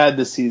the big bad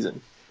this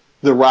season?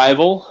 The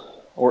rival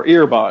or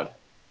Earbod?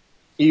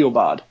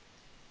 Eobard,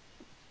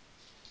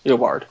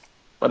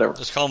 whatever.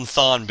 Just call him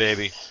Thawne,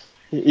 baby.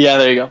 Yeah,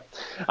 there you go.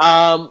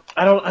 I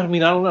don't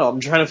know. I'm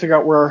trying to figure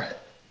out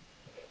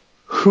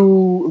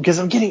because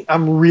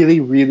I'm really,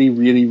 really,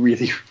 really,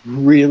 really,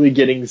 really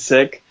getting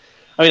sick.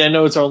 I mean, I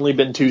know it's only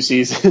been 2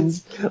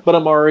 seasons, but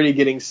I'm already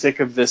getting sick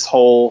of this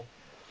whole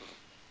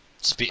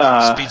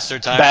speedster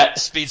time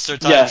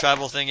yeah.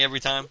 travel thing every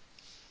time.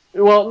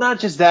 Well, not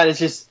just that. It's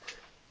just,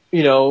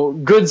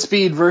 good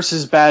speed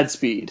versus bad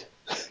speed.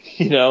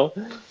 You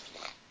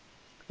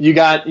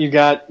got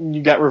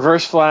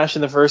Reverse Flash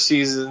in the first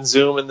season,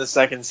 Zoom in the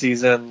second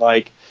season,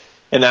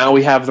 and now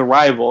we have the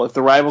rival. If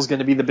the rival's going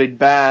to be the big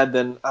bad,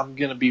 then I'm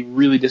going to be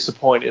really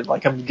disappointed.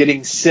 I'm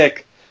getting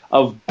sick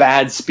of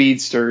bad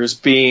speedsters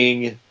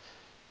being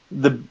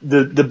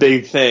the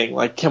big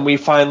thing. Can we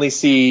finally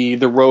see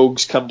the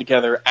rogues come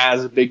together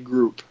as a big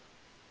group?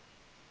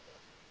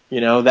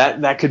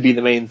 That could be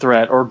the main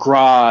threat, or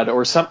Grodd,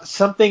 or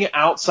something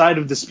outside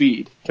of the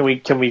speed. Can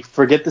we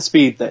forget the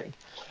speed thing?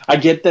 I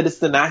get that it's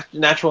the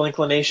natural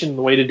inclination,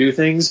 the way to do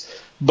things,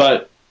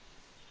 but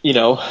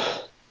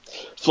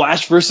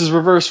Flash versus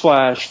Reverse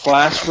Flash,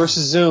 Flash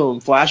versus Zoom,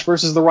 Flash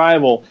versus the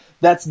rival.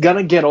 That's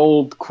gonna get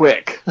old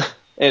quick,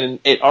 and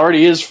it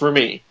already is for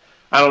me.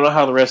 I don't know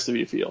how the rest of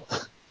you feel.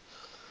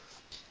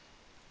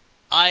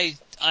 I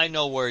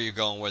know where you're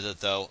going with it,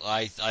 though.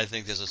 I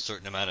think there's a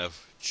certain amount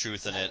of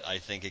truth in it. I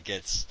think it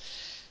gets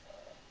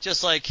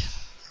just like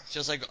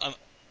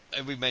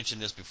and we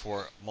mentioned this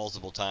before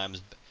multiple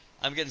times.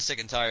 I'm getting sick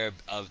and tired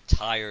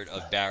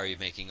of Barry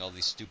making all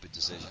these stupid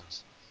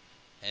decisions.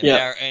 And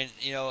Yeah.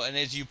 and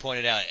as you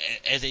pointed out,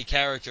 as a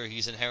character,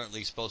 he's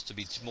inherently supposed to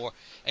be more.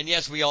 And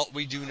yes,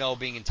 we do know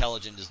being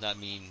intelligent does not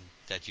mean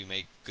that you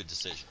make good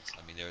decisions.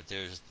 I mean,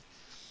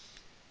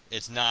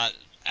 it's not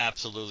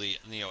absolutely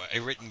a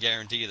written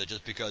guarantee that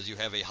just because you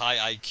have a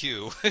high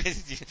IQ,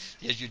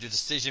 your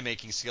decision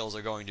making skills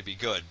are going to be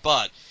good.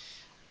 But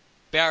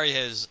Barry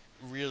has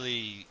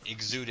really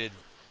exuded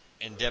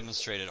and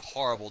demonstrated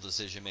horrible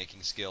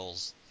decision-making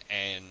skills,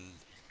 and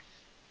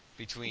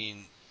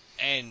being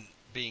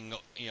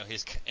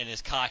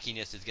his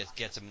cockiness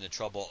gets him into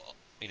trouble.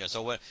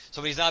 So when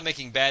he's not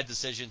making bad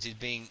decisions, he's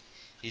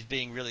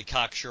being really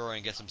cocksure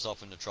and gets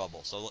himself into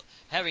trouble. So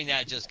having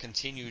that just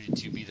continue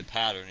to be the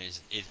pattern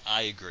is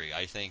I agree.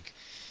 I think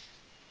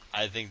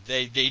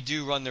they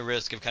do run the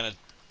risk of kind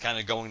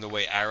of going the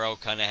way Arrow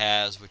kind of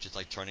has, which is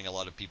turning a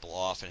lot of people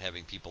off and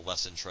having people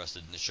less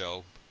interested in the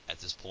show at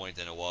this point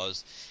than it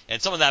was.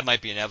 And some of that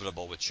might be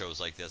inevitable with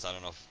shows like this. I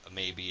don't know if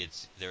maybe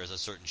there is a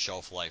certain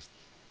shelf life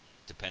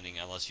depending,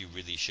 unless you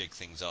really shake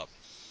things up.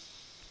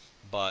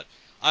 But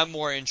I'm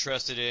more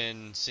interested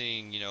in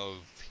seeing,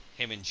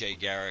 him and Jay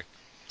Garrick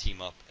team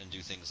up and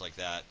do things like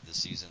that this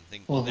season.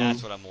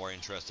 That's what I'm more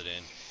interested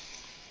in.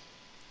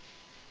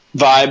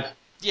 Vibe.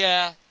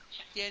 Yeah,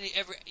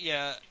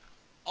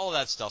 all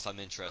that stuff I'm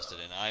interested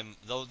in.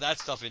 That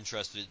stuff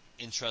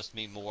interests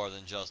me more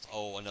than just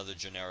another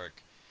generic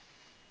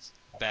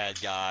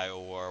bad guy,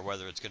 or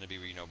whether it's going to be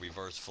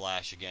Reverse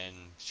Flash again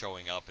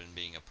showing up and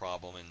being a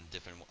problem and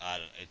different.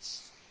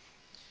 It's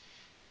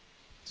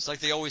like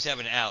they always have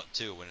an out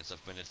too when it's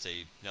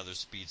another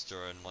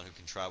speedster and one who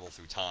can travel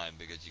through time,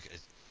 because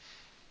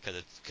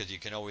you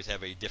can always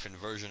have a different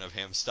version of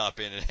him stop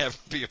in and have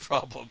be a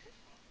problem.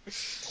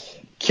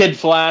 Kid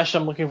Flash,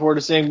 I'm looking forward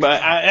to seeing,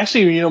 but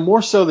actually,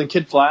 more so than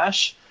Kid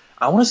Flash,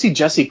 I want to see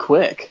Jessie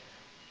Quick.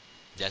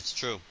 That's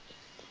true.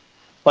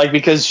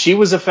 Because she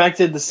was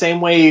affected the same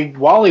way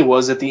Wally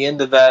was at the end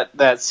of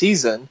that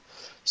season.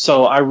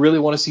 So I really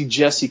want to see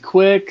Jessie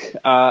Quick.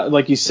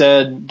 Like you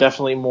said,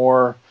 definitely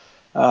more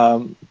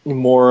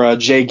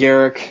Jay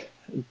Garrick,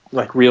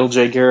 real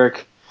Jay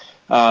Garrick.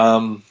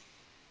 I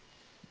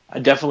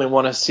definitely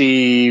want to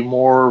see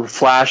more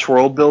Flash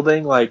world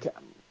building.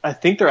 I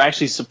think they're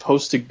actually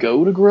supposed to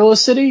go to Gorilla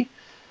City,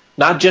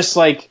 not just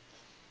fight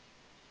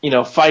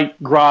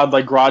Grodd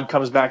Grodd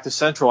comes back to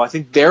Central. I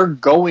think they're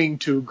going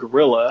to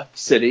Gorilla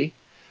City,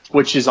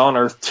 which is on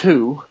Earth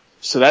 2.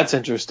 So that's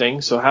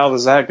interesting. So how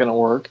is that going to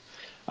work?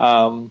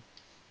 Vibe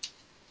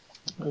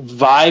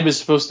is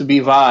supposed to be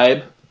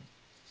Vibe.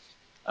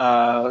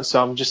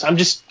 So I'm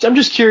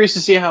just curious to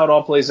see how it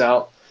all plays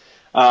out.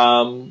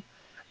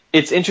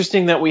 It's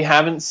interesting that we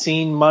haven't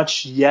seen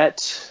much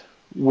yet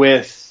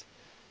with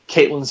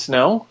Caitlin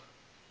Snow.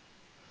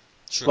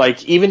 Sure.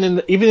 Even in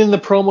the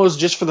promos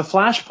just for the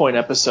Flashpoint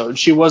episode,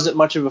 she wasn't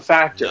much of a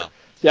factor.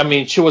 No. I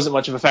mean, she wasn't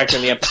much of a factor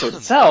in the episode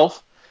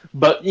itself,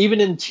 But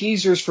even in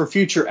teasers for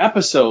future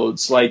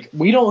episodes, like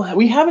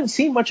we haven't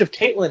seen much of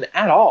Caitlyn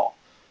at all.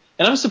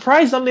 And I'm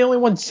surprised I'm the only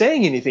one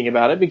saying anything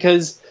about it,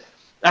 because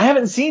I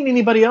haven't seen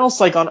anybody else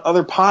like on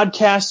other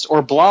podcasts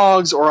or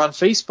blogs or on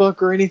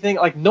Facebook or anything.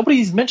 Like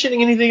nobody's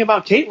mentioning anything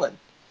about Caitlyn.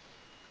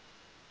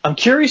 I'm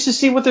curious to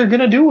see what they're going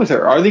to do with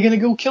her. Are they going to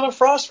go Killer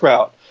Frost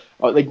route?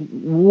 Like,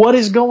 what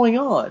is going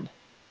on?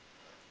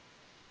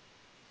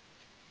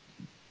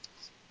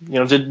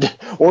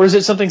 Or is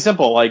it something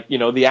simple like,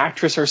 the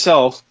actress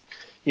herself,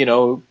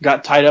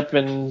 got tied up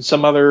in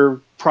some other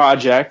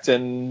project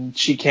and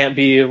she can't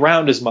be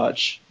around as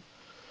much?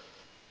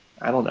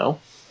 I don't know.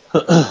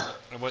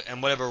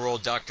 And whatever role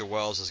Dr.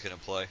 Wells is going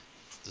to play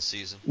this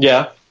season.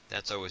 Yeah,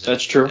 that's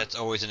true. That's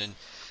always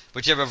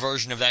whichever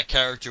version of that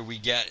character we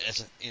get,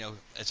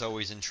 it's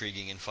always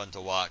intriguing and fun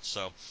to watch.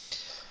 So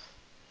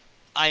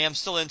I am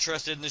still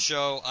interested in the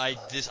show. I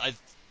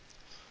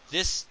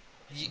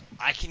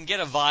can get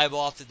a vibe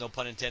off it, no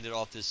pun intended,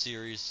 off this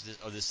series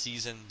or this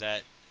season,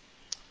 that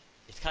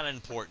it's kind of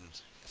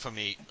important for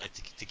me, like,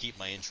 to keep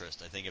my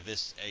interest. I think if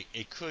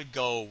it could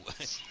go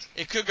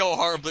it could go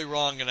horribly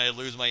wrong and I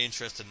lose my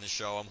interest in the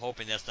show. I'm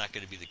hoping that's not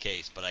going to be the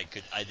case, but I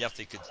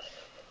definitely could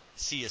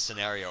see a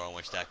scenario in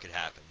which that could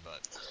happen. But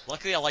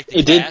luckily I like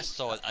the cast,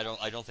 so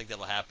I don't think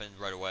that'll happen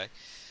right away.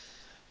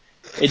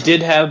 It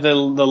did have the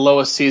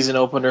lowest season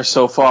opener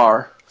so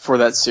far for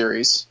that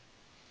series.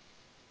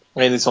 I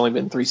mean, it's only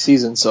been 3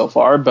 seasons so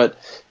far, but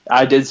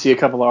I did see a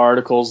couple of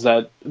articles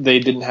that they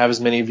didn't have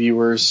as many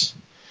viewers,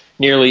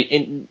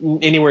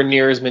 anywhere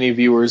near as many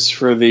viewers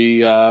for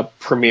the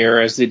premiere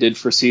as they did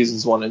for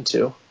seasons 1 and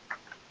 2.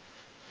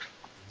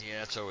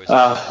 Yeah, it's always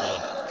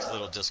a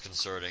little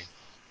disconcerting.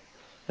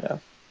 Yeah.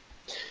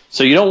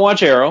 So you don't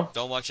watch Arrow.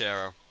 Don't watch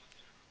Arrow.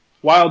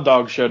 Wild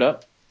Dog showed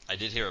up. I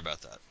did hear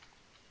about that.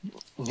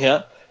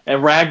 Yeah,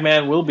 and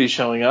Ragman will be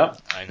showing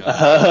up. I know.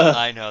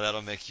 I know,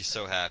 that'll make you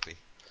so happy.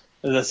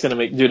 That's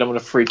gonna I'm gonna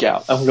freak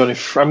out. I'm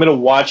gonna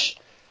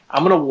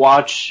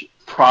watch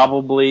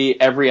probably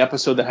every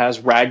episode that has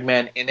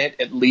Ragman in it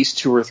at least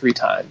 2 or 3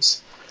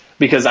 times,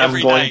 because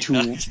I'm going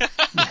to.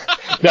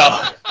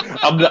 No,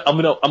 I'm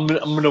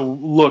gonna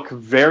look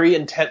very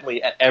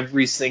intently at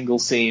every single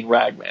scene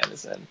Ragman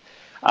is in.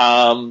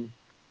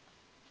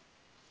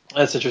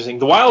 That's interesting.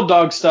 The Wild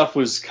Dog stuff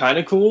was kind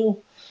of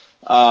cool.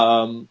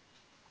 I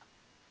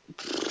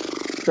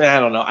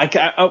don't know.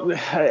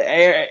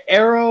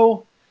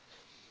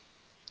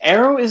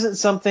 Arrow isn't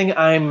something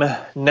I'm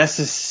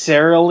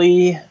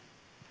necessarily.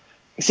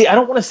 See, I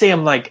don't want to say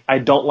I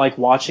don't like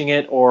watching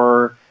it,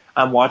 or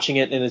I'm watching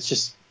it and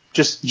it's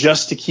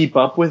just to keep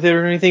up with it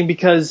or anything,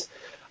 because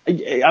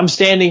I'm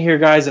standing here,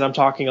 guys, and I'm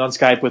talking on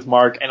Skype with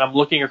Mark, and I'm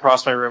looking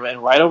across my room,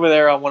 and right over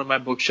there on one of my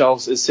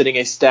bookshelves is sitting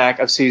a stack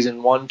of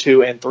season 1,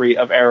 2, and 3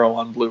 of Arrow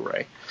on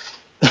Blu-ray.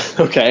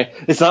 Okay?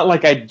 It's not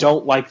like I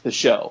don't like the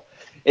show.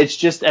 It's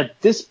just at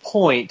this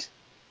point,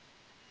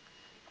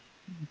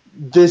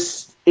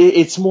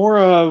 it's more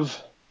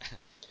of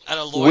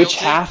which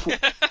half.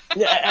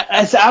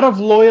 It's out of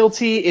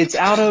loyalty. It's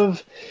out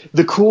of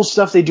the cool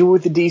stuff they do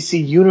with the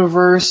DC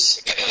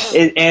universe,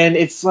 and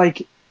it's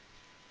like,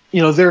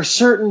 there are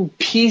certain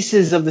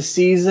pieces of the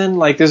season.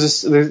 Like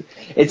it's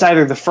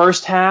either the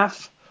first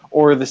half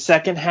or the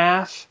second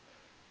half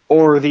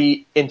or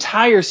the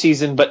entire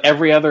season, but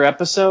every other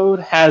episode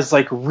has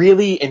like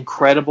really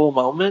incredible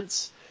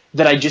moments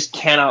that I just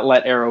cannot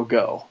let Arrow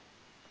go.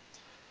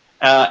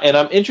 And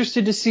I'm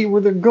interested to see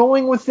where they're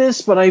going with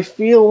this, but I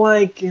feel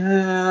like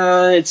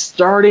it's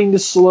starting to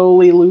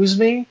slowly lose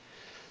me.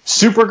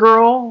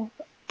 Supergirl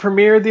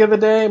premiered the other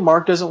day.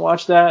 Mark doesn't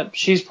watch that.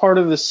 She's part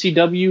of the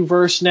CW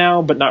verse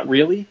now, but not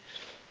really.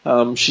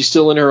 She's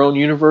still in her own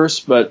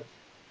universe, but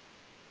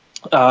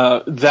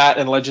that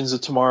and Legends of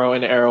Tomorrow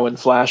and Arrow and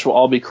Flash will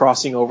all be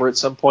crossing over at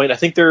some point. I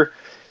think they're...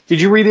 Did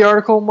you read the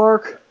article,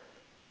 Mark?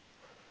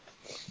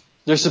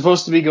 They're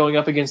supposed to be going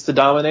up against the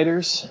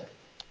Dominators.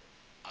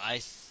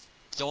 I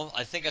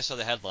think I saw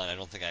the headline. I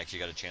don't think I actually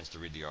got a chance to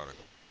read the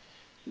article.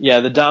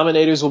 Yeah, the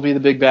Dominators will be the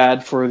big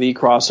bad for the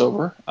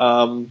crossover,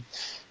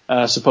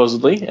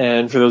 supposedly.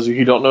 And for those of you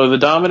who don't know who the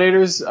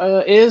Dominators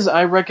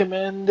I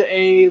recommend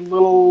a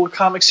little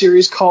comic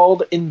series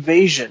called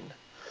Invasion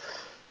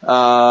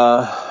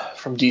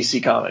from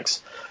DC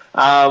Comics.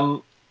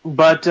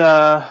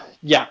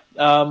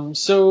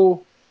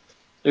 So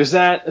there's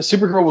that. There's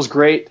Supergirl was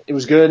great. It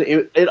was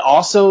good. It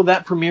also,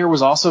 that premiere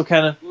was also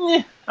kind of,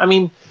 I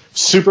mean,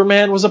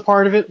 Superman was a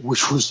part of it,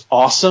 which was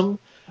awesome.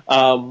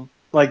 There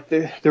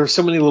were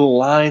so many little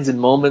lines and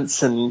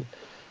moments and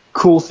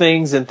cool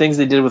things and things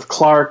they did with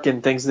Clark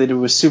and things they did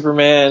with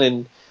Superman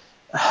and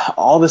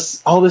all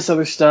this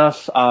other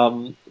stuff.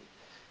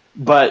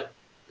 But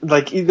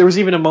like, there was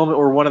even a moment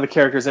where one of the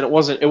characters, and it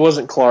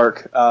wasn't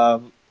Clark,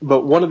 but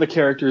one of the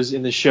characters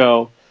in the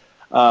show,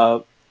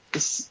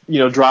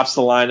 drops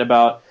the line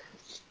about,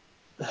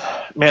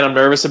 man, I'm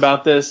nervous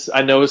about this.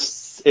 I know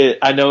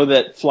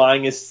that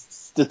flying is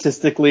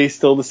statistically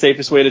still the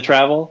safest way to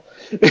travel.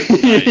 So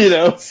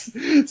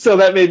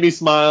that made me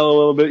smile a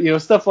little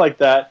bit, stuff like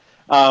that.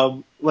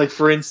 Like,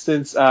 for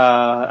instance,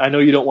 I know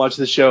you don't watch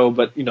the show,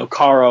 but,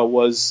 Kara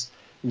was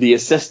the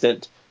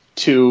assistant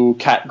to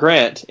Cat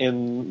Grant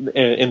in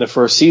the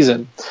first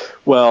season.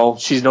 Well,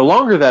 she's no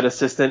longer that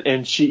assistant,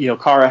 and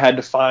Kara had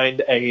to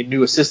find a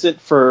new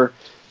assistant for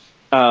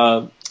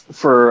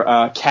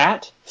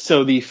Cat.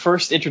 So the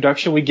first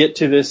introduction we get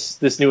to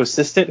this new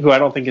assistant, who I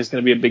don't think is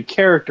going to be a big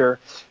character,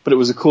 but it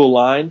was a cool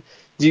line.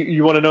 Do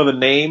you want to know the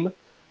name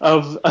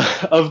of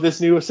of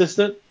this new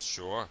assistant?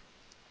 Sure.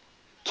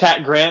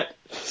 Cat Grant.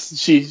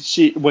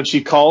 She when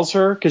she calls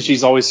her, because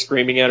she's always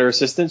screaming at her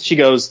assistant, she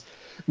goes,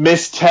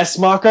 "Miss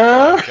Tessmacher."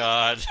 Oh,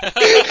 God.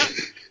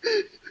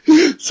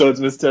 So it's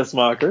Miss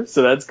Tessmacher,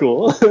 so that's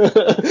cool.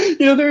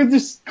 There are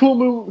just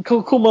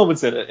cool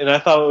moments in it, and I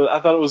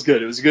thought it was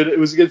good. It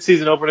was a good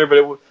season opener,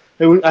 but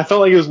I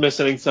felt like it was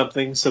missing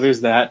something. So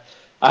there's that.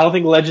 I don't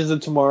think Legends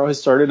of Tomorrow has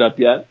started up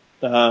yet.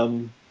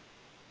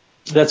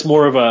 That's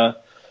more of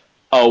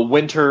a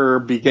winter,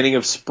 beginning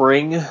of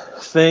spring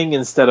thing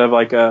instead of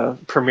like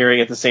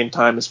premiering at the same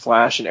time as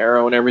Flash and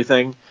Arrow and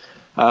everything,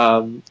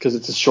 because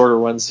it's a shorter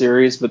run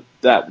series. But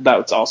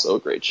that's also a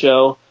great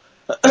show.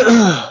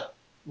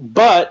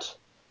 But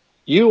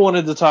you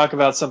wanted to talk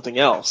about something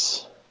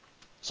else.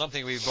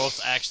 Something we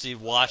both actually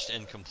watched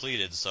and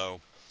completed,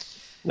 so...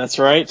 That's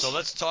right. So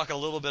let's talk a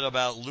little bit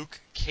about Luke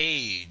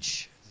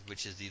Cage,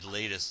 which is the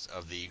latest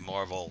of the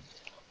Marvel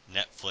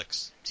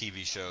Netflix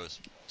TV shows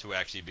to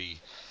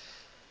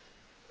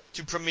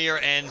premiere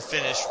and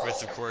finish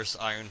with, of course,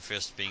 Iron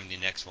Fist being the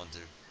next one to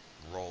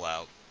roll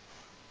out.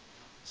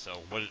 So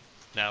what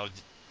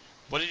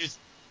did you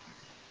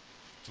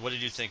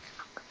think?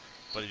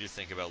 What did you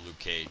think about Luke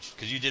Cage?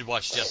 Because you did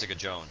watch Jessica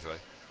Jones, right?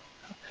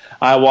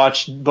 I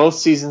watched both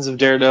seasons of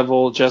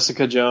Daredevil,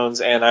 Jessica Jones,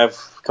 and I've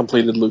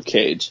completed Luke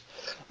Cage.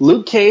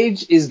 Luke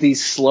Cage is the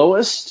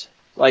slowest,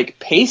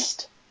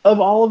 paced of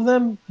all of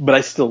them, but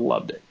I still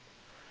loved it.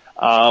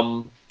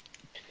 I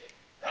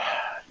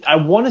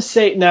want to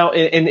say now,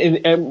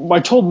 and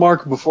I told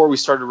Mark before we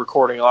started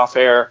recording off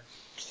air,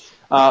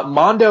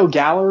 Mondo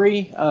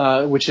Gallery,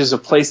 which is a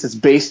place that's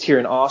based here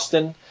in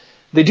Austin,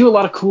 they do a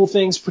lot of cool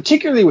things,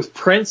 particularly with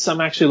prints.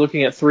 I'm actually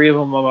looking at 3 of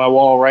them on my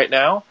wall right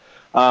now.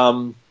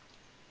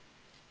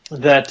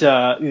 That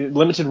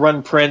limited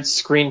run prints,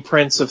 screen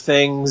prints of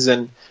things,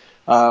 and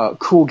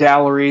cool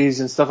galleries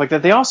and stuff like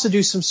that. They also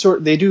do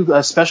special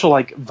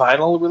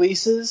vinyl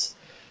releases.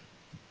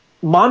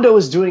 Mondo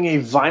is doing a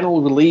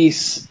vinyl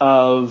release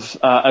of,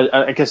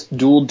 I guess,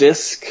 dual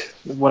disc,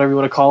 whatever you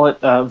want to call it,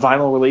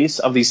 vinyl release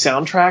of the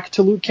soundtrack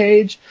to Luke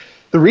Cage.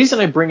 The reason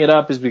I bring it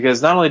up is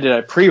because not only did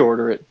I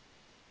pre-order it,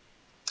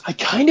 I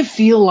kind of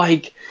feel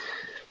like,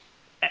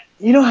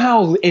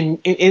 how and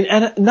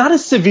not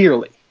as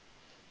severely,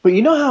 but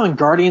how in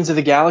Guardians of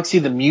the Galaxy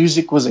the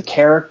music was a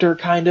character,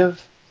 kind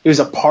of? It was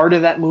a part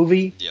of that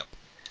movie. Yep.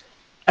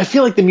 I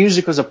feel like the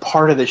music was a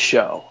part of the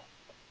show.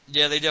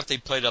 Yeah, they definitely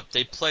played up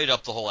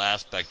the whole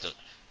aspect of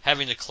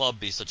having the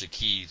club be such a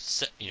key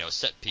set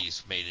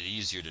piece made it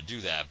easier to do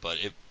that, but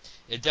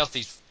it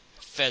definitely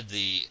fed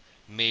the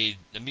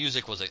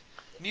music was a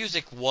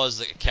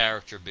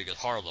character because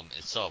Harlem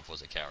itself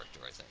was a character,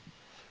 I think.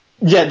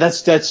 Yeah,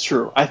 that's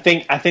true. I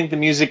think the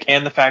music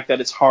and the fact that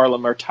it's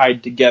Harlem are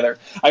tied together.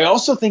 I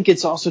also think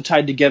it's also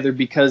tied together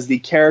because the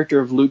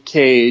character of Luke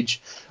Cage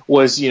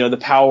was, the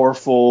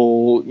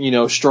powerful,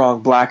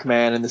 strong black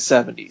man in the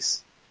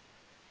 70s.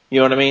 You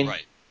know what I mean?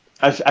 Right.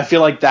 I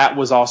feel like that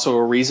was also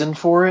a reason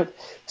for it.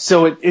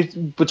 So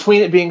it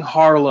between it being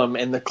Harlem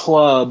and the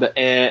club,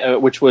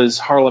 which was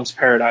Harlem's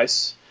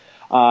Paradise,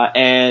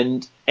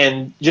 and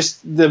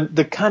just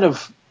the kind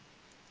of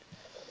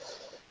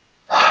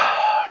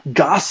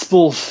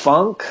gospel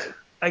funk,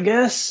 I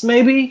guess,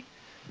 maybe,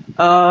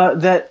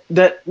 that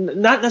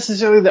not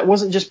necessarily that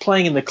wasn't just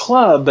playing in the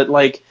club, but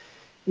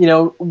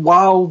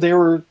while they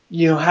were,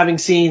 having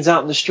scenes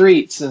out in the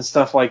streets and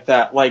stuff like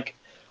that,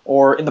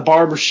 or in the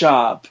barber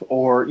shop,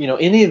 or,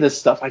 any of this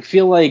stuff. I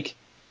feel like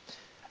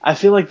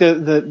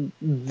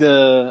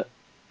the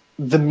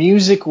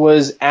music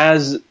was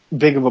as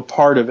big of a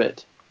part of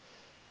it,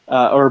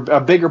 or a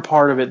bigger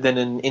part of it than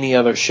in any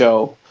other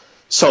show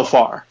so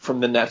far from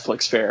the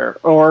Netflix fare,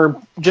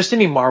 or just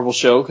any Marvel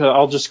show. Cause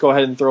I'll just go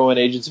ahead and throw in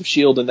Agents of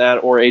S.H.I.E.L.D. in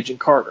that, or Agent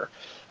Carter.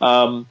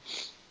 I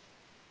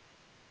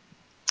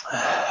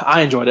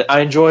enjoyed it. I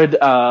enjoyed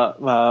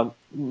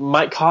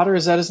Mike Cotter,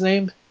 is that his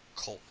name?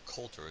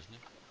 Coulter, isn't it?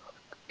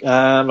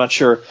 I'm not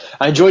sure.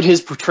 I enjoyed his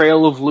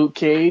portrayal of Luke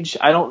Cage.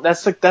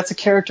 That's a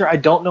character I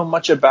don't know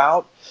much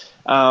about.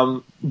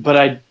 But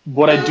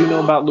what I do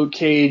know about Luke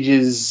Cage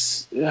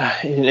is,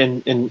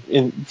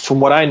 and from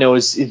what I know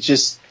is, it's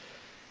just,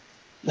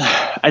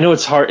 I know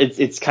it's hard.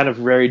 It's kind of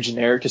very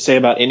generic to say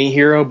about any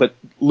hero, but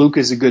Luke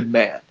is a good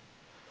man.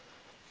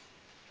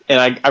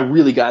 And I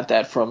really got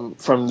that from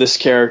this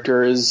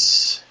character,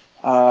 is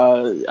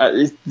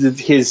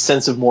his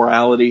sense of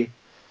morality,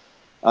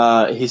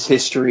 his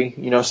history,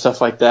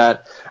 stuff like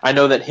that. I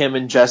know that him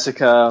and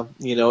Jessica,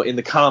 in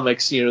the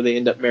comics, they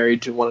end up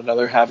married to one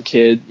another, have a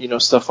kid,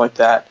 stuff like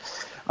that.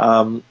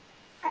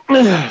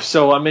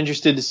 So I'm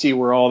interested to see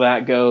where all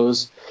that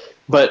goes.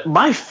 But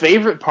my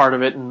favorite part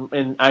of it,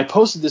 and I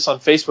posted this on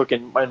Facebook,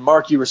 and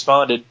Mark, you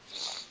responded.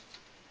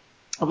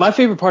 My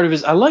favorite part of it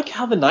is I like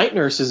how the night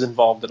nurse is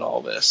involved in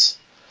all this.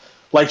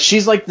 Like,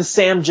 she's like the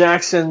Sam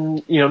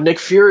Jackson, Nick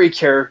Fury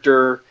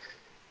character.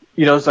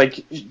 It's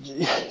like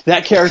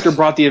that character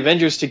brought the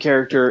Avengers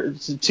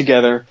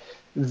together.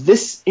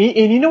 This,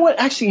 and you know what?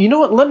 Actually,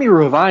 let me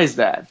revise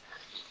that.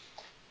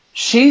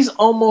 She's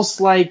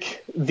almost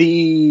like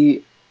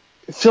the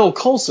Phil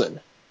Coulson.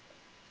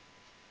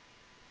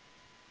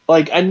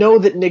 Like, I know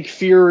that Nick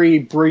Fury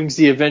brings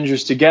the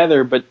Avengers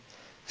together, but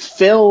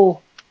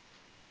Phil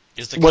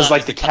was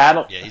like the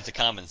cattle. Yeah, he's the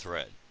common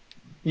thread.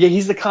 Yeah,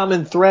 he's the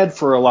common thread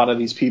for a lot of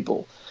these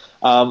people.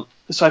 So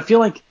I feel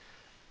like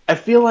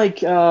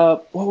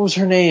what was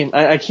her name?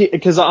 I can't,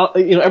 because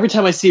every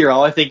time I see her,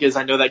 all I think is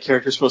I know that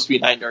character is supposed to be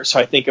Night Nurse, so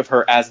I think of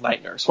her as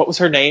Night Nurse. What was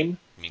her name?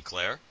 You mean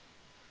Claire?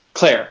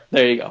 Claire.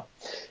 There you go.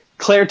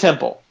 Claire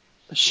Temple.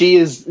 She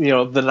is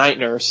the Night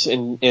Nurse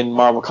in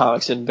Marvel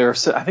Comics, and I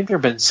think there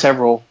have been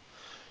several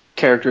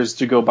characters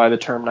to go by the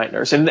term Night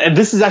Nurse, and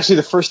this is actually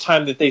the first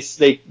time that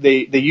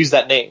they use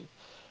that name.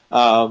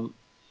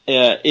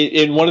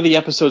 In one of the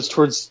episodes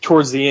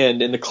towards the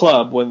end in the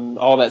club when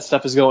all that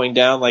stuff is going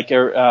down, like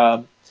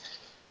when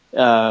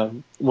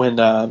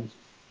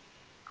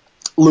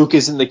Luke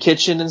is in the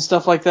kitchen and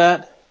stuff like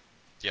that.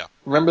 Yeah.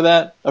 Remember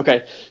that?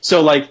 Okay.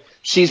 So like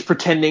she's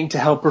pretending to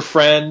help her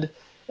friend,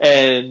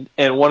 and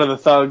one of the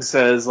thugs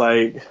says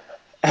like,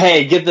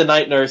 "Hey, give the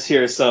night nurse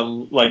here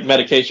some like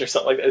medication or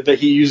something like that." That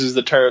he uses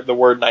the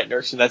word night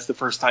nurse, and that's the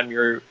first time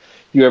you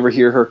ever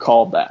hear her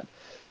called that.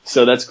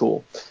 So that's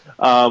cool.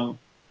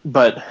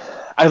 But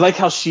I like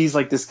how she's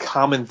like this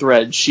common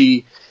thread.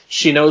 She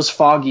knows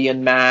Foggy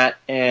and Matt,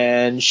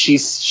 and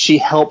she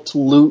helped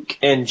Luke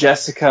and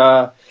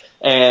Jessica,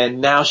 and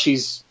now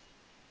she's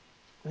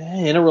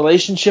in a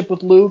relationship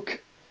with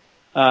Luke.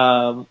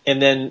 And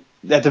then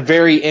at the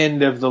very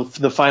end of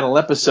the final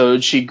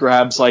episode, she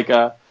grabs like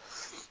a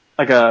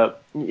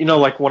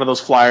like one of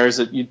those flyers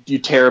that you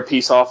tear a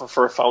piece off of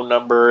for a phone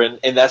number,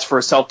 and that's for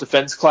a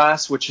self-defense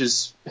class, which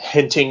is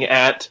hinting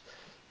at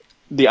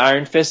the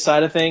Iron Fist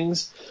side of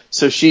things.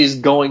 So she's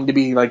going to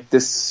be like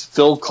this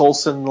Phil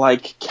Coulson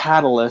like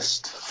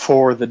catalyst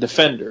for the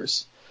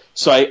Defenders.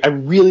 So I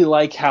really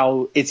like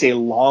how it's a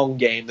long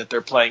game that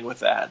they're playing with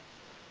that.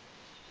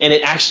 And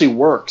it actually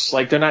works.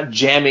 Like, they're not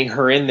jamming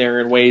her in there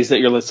in ways that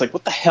you're just like,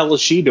 what the hell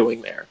is she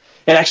doing there?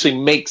 It actually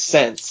makes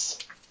sense.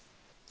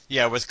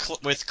 Yeah, with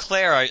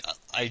Claire,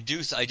 I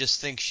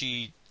just think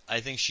she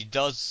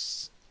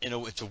does.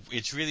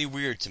 It's really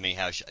weird to me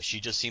how she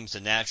just seems to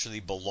naturally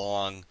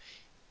belong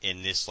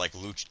in this like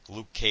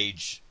Luke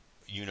Cage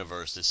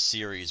universe, this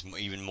series,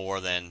 even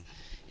more than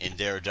in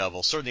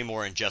Daredevil. Certainly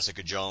more in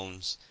Jessica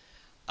Jones.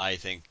 I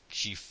think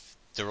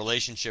the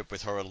relationship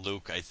with her and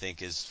Luke, I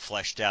think, is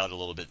fleshed out a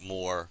little bit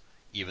more,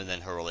 even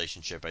than her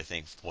relationship, I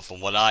think, from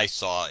what I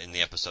saw in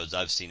the episodes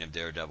I've seen of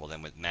Daredevil,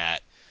 than with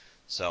Matt.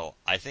 So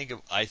I think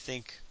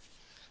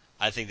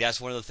that's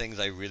one of the things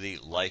I really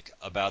like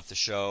about the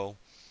show.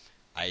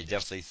 I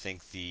definitely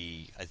think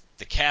the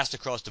cast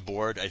across the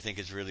board, I think,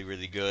 is really,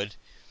 really good.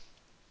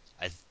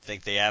 I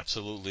think they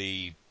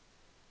absolutely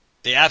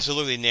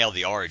nailed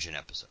the origin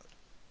episode.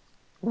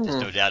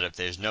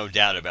 There's no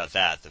doubt about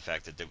that. The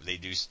fact that they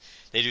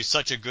do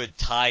such a good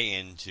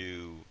tie-in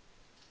to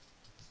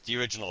the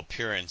original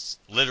appearance,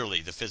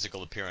 literally the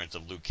physical appearance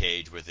of Luke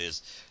Cage with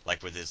his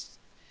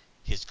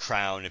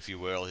crown, if you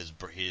will, his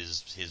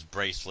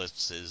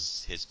bracelets,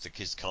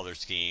 his color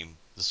scheme,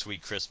 the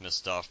sweet Christmas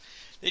stuff.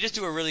 They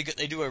do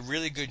a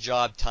really good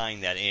job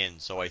tying that in.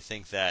 So I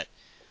think that,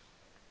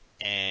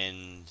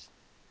 and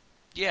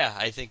yeah,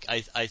 I think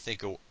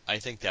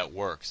that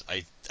works.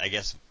 I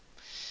guess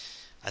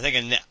I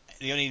think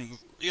the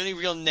only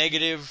real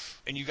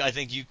negative, and I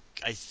think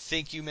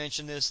you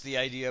mentioned this, the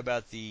idea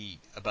about the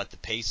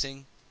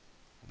pacing,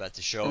 about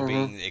the show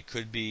being, it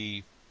could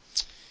be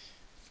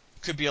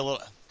a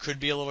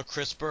little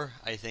crisper.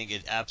 I think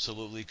it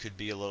absolutely could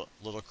be a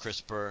little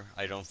crisper.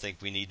 I don't think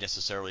we need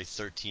necessarily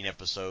 13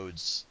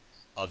 episodes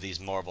of these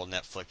Marvel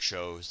Netflix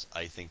shows.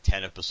 I think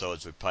 10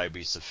 episodes would probably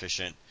be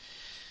sufficient.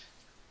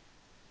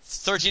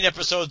 13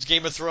 episodes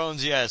Game of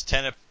Thrones, yes.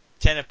 10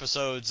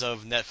 episodes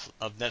of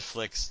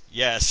Netflix,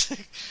 yes.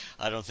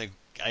 I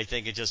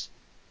think it just,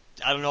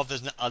 I don't know if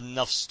there's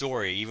enough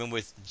story. Even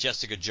with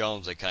Jessica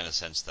Jones, I kind of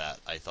sensed that.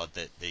 I thought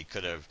that they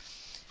could have,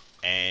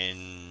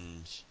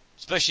 and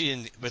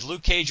especially with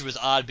Luke Cage, it was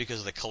odd because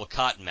of the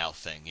Cottonmouth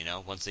thing.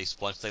 Once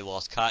they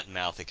lost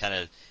Cottonmouth,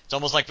 it's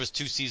almost like it was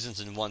 2 seasons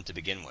in one to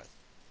begin with.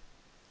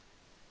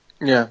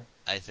 Yeah.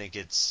 I think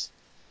it's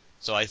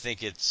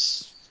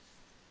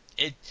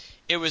it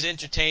it was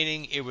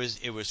entertaining. It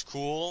was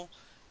cool.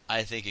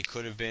 I think it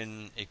could have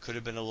been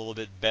a little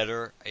bit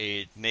better.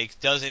 It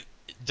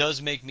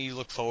does make me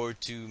look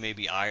forward to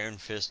maybe Iron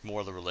Fist,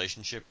 more the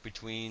relationship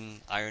between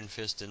Iron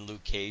Fist and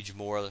Luke Cage,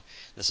 more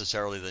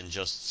necessarily than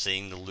just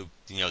seeing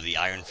the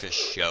Iron Fist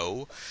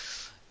show.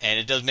 And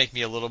it does make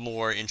me a little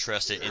more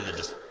interested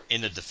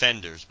in the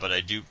Defenders. But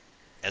I do,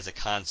 as a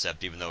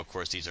concept, even though of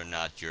course these are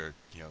not your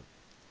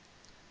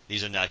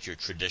these are not your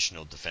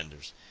traditional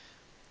Defenders,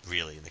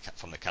 really.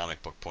 From the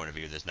comic book point of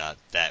view, there's not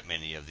that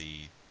many of the.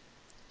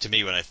 To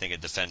me, when I think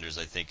of Defenders,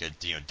 I think of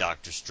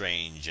Doctor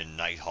Strange and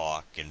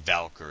Nighthawk and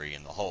Valkyrie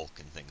and the Hulk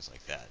and things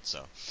like that.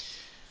 So,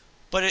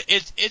 but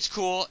it's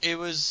cool.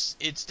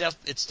 It's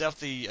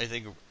definitely, I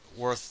think,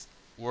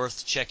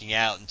 worth checking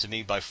out. And to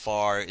me, by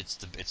far, it's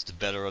the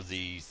better of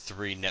the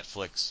 3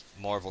 Netflix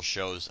Marvel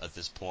shows at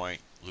this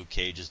point. Luke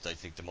Cage is, I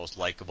think, the most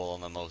likable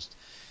and the most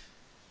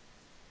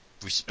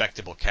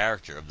respectable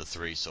character of the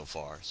 3 so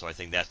far. So I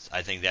think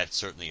that's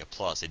certainly a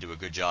plus. They do a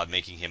good job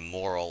making him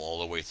moral all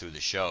the way through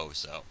the show.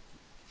 So.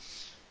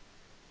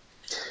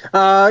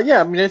 Yeah,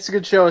 I mean, it's a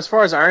good show. As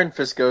far as Iron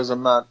Fist goes,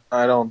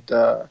 I don't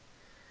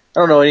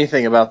know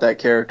anything about that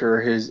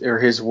character or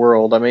his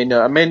world. I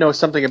may know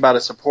something about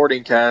a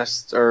supporting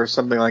cast or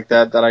something like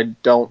that I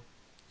don't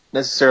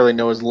necessarily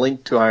know is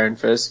linked to Iron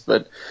Fist,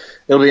 but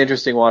it'll be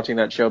interesting watching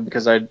that show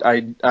because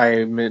I'm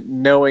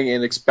knowing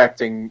and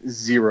expecting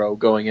zero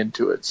going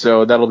into it,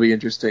 so that'll be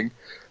interesting.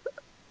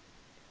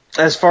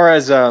 As far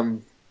as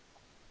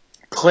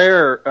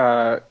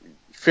Claire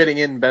fitting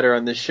in better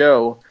on this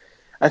show,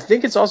 I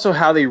think it's also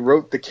how they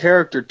wrote the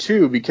character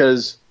too,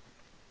 because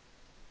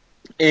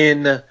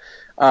in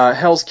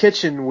Hell's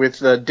Kitchen with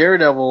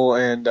Daredevil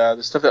and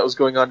the stuff that was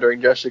going on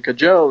during Jessica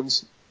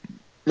Jones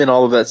and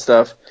all of that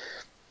stuff,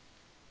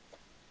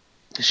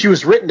 she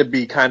was written to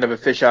be kind of a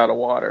fish out of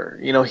water.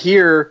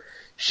 Here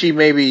she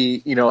maybe,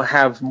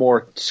 have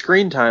more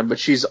screen time, but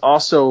she's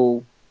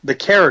also, the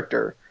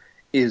character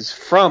is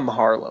from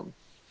Harlem.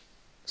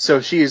 So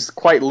she is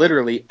quite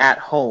literally at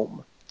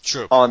home.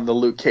 True. On the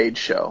Luke Cage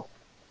show.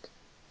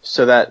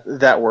 So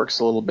that works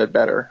a little bit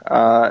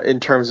better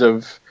in terms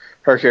of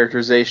her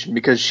characterization,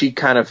 because she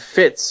kind of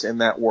fits in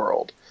that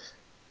world.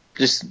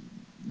 Just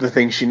the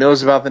things she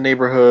knows about the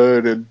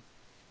neighborhood and,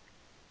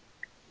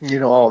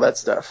 all that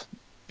stuff.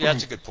 Yeah,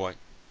 that's a good point.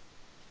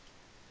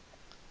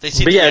 It's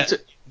a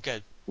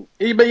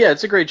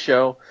great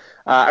show.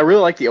 I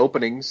really like the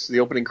opening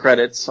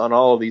credits on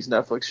all of these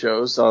Netflix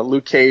shows.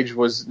 Luke Cage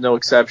was no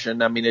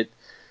exception. I mean,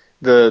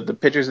 the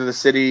pictures of the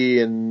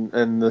city and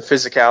the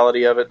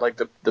physicality of it,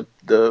 like the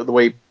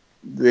way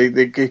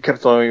they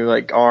kept throwing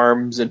like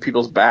arms and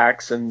people's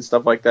backs and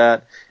stuff like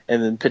that,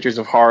 and then pictures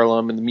of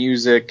Harlem and the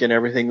music and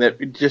everything.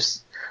 That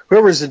just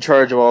whoever's in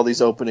charge of all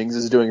these openings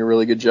is doing a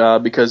really good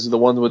job, because the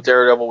one with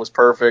Daredevil was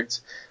perfect.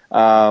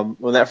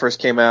 When that first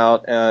came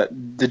out,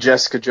 the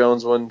Jessica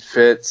Jones one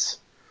fits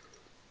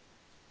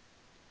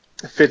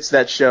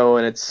that show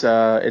and its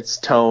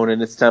tone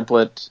and its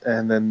template,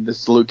 and then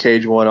this Luke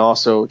Cage one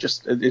also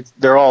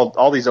they're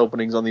all these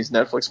openings on these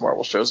Netflix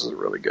Marvel shows is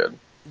really good.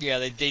 Yeah,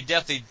 they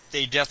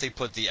definitely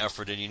put the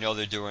effort in.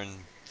 They're doing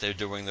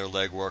their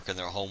legwork and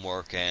their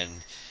homework, and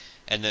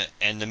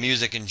the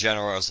music in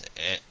general is,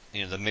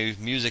 the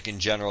music in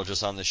general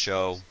just on the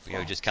show,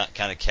 just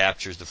kind of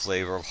captures the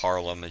flavor of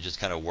Harlem. It just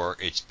kind of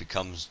it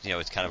becomes,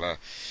 it's kind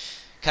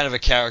of a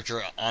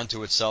character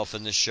onto itself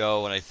in the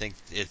show, and I think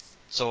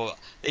so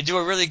they do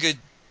a really good.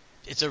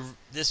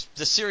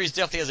 The series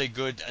definitely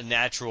has a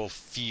natural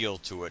feel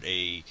to it,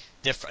 a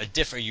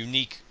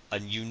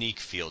unique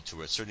feel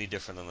to it. Certainly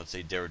different than, let's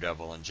say,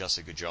 Daredevil and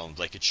Jessica Jones,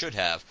 like it should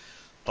have.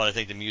 But I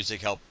think the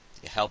music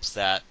helps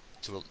that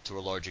to a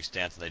large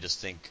extent, and I just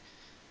think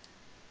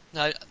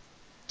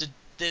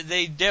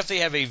they definitely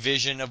have a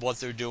vision of what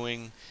they're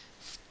doing.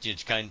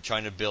 Kind of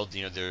trying to build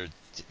the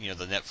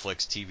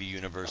Netflix TV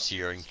universe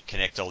here and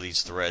connect all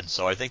these threads.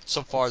 So I think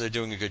so far they're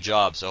doing a good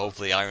job. So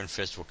hopefully Iron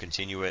Fist will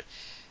continue it,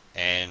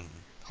 and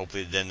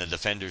hopefully then the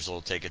Defenders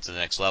will take it to the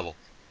next level.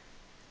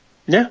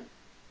 Yeah.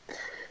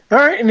 All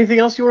right. Anything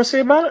else you want to say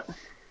about it?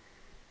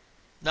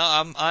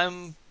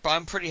 No,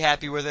 I'm pretty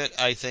happy with it.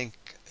 I think,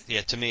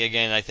 to me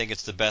again, I think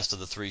it's the best of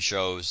the 3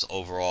 shows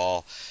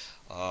overall.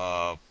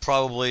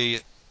 Probably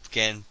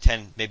again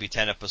 10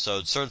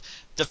 episodes. So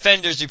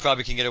Defenders, you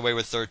probably can get away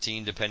with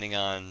 13 depending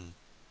on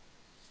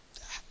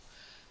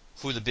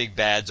who the big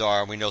bads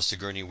are. We know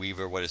Sigourney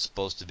Weaver, what it's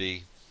supposed to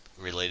be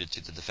related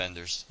to the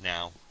Defenders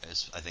now,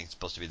 is I think it's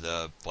supposed to be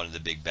one of the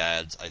big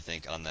bads, I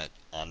think, on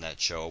that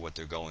show, what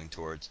they're going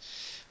towards.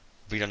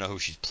 We don't know who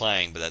she's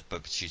playing, but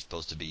she's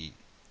supposed to be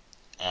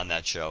on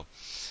that show.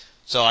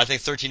 So I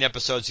think 13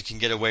 episodes you can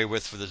get away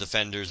with for the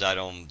Defenders. I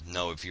don't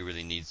know if you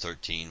really need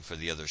 13 for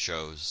the other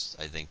shows.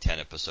 I think 10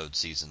 episode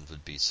seasons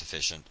would be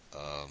sufficient.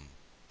 But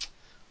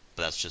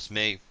that's just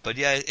me. But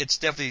yeah, it's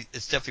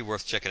definitely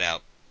worth checking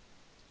out.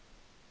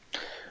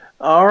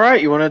 All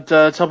right, you want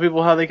to tell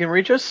people how they can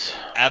reach us?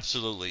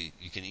 Absolutely.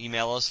 You can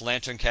email us,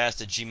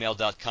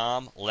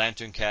 LanternCast@gmail.com,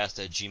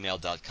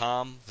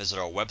 LanternCast@gmail.com. Visit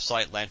our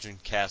website,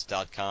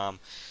 LanternCast.com.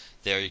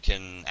 There you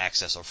can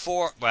access our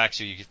forum. Well,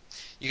 actually,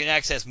 you can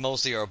access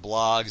mostly our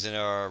blogs and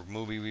our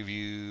movie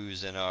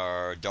reviews and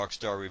our Dark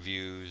Star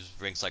reviews,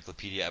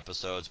 Ringcyclopedia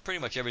episodes.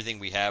 Pretty much everything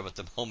we have at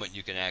the moment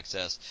you can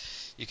access.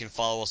 You can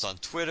follow us on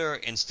Twitter,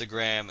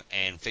 Instagram,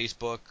 and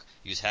Facebook.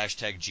 Use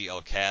hashtag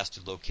GLCast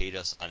to locate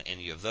us on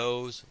any of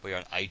those. We are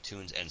on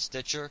iTunes and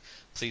Stitcher.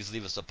 Please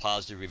leave us a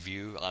positive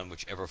review on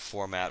whichever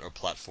format or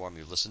platform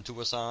you listen to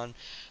us on.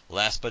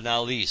 Last but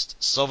not least,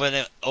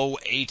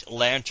 708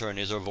 Lantern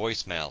is our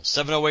voicemail.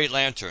 708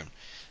 Lantern.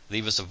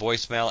 Leave us a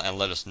voicemail and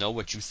let us know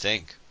what you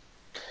think.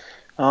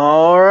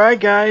 All right,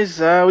 guys.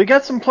 We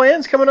got some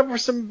plans coming up for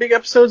some big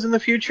episodes in the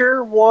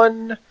future.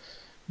 One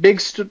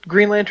big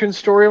Green Lantern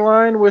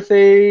storyline with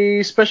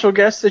a special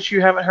guest that you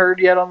haven't heard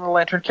yet on the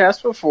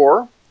LanternCast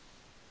before.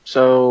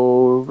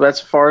 So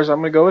that's as far as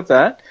I'm going to go with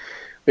that.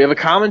 We have a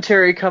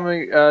commentary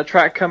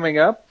track coming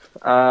up.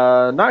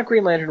 Not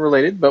Green Lantern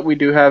related, but we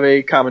do have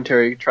a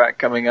commentary track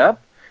coming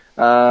up.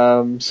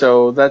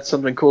 So that's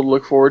something cool to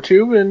look forward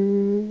to,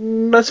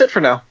 and that's it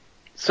for now.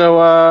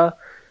 So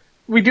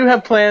we do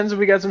have plans, and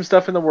we got some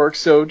stuff in the works,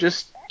 so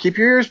just keep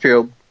your ears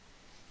peeled.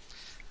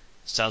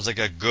 Sounds like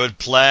a good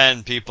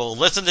plan, people.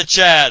 Listen to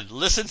Chad.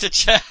 Listen to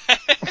Chad.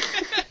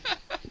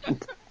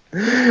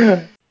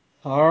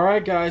 All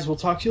right, guys. We'll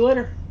talk to you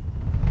later.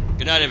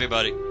 Good night,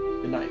 everybody.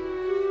 Good night.